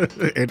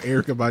 And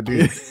Erykah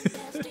Badu.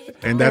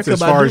 And that's as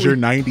far as your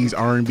 90s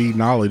R&B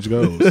knowledge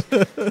goes.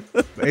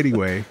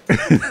 Anyway,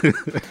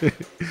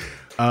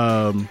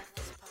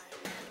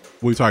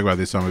 we talked about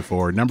this song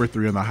before. Number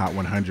 3 on the Hot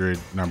 100,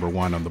 number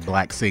 1 on the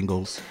Black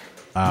Singles.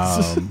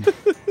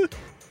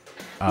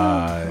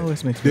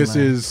 Always makes me This laugh.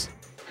 is,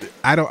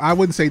 I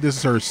wouldn't say this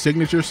is her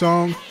signature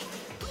song,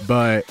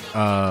 but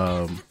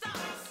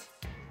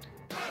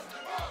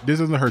this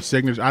isn't her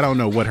signature. I don't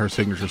know what her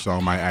signature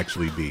song might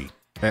actually be.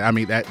 I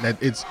mean,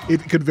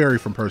 it could vary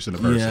from person to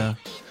person. Yeah.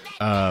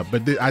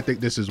 But I think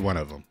this is one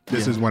of them.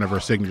 This is one of her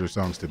signature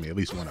songs to me, at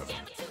least one of them.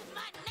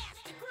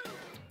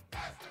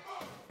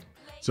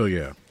 So,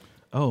 yeah.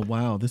 Oh,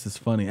 wow. This is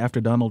funny.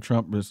 After Donald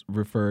Trump was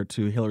referred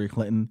to Hillary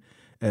Clinton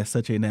as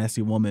such a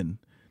nasty woman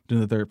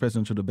during the third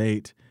presidential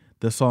debate,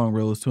 the song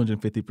rose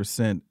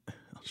 250%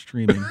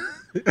 streaming.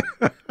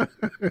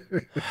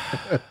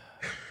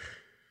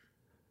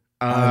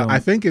 I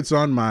think it's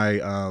on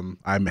my,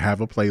 I have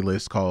a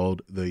playlist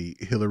called the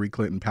Hillary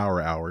Clinton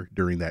Power Hour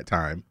during that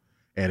time.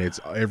 And it's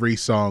every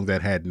song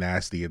that had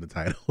nasty in the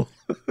title.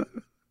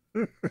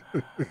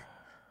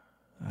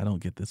 I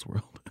don't get this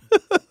world.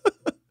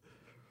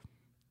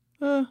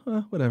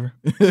 Whatever.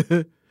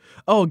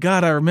 Oh,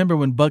 God, I remember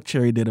when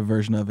Buckcherry did a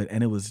version of it,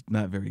 and it was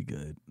not very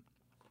good.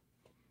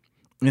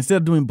 Instead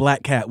of doing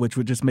Black Cat, which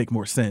would just make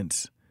more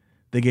sense,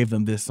 they gave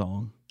them this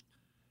song.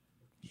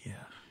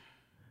 Yeah.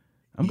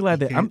 I'm glad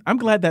that I'm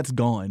glad that's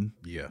gone.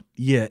 Yeah.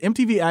 Yeah,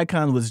 MTV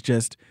Icon was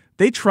just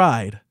they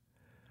tried,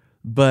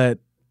 but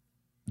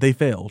they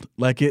failed.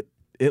 Like it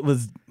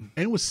was. And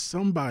it was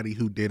somebody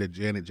who did a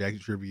Janet Jackson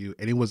tribute,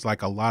 and it was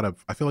like I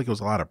feel like it was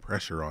a lot of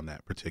pressure on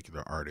that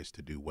particular artist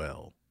to do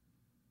well.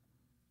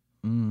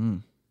 Mm-hmm.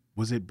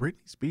 Was it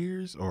Britney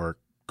Spears or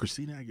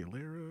Christina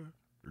Aguilera?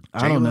 Or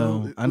I don't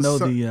J-Lo? know. I know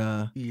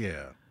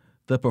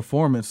the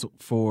performance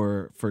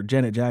for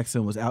Janet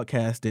Jackson was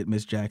Outkast did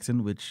Miss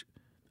Jackson, which,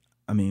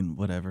 I mean,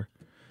 whatever.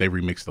 They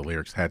remixed the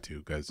lyrics, had to,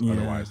 because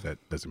otherwise that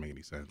doesn't make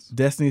any sense.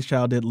 Destiny's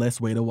Child did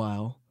Let's Wait a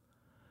While.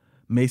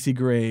 Macy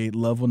Gray,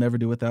 Love Will Never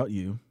Do Without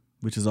You,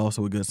 which is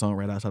also a good song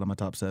right outside of my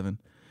top 7.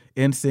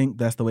 NSYNC,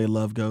 That's the Way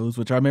Love Goes,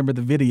 which I remember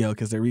the video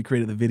because they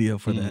recreated the video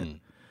for that.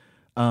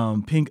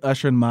 Pink,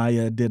 Usher, and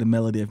Maya did a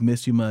melody of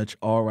Miss You Much,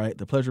 All Right,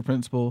 The Pleasure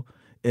Principle,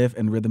 If,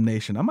 and Rhythm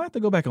Nation. I might have to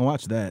go back and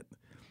watch that.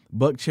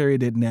 Buck Cherry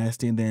did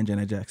Nasty, and then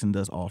Janet Jackson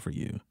does All For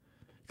You.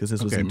 Because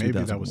this was in 2001.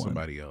 Maybe that was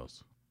somebody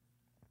else.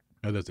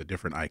 No, there's a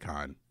different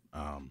Icon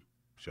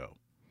show.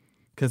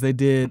 Because they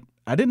did,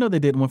 I didn't know they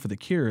did one for The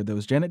Cure. There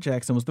was Janet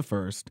Jackson was the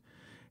first.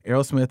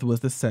 Aerosmith was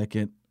the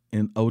second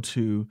in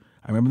 2002.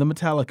 I remember the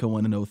Metallica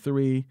one in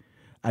 2003.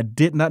 I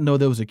did not know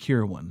there was a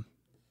Cure one.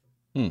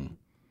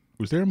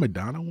 Was there a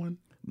Madonna one?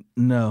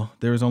 No,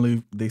 there was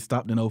only, they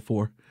stopped in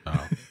 2004.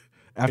 Oh.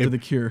 After The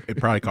Cure. It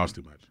probably cost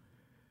too much.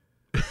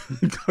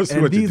 It costs too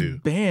And much these to do.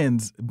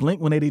 bands,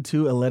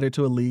 Blink-182, A Letter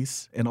to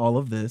Elise, and all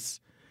of this,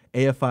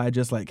 AFI,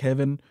 Just Like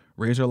Heaven,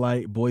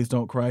 Razorlight, Boys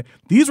Don't Cry.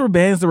 These were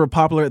bands that were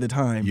popular at the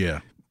time. Yeah.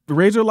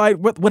 Razorlight,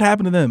 what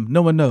happened to them?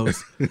 No one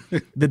knows.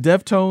 The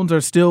Deftones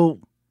are still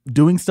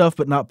doing stuff,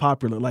 but not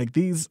popular. Like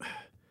these,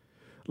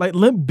 like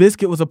Limp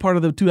Bizkit was a part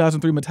of the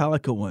 2003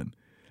 Metallica one.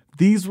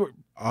 These were.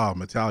 Oh,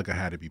 Metallica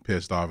had to be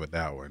pissed off at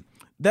that one.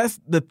 That's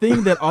the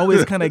thing that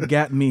always kind of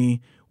got me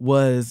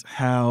was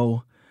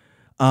how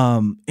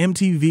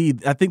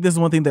MTV, I think this is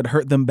one thing that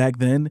hurt them back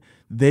then.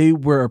 They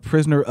were a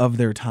prisoner of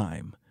their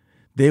time.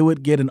 They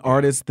would get an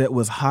artist that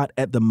was hot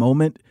at the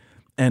moment,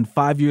 and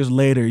 5 years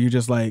later, you're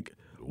just like,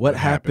 what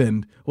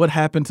happened? What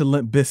happened to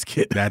Limp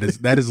Bizkit? That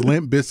is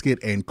Limp Bizkit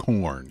and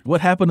Korn.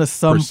 What happened to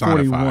Sum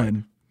Personified.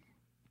 41?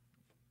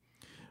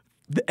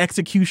 The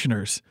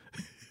Executioners.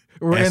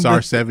 Were in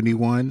SR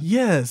 71.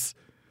 Yes.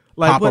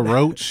 Like Papa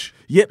Roach.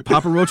 Yeah,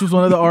 Papa Roach was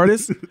one of the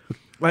artists.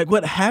 Like,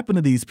 what happened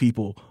to these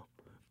people?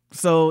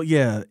 So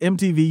yeah,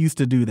 MTV used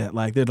to do that.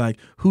 Like, they're like,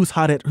 who's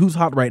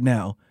hot right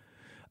now?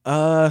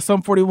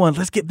 Sum 41.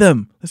 Let's get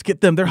them.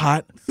 They're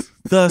hot.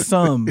 The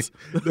Sums.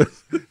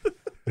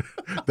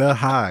 The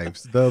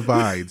Hives, the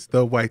Vines,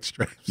 the White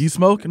Stripes. You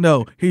smoke?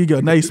 No. Here you go.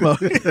 Now you smoke.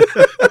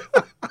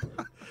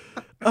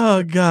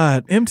 Oh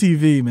God,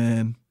 MTV,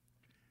 man.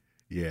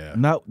 Yeah.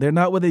 They're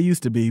not what they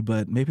used to be,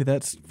 but maybe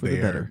that's for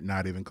the better. They're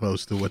not even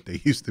close to what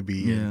they used to be.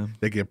 Yeah.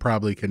 They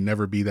can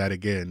never be that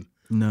again.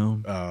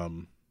 No.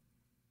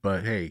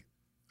 But hey,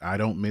 I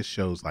don't miss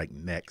shows like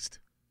Next.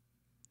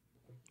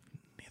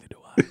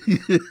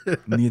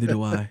 Neither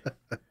do I.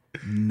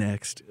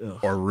 Next. Ugh.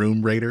 Or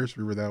Room Raiders.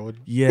 Remember that one?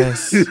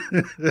 Yes.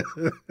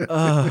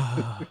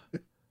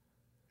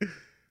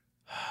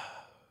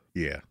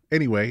 Yeah.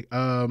 Anyway,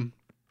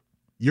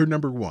 you're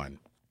number one.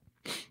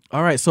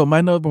 All right. So my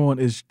number one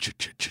is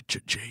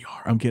JR.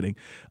 I'm kidding.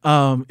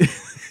 I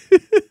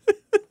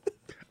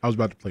was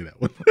about to play that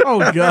one.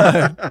 Oh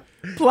God.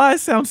 Ply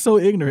sounds so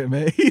ignorant,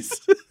 man.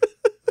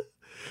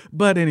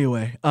 But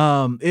anyway,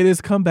 it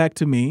has Come Back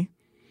to Me.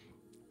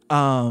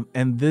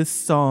 And this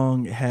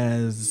song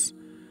has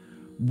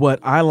what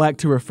I like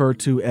to refer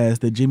to as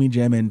the Jimmy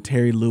Jam and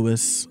Terry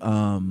Lewis. I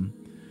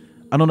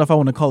don't know if I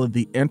want to call it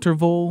the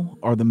interval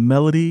or the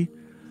melody,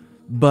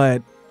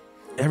 but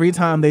every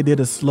time they did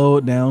a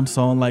slowed down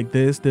song like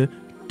this, the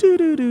do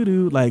do do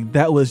do, like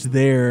that was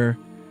their.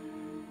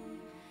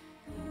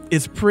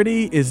 It's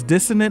pretty, it's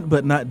dissonant,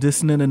 but not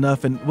dissonant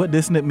enough. And what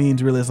dissonant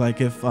means really is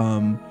like if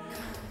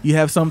you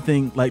have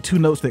something like two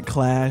notes that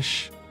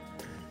clash,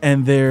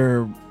 and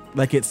they're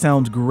like it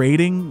sounds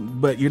grating,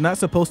 but you're not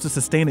supposed to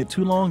sustain it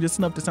too long, just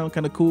enough to sound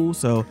kind of cool.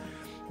 So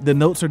the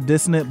notes are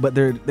dissonant, but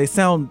they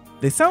sound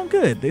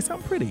good. They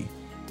sound pretty.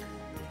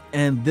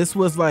 And this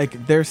was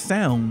like their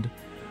sound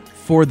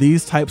for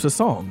these types of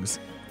songs.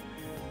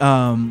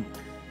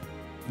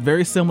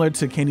 Very similar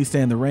to Can You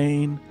Stand the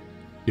Rain?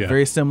 Yeah.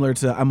 Very similar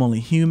to I'm Only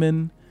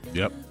Human.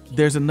 Yep.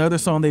 There's another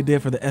song they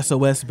did for the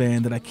SOS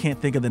band that I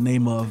can't think of the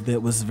name of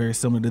that was very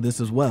similar to this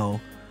as well.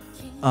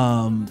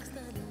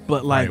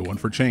 But like One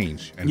for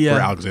Change and Yeah.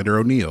 for Alexander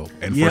O'Neal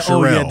and yeah, for oh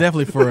Pharrell. yeah,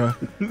 definitely for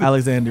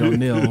Alexander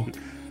O'Neal.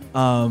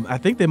 I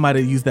think they might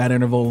have used that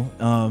interval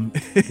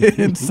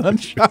in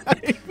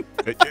Sunshine.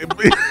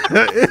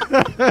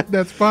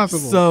 That's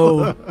possible.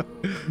 So,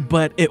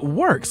 but it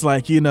works.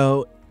 Like, you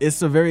know,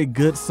 it's a very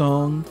good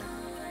song.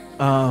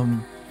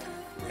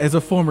 As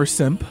a former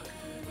simp,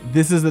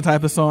 this is the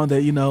type of song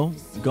that, you know,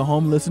 go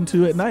home, listen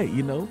to at night,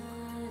 you know.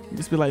 You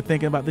just be like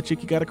thinking about the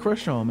chick you got a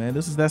crush on, man.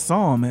 This is that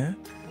song, man.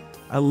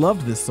 I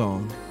loved this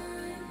song.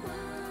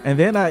 And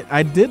then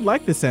I did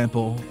like the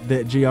sample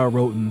that J.R.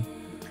 Roten,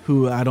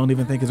 who I don't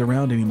even think is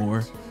around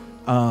anymore.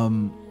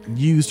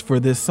 used for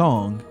this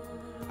song,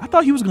 I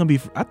thought he was gonna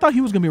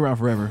be around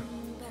forever.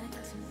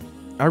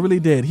 I really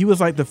did. He was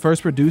like the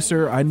first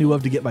producer I knew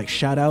of to get like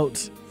shout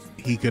outs.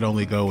 He could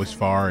only go as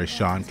far as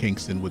Sean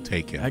Kingston would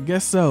take him. I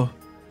guess so.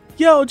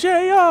 Yo,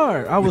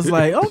 JR. I was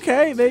like,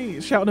 okay, they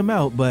shouting him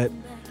out, but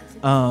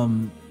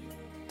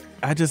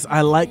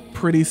I like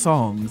pretty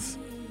songs.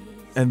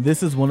 And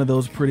this is one of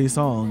those pretty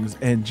songs.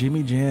 And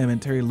Jimmy Jam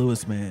and Terry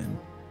Lewis, man.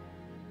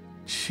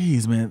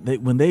 Jeez, man.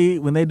 When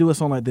they do a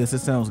song like this, it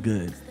sounds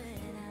good.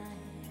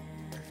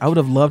 I would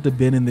have loved to have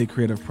been in the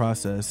creative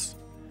process.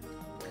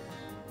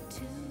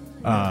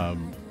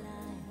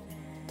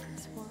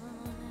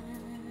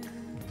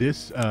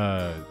 This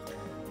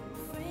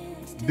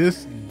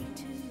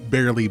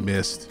barely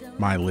missed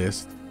my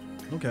list.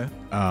 Okay.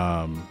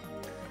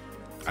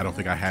 I don't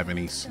think I have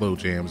any slow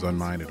jams on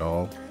mine at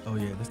all. Oh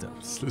yeah, that's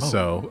dope.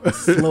 So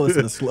Slowest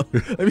of the slow.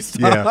 Let me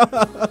stop.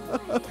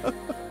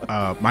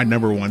 Yeah. My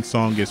number one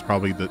song is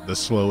probably the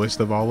slowest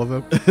of all of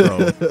them,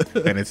 so,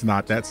 and it's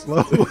not that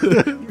slow.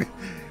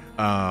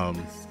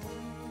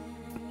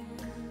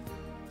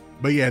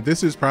 But yeah,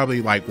 this is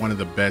probably like one of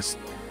the best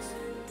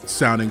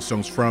sounding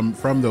songs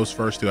from those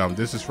first two albums.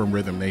 This is from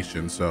Rhythm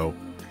Nation, so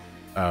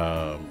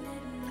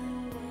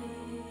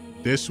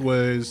this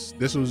was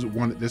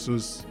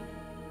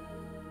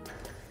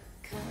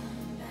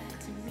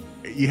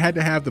you had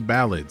to have the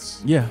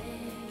ballads. Yeah.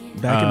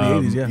 Back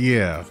in the 80s,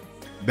 yeah.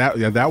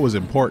 Yeah. That was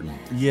important.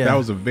 Yeah. That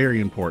was a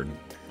very important.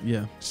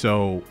 Yeah.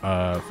 So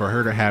for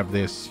her to have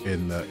this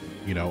in the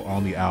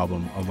on the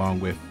album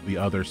along with the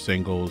other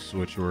singles,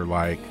 which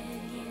were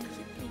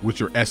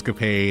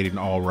Escapade and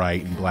All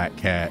Right and Black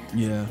Cat.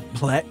 Yeah.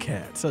 Black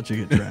Cat, such a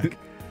good track.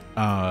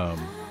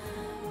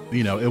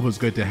 It was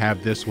good to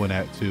have this one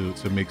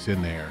to mix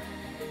in there.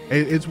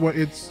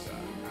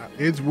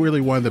 It's really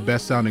one of the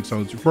best sounding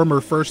songs from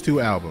her first two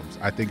albums.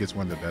 I think it's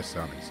one of the best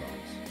sounding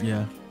songs.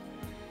 Yeah.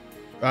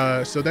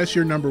 So that's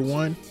your number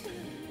one.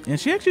 And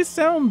she actually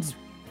sounds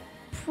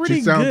pretty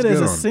good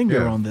as a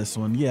singer on this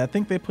one. Yeah, I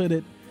think they put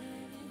it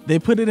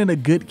in a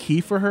good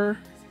key for her.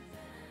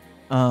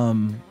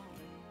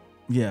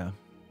 Yeah.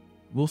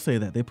 We'll say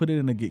that. They put it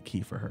in a good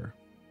key for her.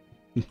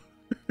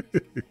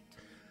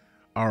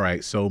 All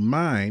right, so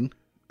my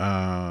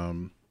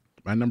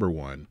number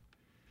one.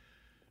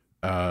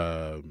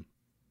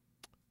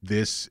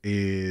 This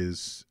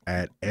is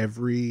at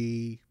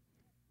every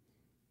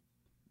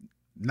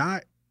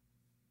not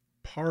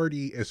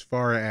party as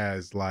far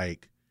as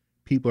like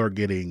people are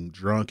getting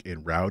drunk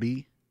and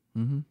rowdy,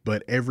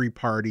 but every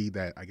party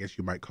that I guess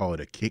you might call it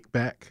a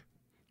kickback.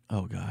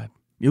 Oh God.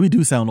 Yeah, we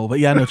do sound old, but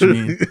yeah, I know what you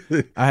mean.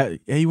 Hey,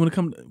 you want to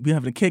come? We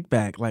having a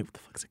kickback, like what the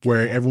fuck's a kickback?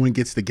 Where everyone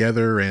gets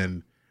together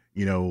and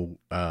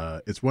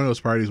it's one of those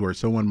parties where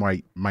someone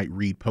might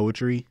read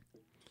poetry.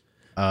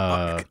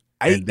 I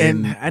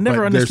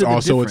never understood. There's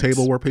also the a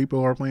table where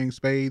people are playing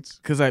spades.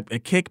 Because a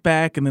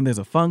kickback and then there's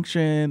a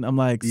function. I'm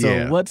like, so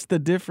Yeah. what's the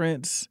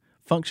difference?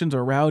 Functions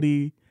are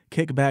rowdy,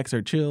 kickbacks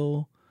are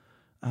chill.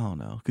 I don't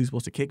know. Because you're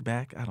supposed to kick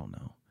back. I don't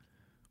know.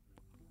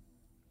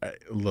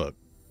 Look,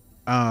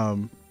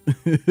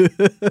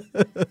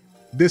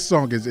 this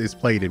song is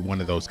played in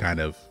one of those kind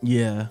of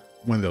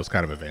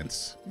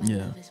events.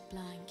 Yeah.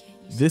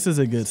 This is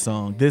a good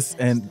song. This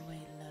and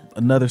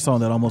another song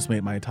that almost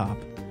made my top.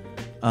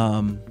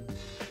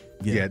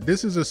 Yeah,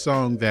 this is a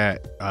song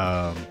that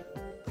I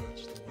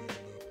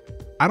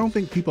don't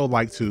think people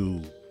like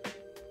to.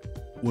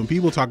 When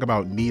people talk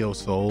about neo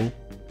soul,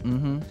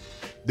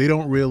 they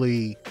don't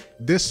really.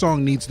 This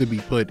song needs to be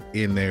put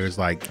in there as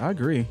like. I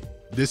agree.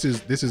 This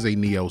is a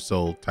neo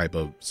soul type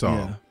of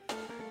song.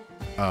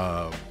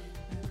 Yeah.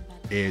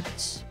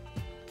 It's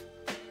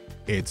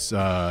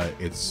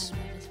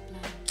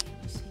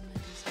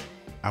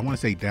I want to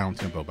say down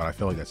tempo, but I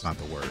feel like that's not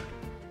the word.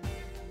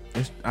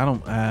 It's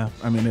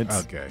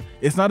okay.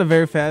 It's not a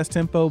very fast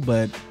tempo,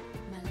 but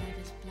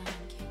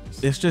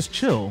it's just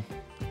chill.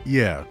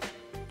 Yeah.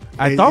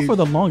 I thought for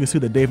the longest who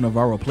that Dave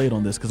Navarro played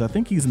on this, because I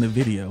think he's in the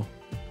video.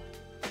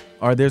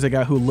 Or there's a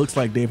guy who looks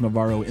like Dave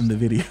Navarro in the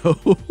video.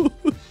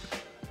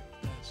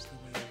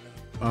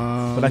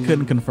 But I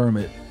couldn't confirm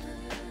it.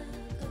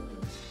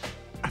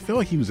 I feel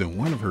like he was in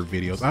one of her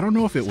videos. I don't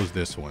know if it was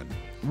this one.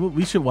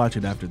 We should watch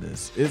it after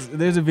this.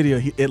 There's a video.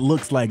 It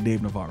looks like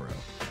Dave Navarro.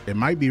 It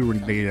might be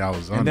Renee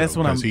Elizondo, And that's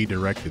when because he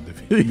directed the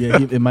video.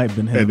 Yeah, it might have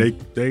been him. And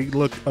they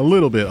look a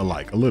little bit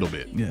alike, a little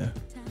bit. Yeah.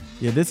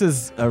 Yeah, this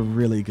is a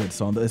really good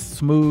song. It's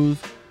smooth.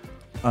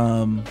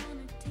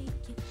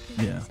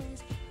 Yeah.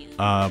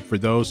 For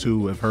those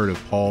who have heard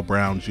of Paul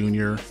Brown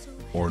Jr.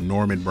 or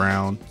Norman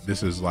Brown,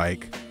 this is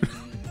like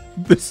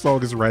this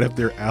song is right up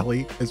their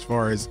alley as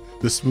far as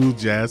the smooth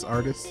jazz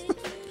artists.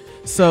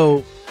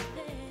 So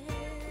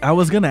I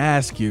was gonna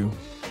ask you,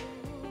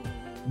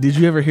 did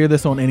you ever hear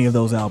this on any of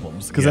those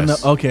albums? Because Yes. I know.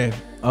 Okay.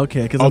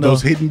 Because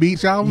those Hidden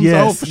Beach albums?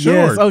 Yes, Oh, for sure.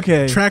 yes,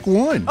 okay. Track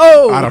 1.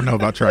 Oh! I don't know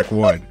about track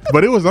 1,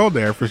 but it was on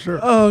there for sure.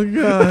 Oh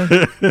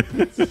God.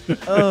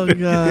 Oh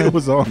God. It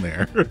was on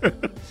there.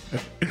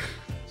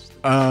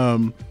 Are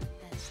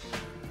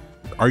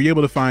you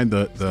able to find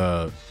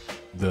the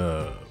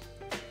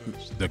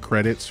the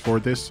credits for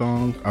this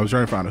song. I was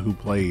trying to find out who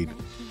played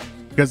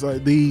because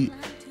I'm the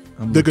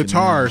looking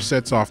guitar now.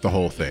 sets off the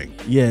whole thing.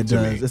 Yeah, it to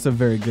does. me. It's a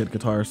very good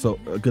guitar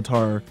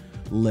guitar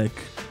lick,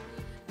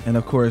 and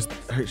of course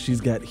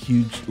she's got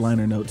huge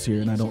liner notes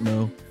here. And I don't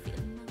know.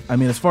 I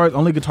mean, as far as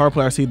only guitar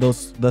player I see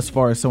thus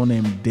far is someone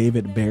named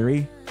David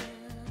Barry.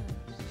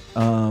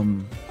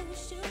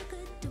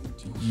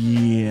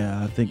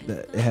 Yeah, I think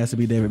that it has to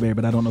be David Barry,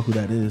 but I don't know who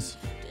that is.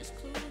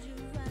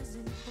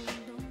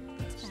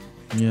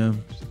 Yeah.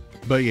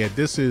 But yeah,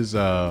 this is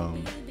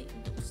and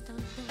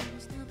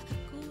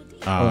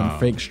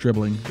Fake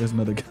Stribbling. There's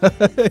another guy.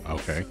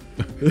 okay.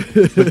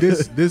 But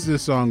this is a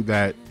song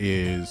that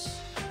is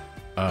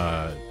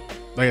like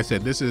I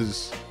said, this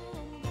is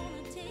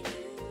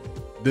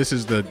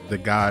the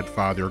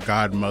godfather or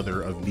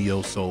godmother of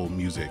neo soul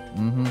music.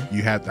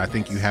 Mm-hmm. I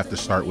think you have to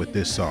start with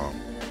this song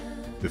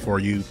before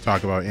you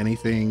talk about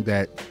anything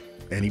that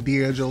any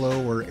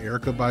D'Angelo or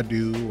Erykah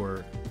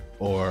Badu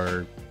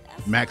or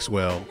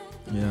Maxwell.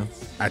 Yeah.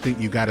 I think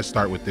you got to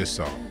start with this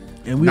song.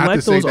 And we not like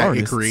to say those that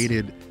artists. it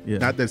created, Yeah.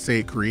 not to say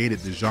it created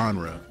the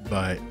genre,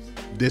 but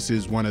this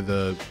is one of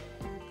those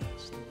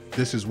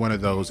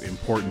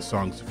important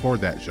songs for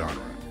that genre.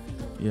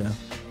 Yeah.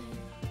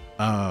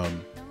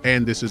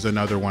 And this is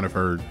another one of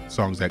her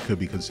songs that could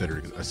be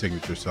considered a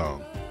signature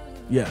song.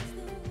 Yeah.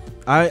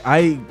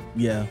 I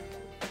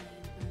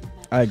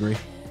agree.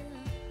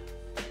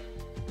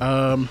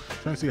 Trying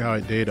to see how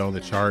it did on the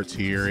charts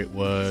here. It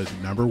was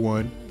number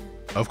 1,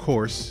 of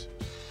course.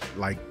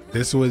 Like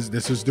this was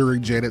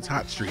during Janet's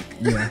hot streak.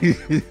 Yeah.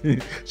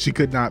 She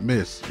could not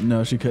miss.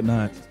 No, she could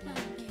not.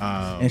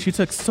 And she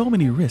took so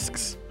many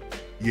risks.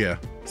 Yeah.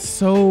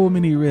 So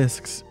many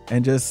risks,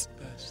 and just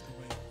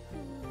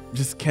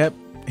kept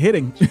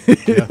hitting.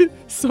 Yeah.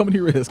 So many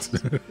risks.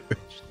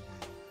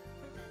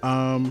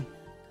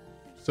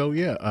 So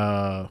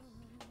yeah.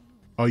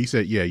 Oh, you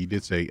said you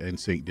did say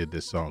NSYNC did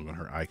this song on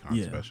her Icon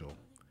Yeah. special.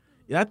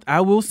 Yeah,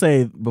 I will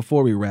say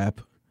before we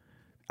wrap,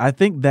 I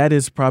think that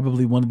is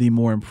probably one of the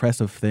more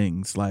impressive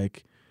things.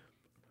 Like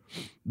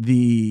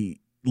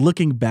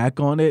looking back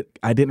on it,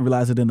 I didn't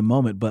realize it in the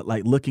moment, but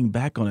like looking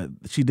back on it,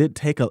 she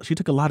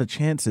took a lot of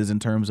chances in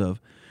terms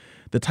of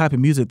the type of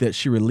music that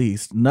she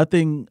released.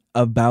 Nothing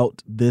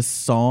about this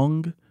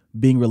song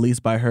being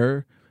released by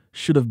her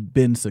should have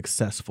been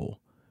successful.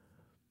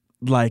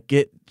 Like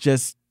it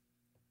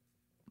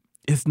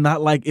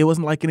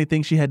wasn't like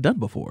anything she had done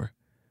before,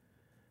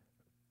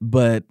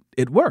 but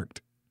it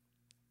worked.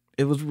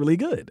 It was really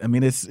good. I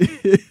mean, it's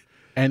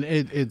And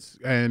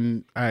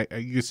I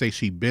you could say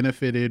she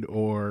benefited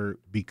or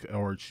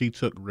she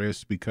took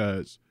risks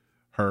because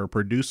her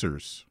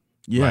producers,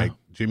 like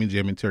Jimmy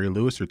Jim and Terry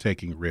Lewis, are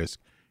taking risks.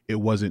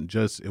 It wasn't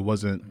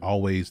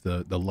always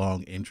the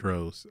long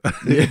intros.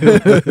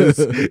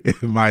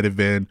 It might have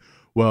been,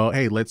 well,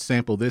 hey, let's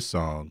sample this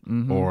song,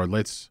 or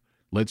let's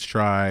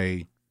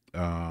try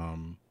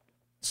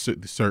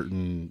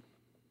certain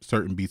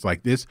beats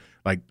like this,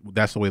 like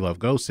That's the Way Love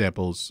Goes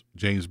samples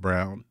James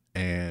Brown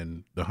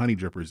and the Honey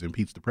Drippers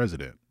Impeach the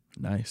President.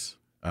 nice.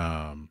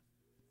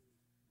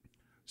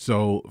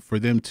 So for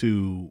them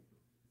to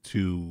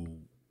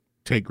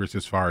take risks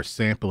as far as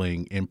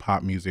sampling in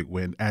pop music,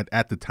 when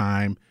at the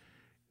time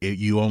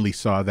you only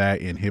saw that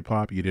in hip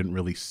hop, you didn't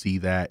really see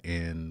that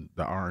in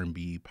the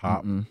R&B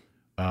pop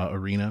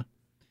arena.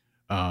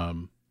 But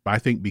I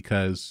think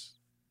because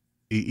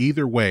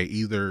either way,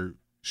 either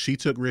she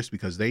took risks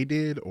because they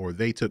did, or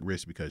they took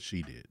risks because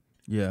she did.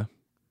 Yeah.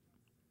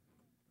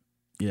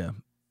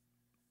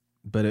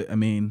 But I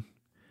mean,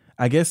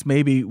 I guess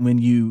maybe when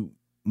you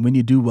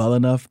do well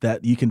enough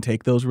that you can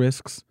take those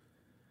risks,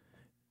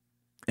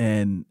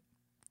 and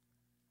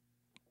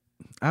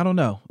I don't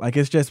know, like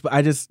I just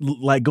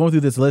like going through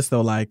this list though,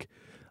 like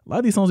a lot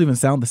of these songs even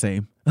sound the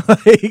same.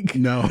 Like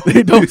No,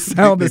 they don't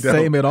sound the They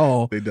don't. same at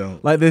all. They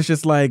don't. Like there's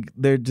just like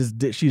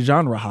she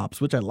genre hops,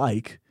 which I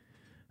like.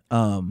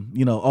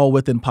 All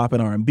within pop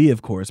and R&B,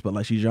 of course, but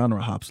like she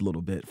genre hops a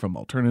little bit from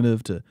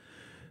alternative to,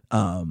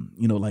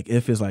 like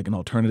If is like an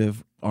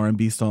alternative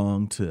R&B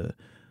song to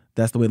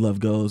That's the Way Love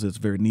Goes. It's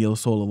very neo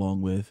soul,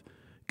 along with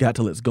Got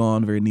Till It's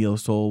Gone, very neo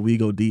soul. We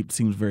Go Deep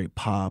seems very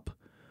pop.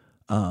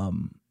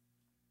 Bravo.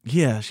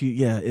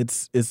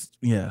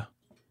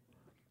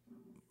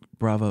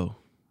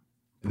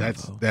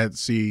 That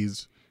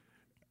sees,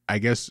 I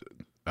guess,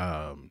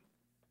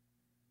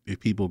 if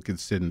people can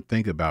sit and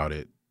think about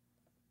it,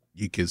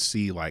 you can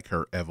see like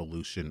her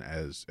evolution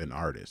as an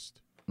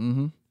artist.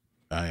 Mm-hmm.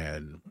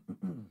 And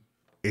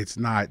it's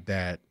not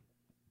that,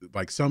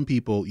 like, some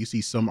people, you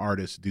see some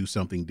artists do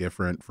something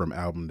different from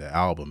album to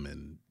album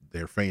and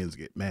their fans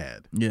get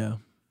mad. Yeah.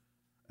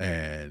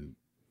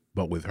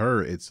 But with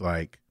her, it's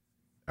like,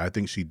 I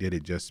think she did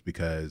it just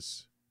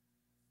because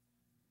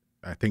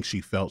I think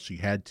she felt she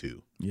had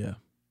to. Yeah.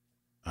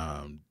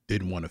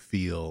 Didn't want to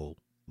feel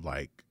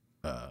like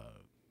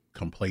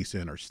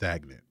complacent or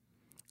stagnant.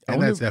 I And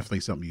wonder that's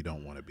definitely something you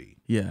don't want to be.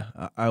 Yeah.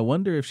 I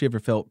wonder if she ever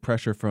felt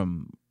pressure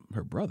from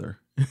her brother.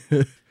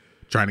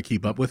 Trying to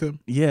keep up with him.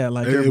 Yeah,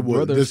 like her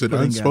brother's there's an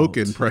putting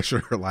unspoken out-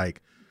 pressure.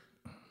 Like,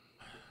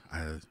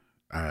 I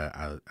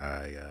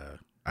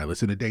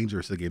listened to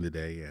Dangerous again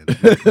today, and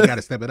we got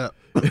to step it up.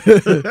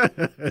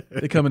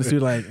 They come in the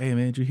studio like, hey,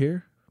 man, did you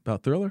hear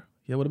about Thriller?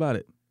 Yeah, what about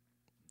it?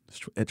 It's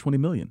at 20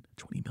 million.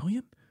 20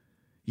 million?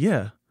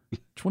 Yeah,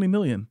 20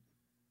 million.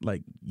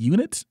 Like,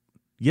 units?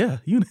 Yeah,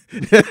 unit.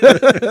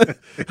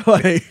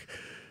 Like,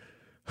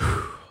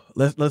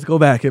 let's go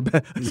back.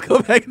 Let's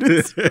go back.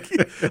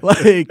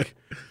 Like,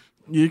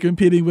 you're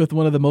competing with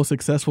one of the most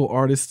successful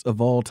artists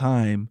of all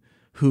time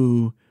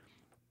who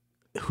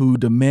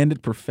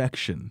demanded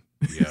perfection.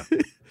 Yeah.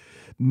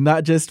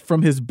 Not just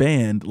from his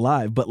band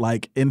live, but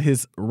like in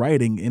his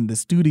writing, in the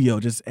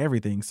studio, just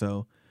everything.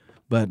 So,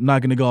 but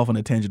not going to go off on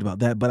a tangent about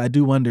that. But I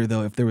do wonder,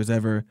 though, if there was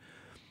ever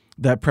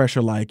that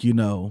pressure, like, you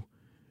know,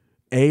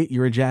 A,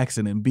 you're a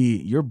Jackson, and B,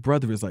 your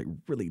brother is like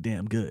really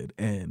damn good.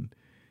 And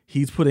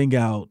he's putting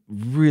out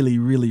really,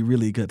 really,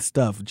 really good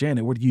stuff.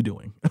 Janet, what are you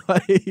doing?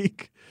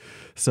 Like,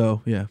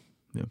 so, yeah.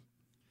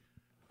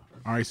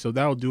 All right, so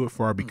that'll do it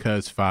for our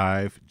Because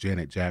 5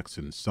 Janet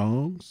Jackson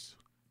songs.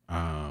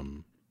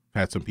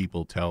 Had some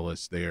people tell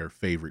us their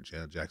favorite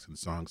Janet Jackson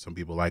songs. Some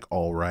people like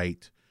All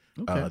Right.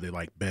 Okay. They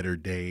like Better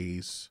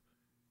Days,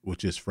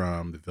 which is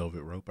from the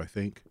Velvet Rope, I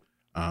think.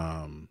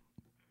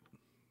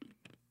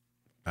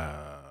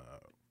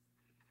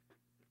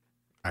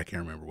 I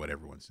can't remember what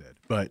everyone said.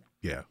 But,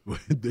 yeah,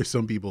 there's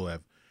some people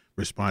have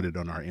responded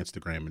on our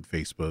Instagram and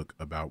Facebook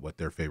about what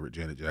their favorite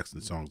Janet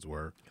Jackson songs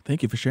were.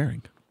 Thank you for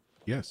sharing.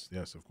 Yes,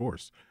 of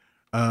course.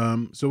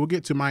 So we'll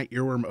get to my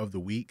earworm of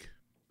the week.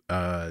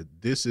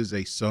 This is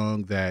a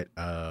song that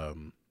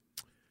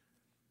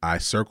I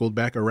circled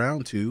back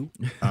around to.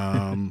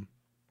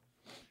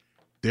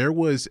 There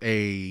was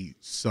a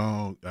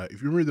song,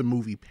 if you remember the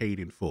movie Paid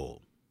in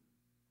Full.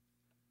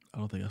 I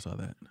don't think I saw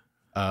that.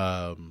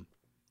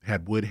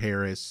 Had Wood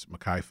Harris,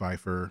 Mekhi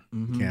Phifer,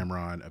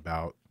 Cameron,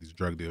 about these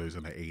drug dealers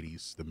in the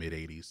 80s, the mid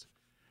 80s.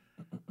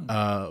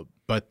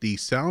 But the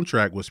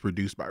soundtrack was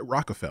produced by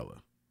Rockefeller.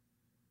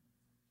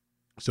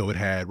 So it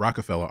had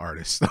Rockefeller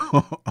artists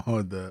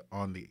on the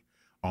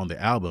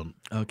album.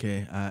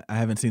 Okay, I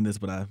haven't seen this,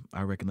 but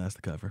I recognize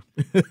the cover.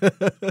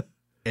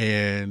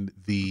 And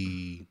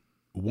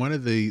one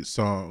of the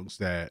songs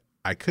that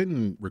I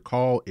couldn't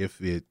recall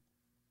if it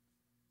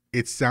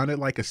sounded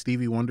like a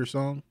Stevie Wonder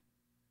song.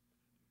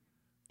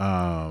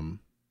 And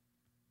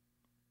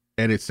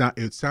it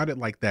sounded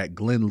like that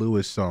Glenn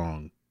Lewis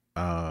song.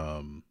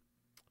 Don't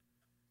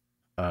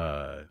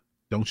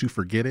You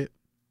Forget It.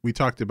 We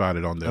talked about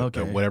it on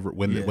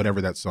the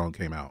whatever that song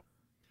came out.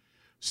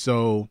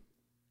 So,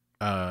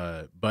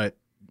 but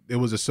it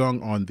was a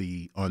song on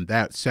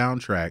that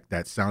soundtrack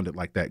that sounded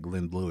like that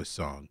Glenn Lewis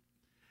song,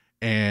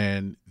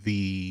 and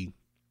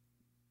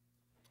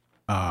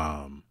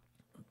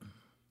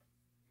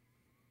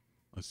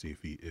let's see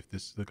if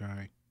this is the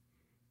guy.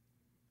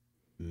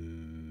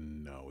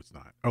 No, it's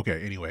not.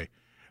 Okay. Anyway,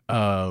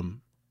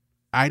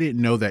 I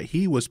didn't know that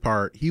he was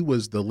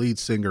the lead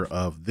singer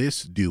of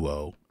this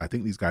duo. I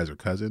think these guys are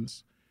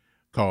cousins,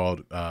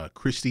 called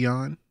Chris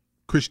John.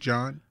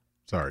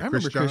 Sorry, I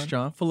remember Chris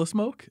John, Full of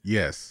Smoke.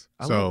 Yes.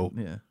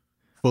 Yeah.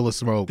 Full of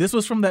Smoke. This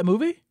was from that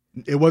movie?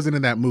 It wasn't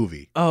in that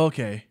movie. Oh,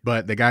 okay.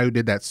 But the guy who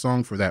did that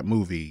song for that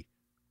movie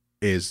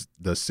is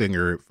the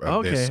singer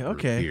of this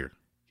group here.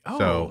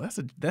 Oh,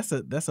 so,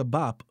 that's a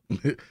bop.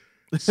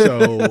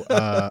 So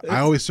I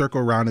always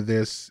circle around to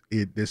this.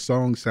 This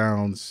song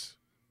sounds,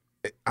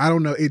 I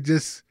don't know. It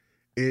just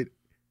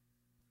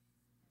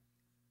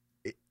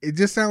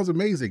sounds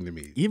amazing to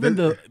me. Even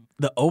the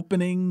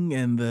opening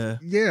and the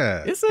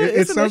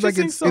it sounds like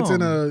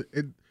song.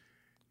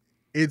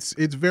 It's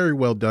very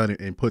well done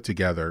and put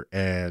together.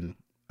 And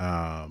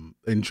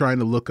trying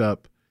to look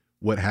up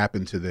what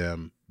happened to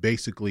them.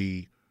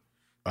 Basically,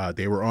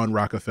 they were on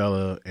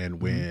Rockefeller,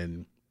 and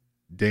when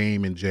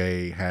Dame and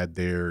Jay had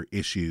their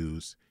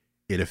issues,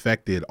 it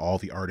affected all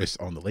the artists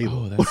on the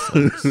label. Oh,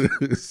 that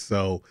sucks.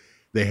 So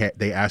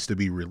they asked to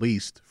be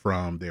released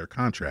from their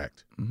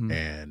contract,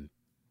 and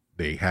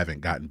they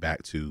haven't gotten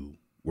back to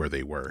where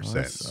they were since.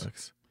 That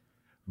sucks.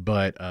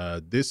 But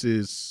this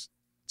is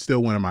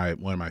still one of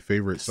my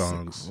favorite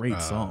songs. A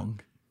great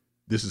song.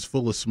 This is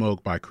Full of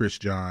Smoke by Chris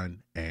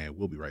John, and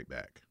we'll be right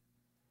back.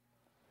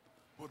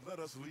 But let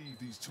us leave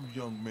these two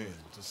young men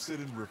to sit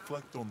and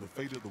reflect on the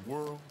fate of the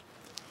world.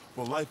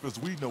 For life as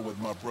we know it,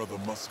 my brother,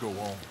 must go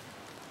on.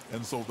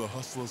 And so the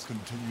hustlers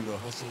continue to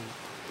hustle,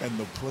 and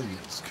the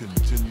players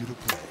continue to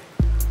play.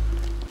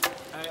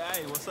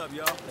 Hey, what's up,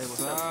 y'all? Hey,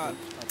 what's up? I'll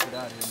get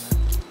out of here, man.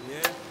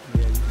 Yeah?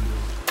 Yeah, you can do it.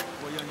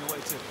 Where you on your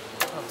way to?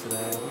 Up to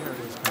that. We heard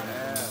it was coming.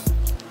 Yeah.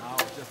 I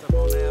was just up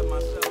on the app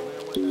myself,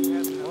 man. What that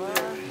happened up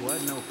there? What?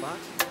 No Fox?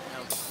 I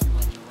was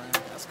running around.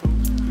 That's cool.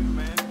 You the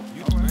man.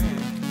 You the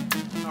man.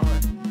 All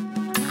right.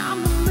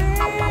 I'm the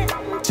man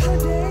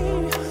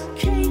today.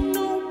 Can't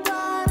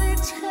nobody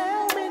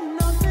tell me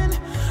nothing.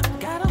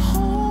 Got a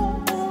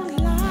hold on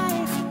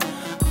life.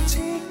 I'm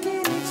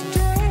taking each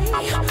day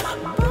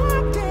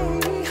by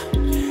day.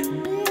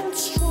 Being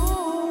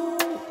strong.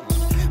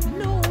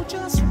 Know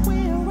just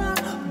where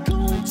I'm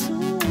going to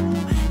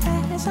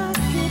as I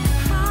get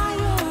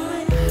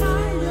higher and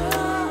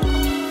higher.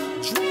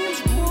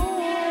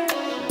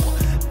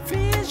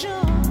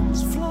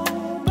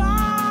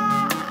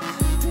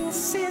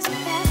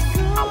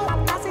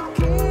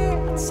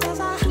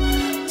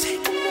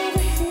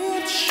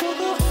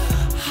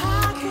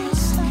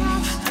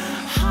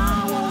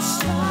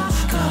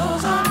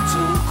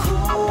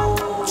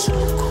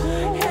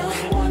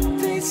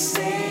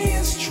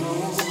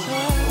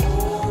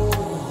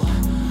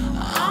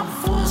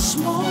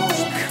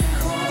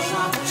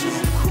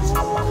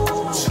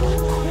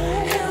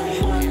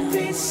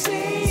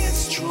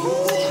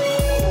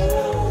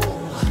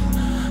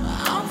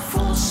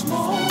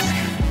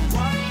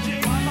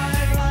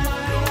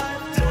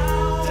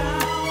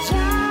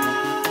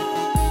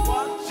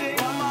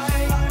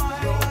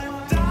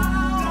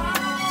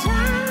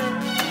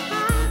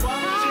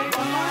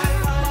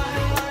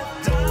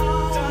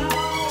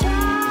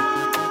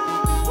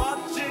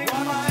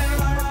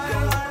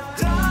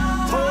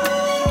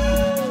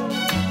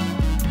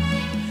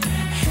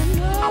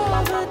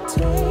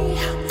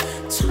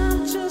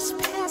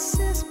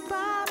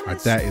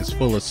 That is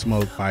Full of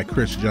Smoke by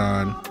Chris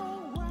John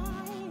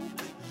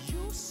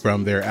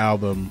from their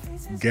album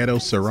Ghetto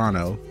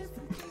Serrano.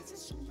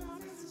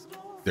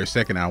 Their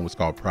second album was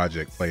called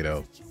Project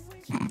Plato.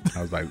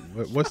 I was like,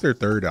 what's their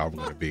third album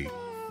going to be?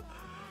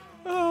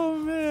 Oh,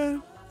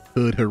 man.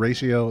 Hood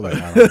Horatio? Like,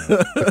 I don't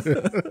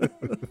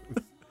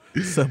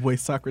know. Subway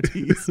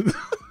Socrates.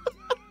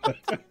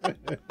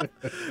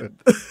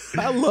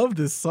 I love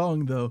this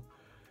song, though.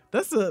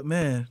 That's a,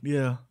 man,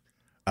 yeah.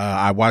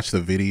 I watched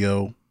the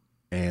video.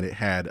 And it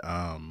had,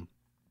 I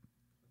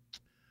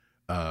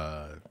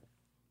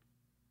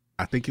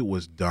think it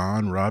was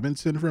Dawn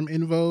Robinson from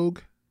In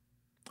Vogue.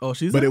 Oh,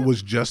 she's. But it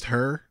was just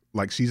her.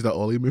 Like she's the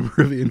only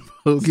member of In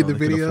Vogue in the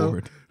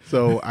video.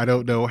 So I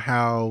don't know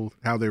how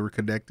they were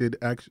connected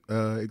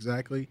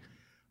exactly.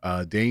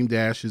 Dame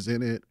Dash is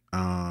in it.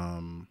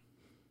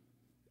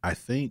 I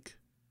think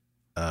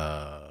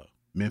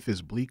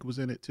Memphis Bleak was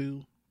in it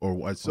too, or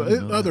what? So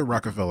other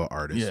Rockefeller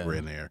artists were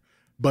in there.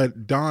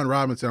 But Dawn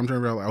Robinson, I'm trying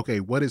to realize, okay,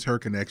 what is her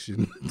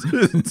connection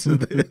to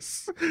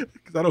this?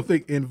 Because I don't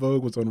think In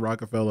Vogue was on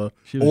Rockefeller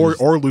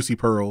or Lucy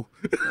Pearl.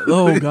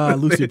 Oh God,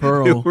 Lucy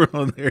Pearl were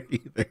on there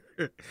either.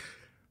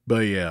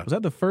 But yeah, was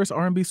that the first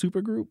R&B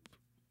supergroup?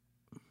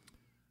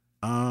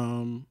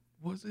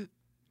 Was it?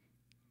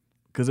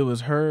 Because it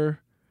was her,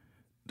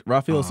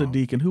 Raphael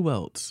Sadiq, and who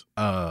else?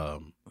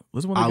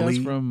 Was one of the Ali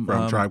guys from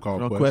Tribe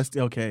Called Quest?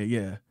 Okay,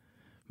 yeah,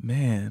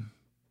 man.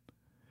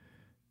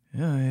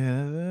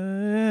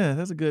 Yeah,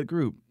 that's a good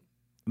group.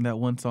 And that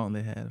one song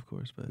they had, of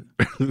course, but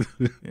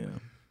yeah.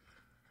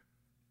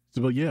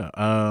 So, but yeah,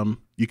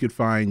 you could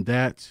find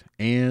that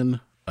and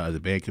the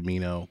band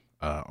Camino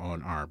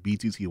on our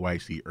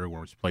BTTYC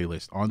Earworms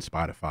playlist on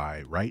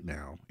Spotify right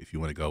now. If you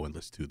want to go and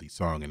listen to the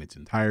song in its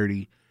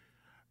entirety,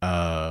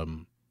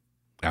 along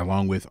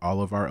with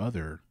all of our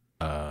other.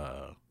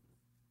 I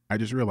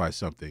just realized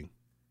something.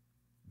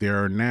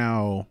 There are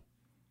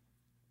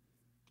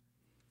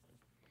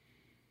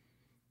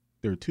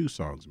two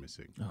songs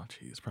missing. Oh,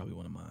 gee, it's probably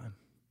one of mine.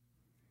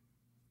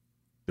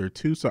 There are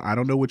two songs. I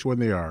don't know which one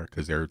they are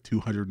because there are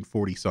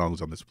 240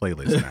 songs on this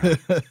playlist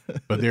now.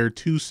 But there are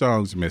two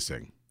songs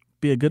missing.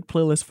 Be a good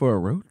playlist for a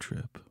road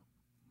trip.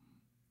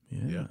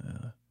 Yeah.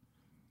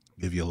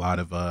 Give you a lot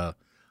of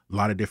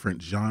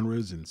different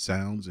genres and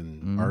sounds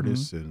and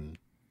artists and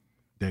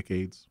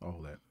decades,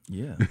 all that.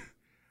 Yeah.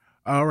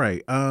 All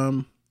right.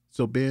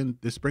 So Ben,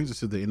 this brings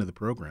us to the end of the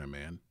program,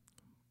 man.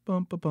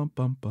 Bum, ba, bum,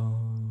 bum,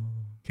 bum.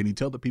 Can you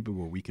tell the people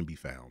where we can be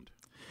found?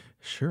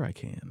 Sure I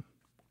can.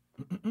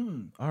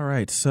 All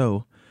right.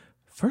 So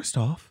first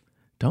off,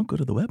 don't go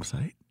to the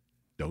website.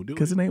 Don't do it.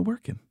 Because it ain't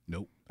working.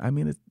 Nope. I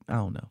mean, I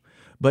don't know.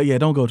 But yeah,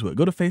 don't go to it.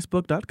 Go to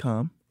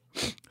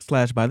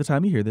facebook.com/by the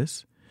time you hear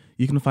this.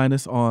 You can find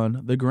us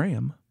on the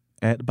gram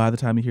at by the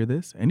time you hear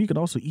this. And you can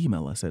also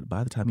email us at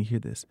by the time you hear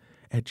this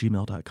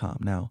 @gmail.com.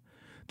 Now,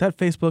 that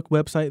Facebook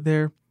website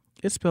there,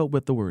 it's spelled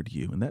with the word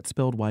you, and that's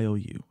spelled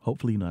Y-O-U.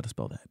 Hopefully you know how to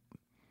spell that.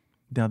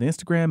 Now, the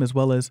Instagram as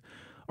well as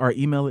our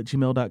email at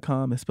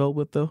gmail.com is spelled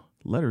with the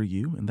letter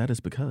U, and that is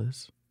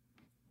because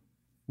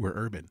we're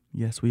urban.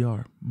 Yes, we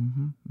are.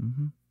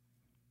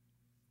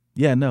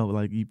 Yeah, no,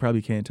 like you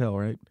probably can't tell,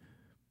 right?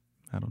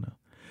 I don't know.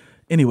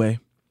 Anyway.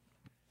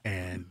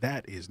 And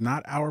that is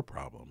not our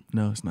problem.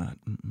 No, it's not.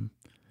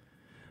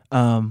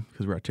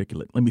 Because we're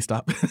articulate. Let me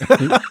stop.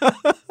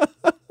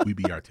 We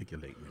be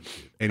articulating them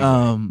too.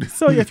 Anyway.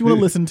 So yeah, if you want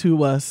to listen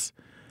to us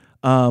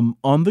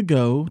on the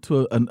go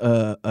to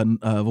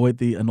avoid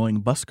the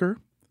annoying busker,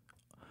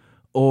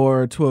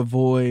 or to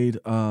avoid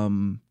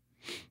the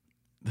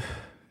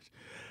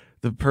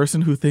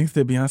person who thinks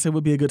that Beyonce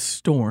would be a good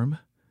storm,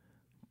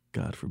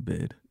 God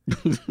forbid.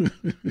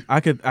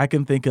 I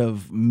can think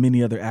of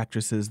many other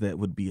actresses that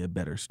would be a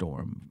better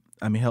storm.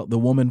 I mean, hell, the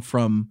woman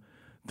from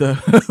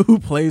who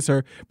plays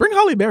her, bring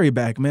Halle Berry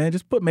back, man.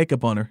 Just put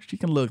makeup on her. She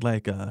can look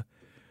like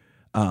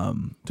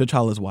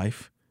T'Challa's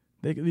wife.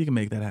 We can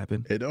make that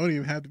happen. It don't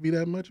even have to be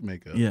that much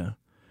makeup. Yeah.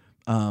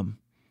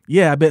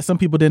 Yeah, I bet some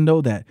people didn't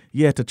know that.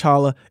 Yeah,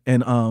 T'Challa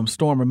and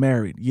Storm are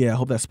married. Yeah, I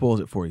hope that spoils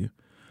it for you.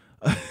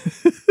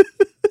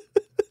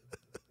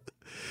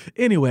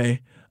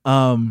 Anyway,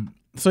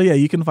 so yeah,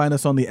 you can find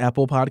us on the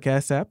Apple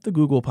Podcast app, the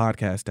Google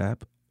Podcast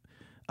app.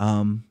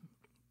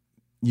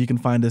 You can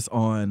find us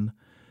on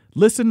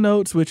Listen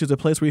Notes, which is a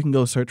place where you can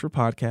go search for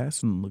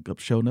podcasts and look up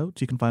show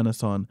notes. You can find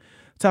us on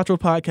Satchel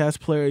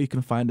Podcast Player. You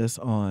can find us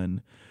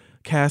on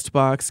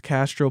Castbox,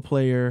 Castro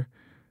Player.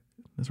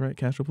 That's right,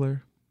 Castro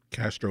Player?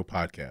 Castro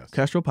Podcast.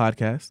 Castro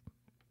Podcast.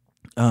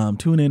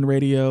 TuneIn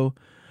Radio,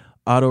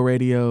 Auto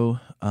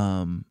Radio,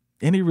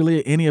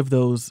 any of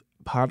those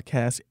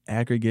podcast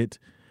aggregate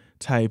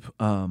type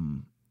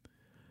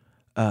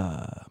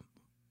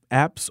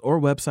apps or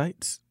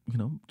websites.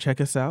 Check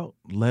us out.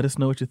 Let us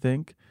know what you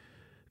think.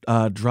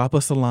 Drop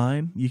us a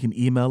line. You can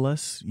email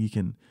us. You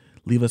can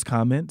leave us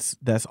comments.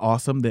 That's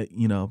awesome that,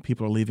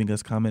 people are leaving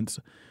us comments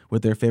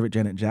with their favorite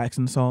Janet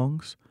Jackson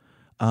songs.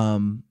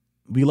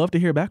 We love to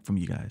hear back from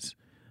you guys.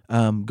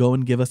 Go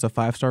and give us a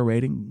 5-star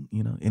rating,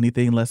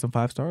 anything less than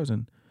 5 stars,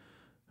 and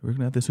we're going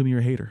to have to assume you're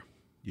a hater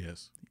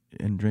Yes.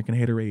 and drinking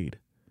Haterade.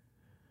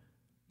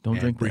 Don't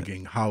And drink that.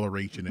 bringing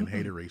holleration and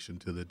hateration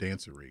to the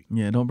dancery.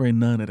 Yeah, don't bring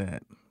none of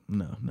that.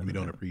 No, none We of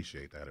don't that.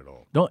 appreciate that at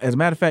all. Don't. As a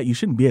matter of fact, you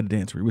shouldn't be at a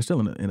dancery. We're still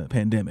in a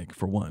pandemic,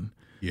 for one.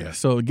 Yes.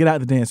 So get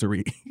out of the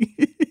dancery.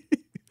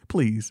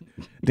 Please.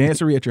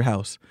 Dancery at your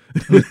house.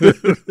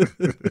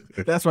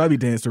 That's why I be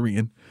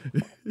dancerying.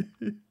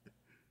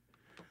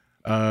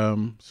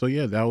 So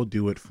yeah, that will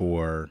do it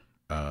for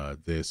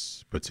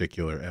this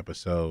particular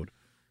episode.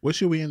 What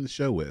should we end the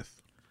show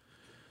with?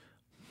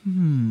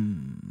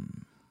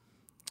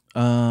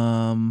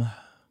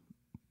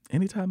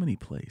 Anytime, any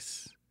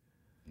place.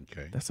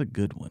 Okay. That's a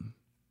good one.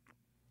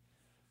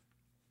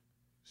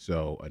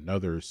 So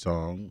another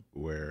song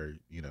where,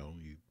 you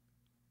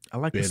I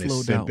like the Ben is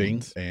slow down simping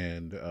ones.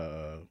 and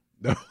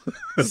no.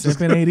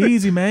 Simping ain't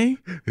easy, man.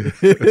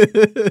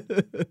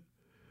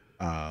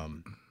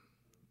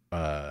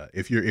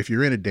 If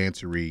you're in a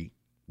dancery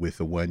with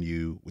the one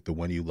you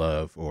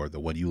love or the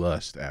one you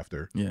lust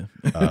after, Yeah.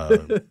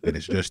 and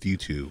it's just you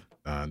two,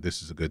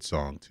 this is a good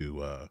song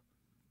to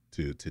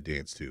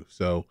dance to.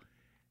 So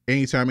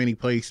Anytime, Any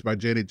Place by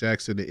Janet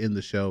Jackson to end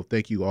the show.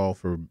 Thank you all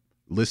for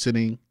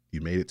listening.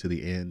 You made it to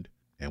the end,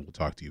 and we'll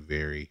talk to you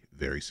very,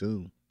 very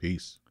soon.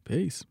 Peace.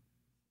 Peace.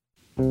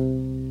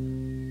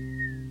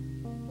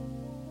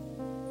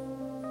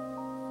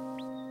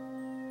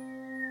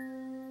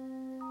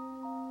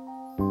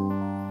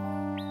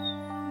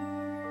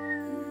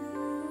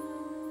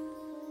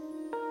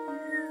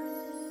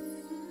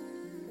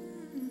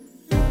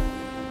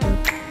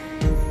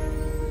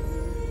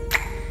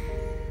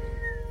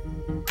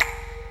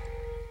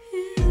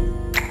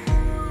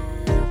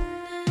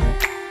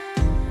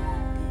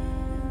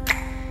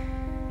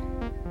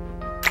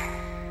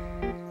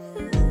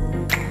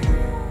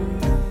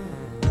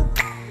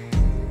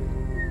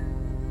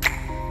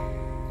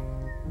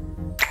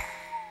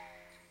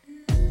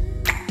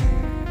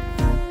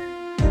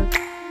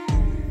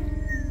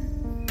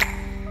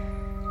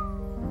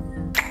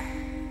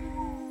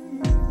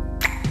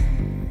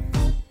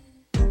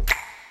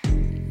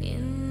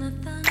 In the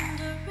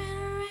thunder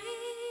and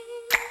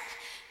rain,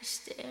 you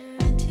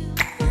stare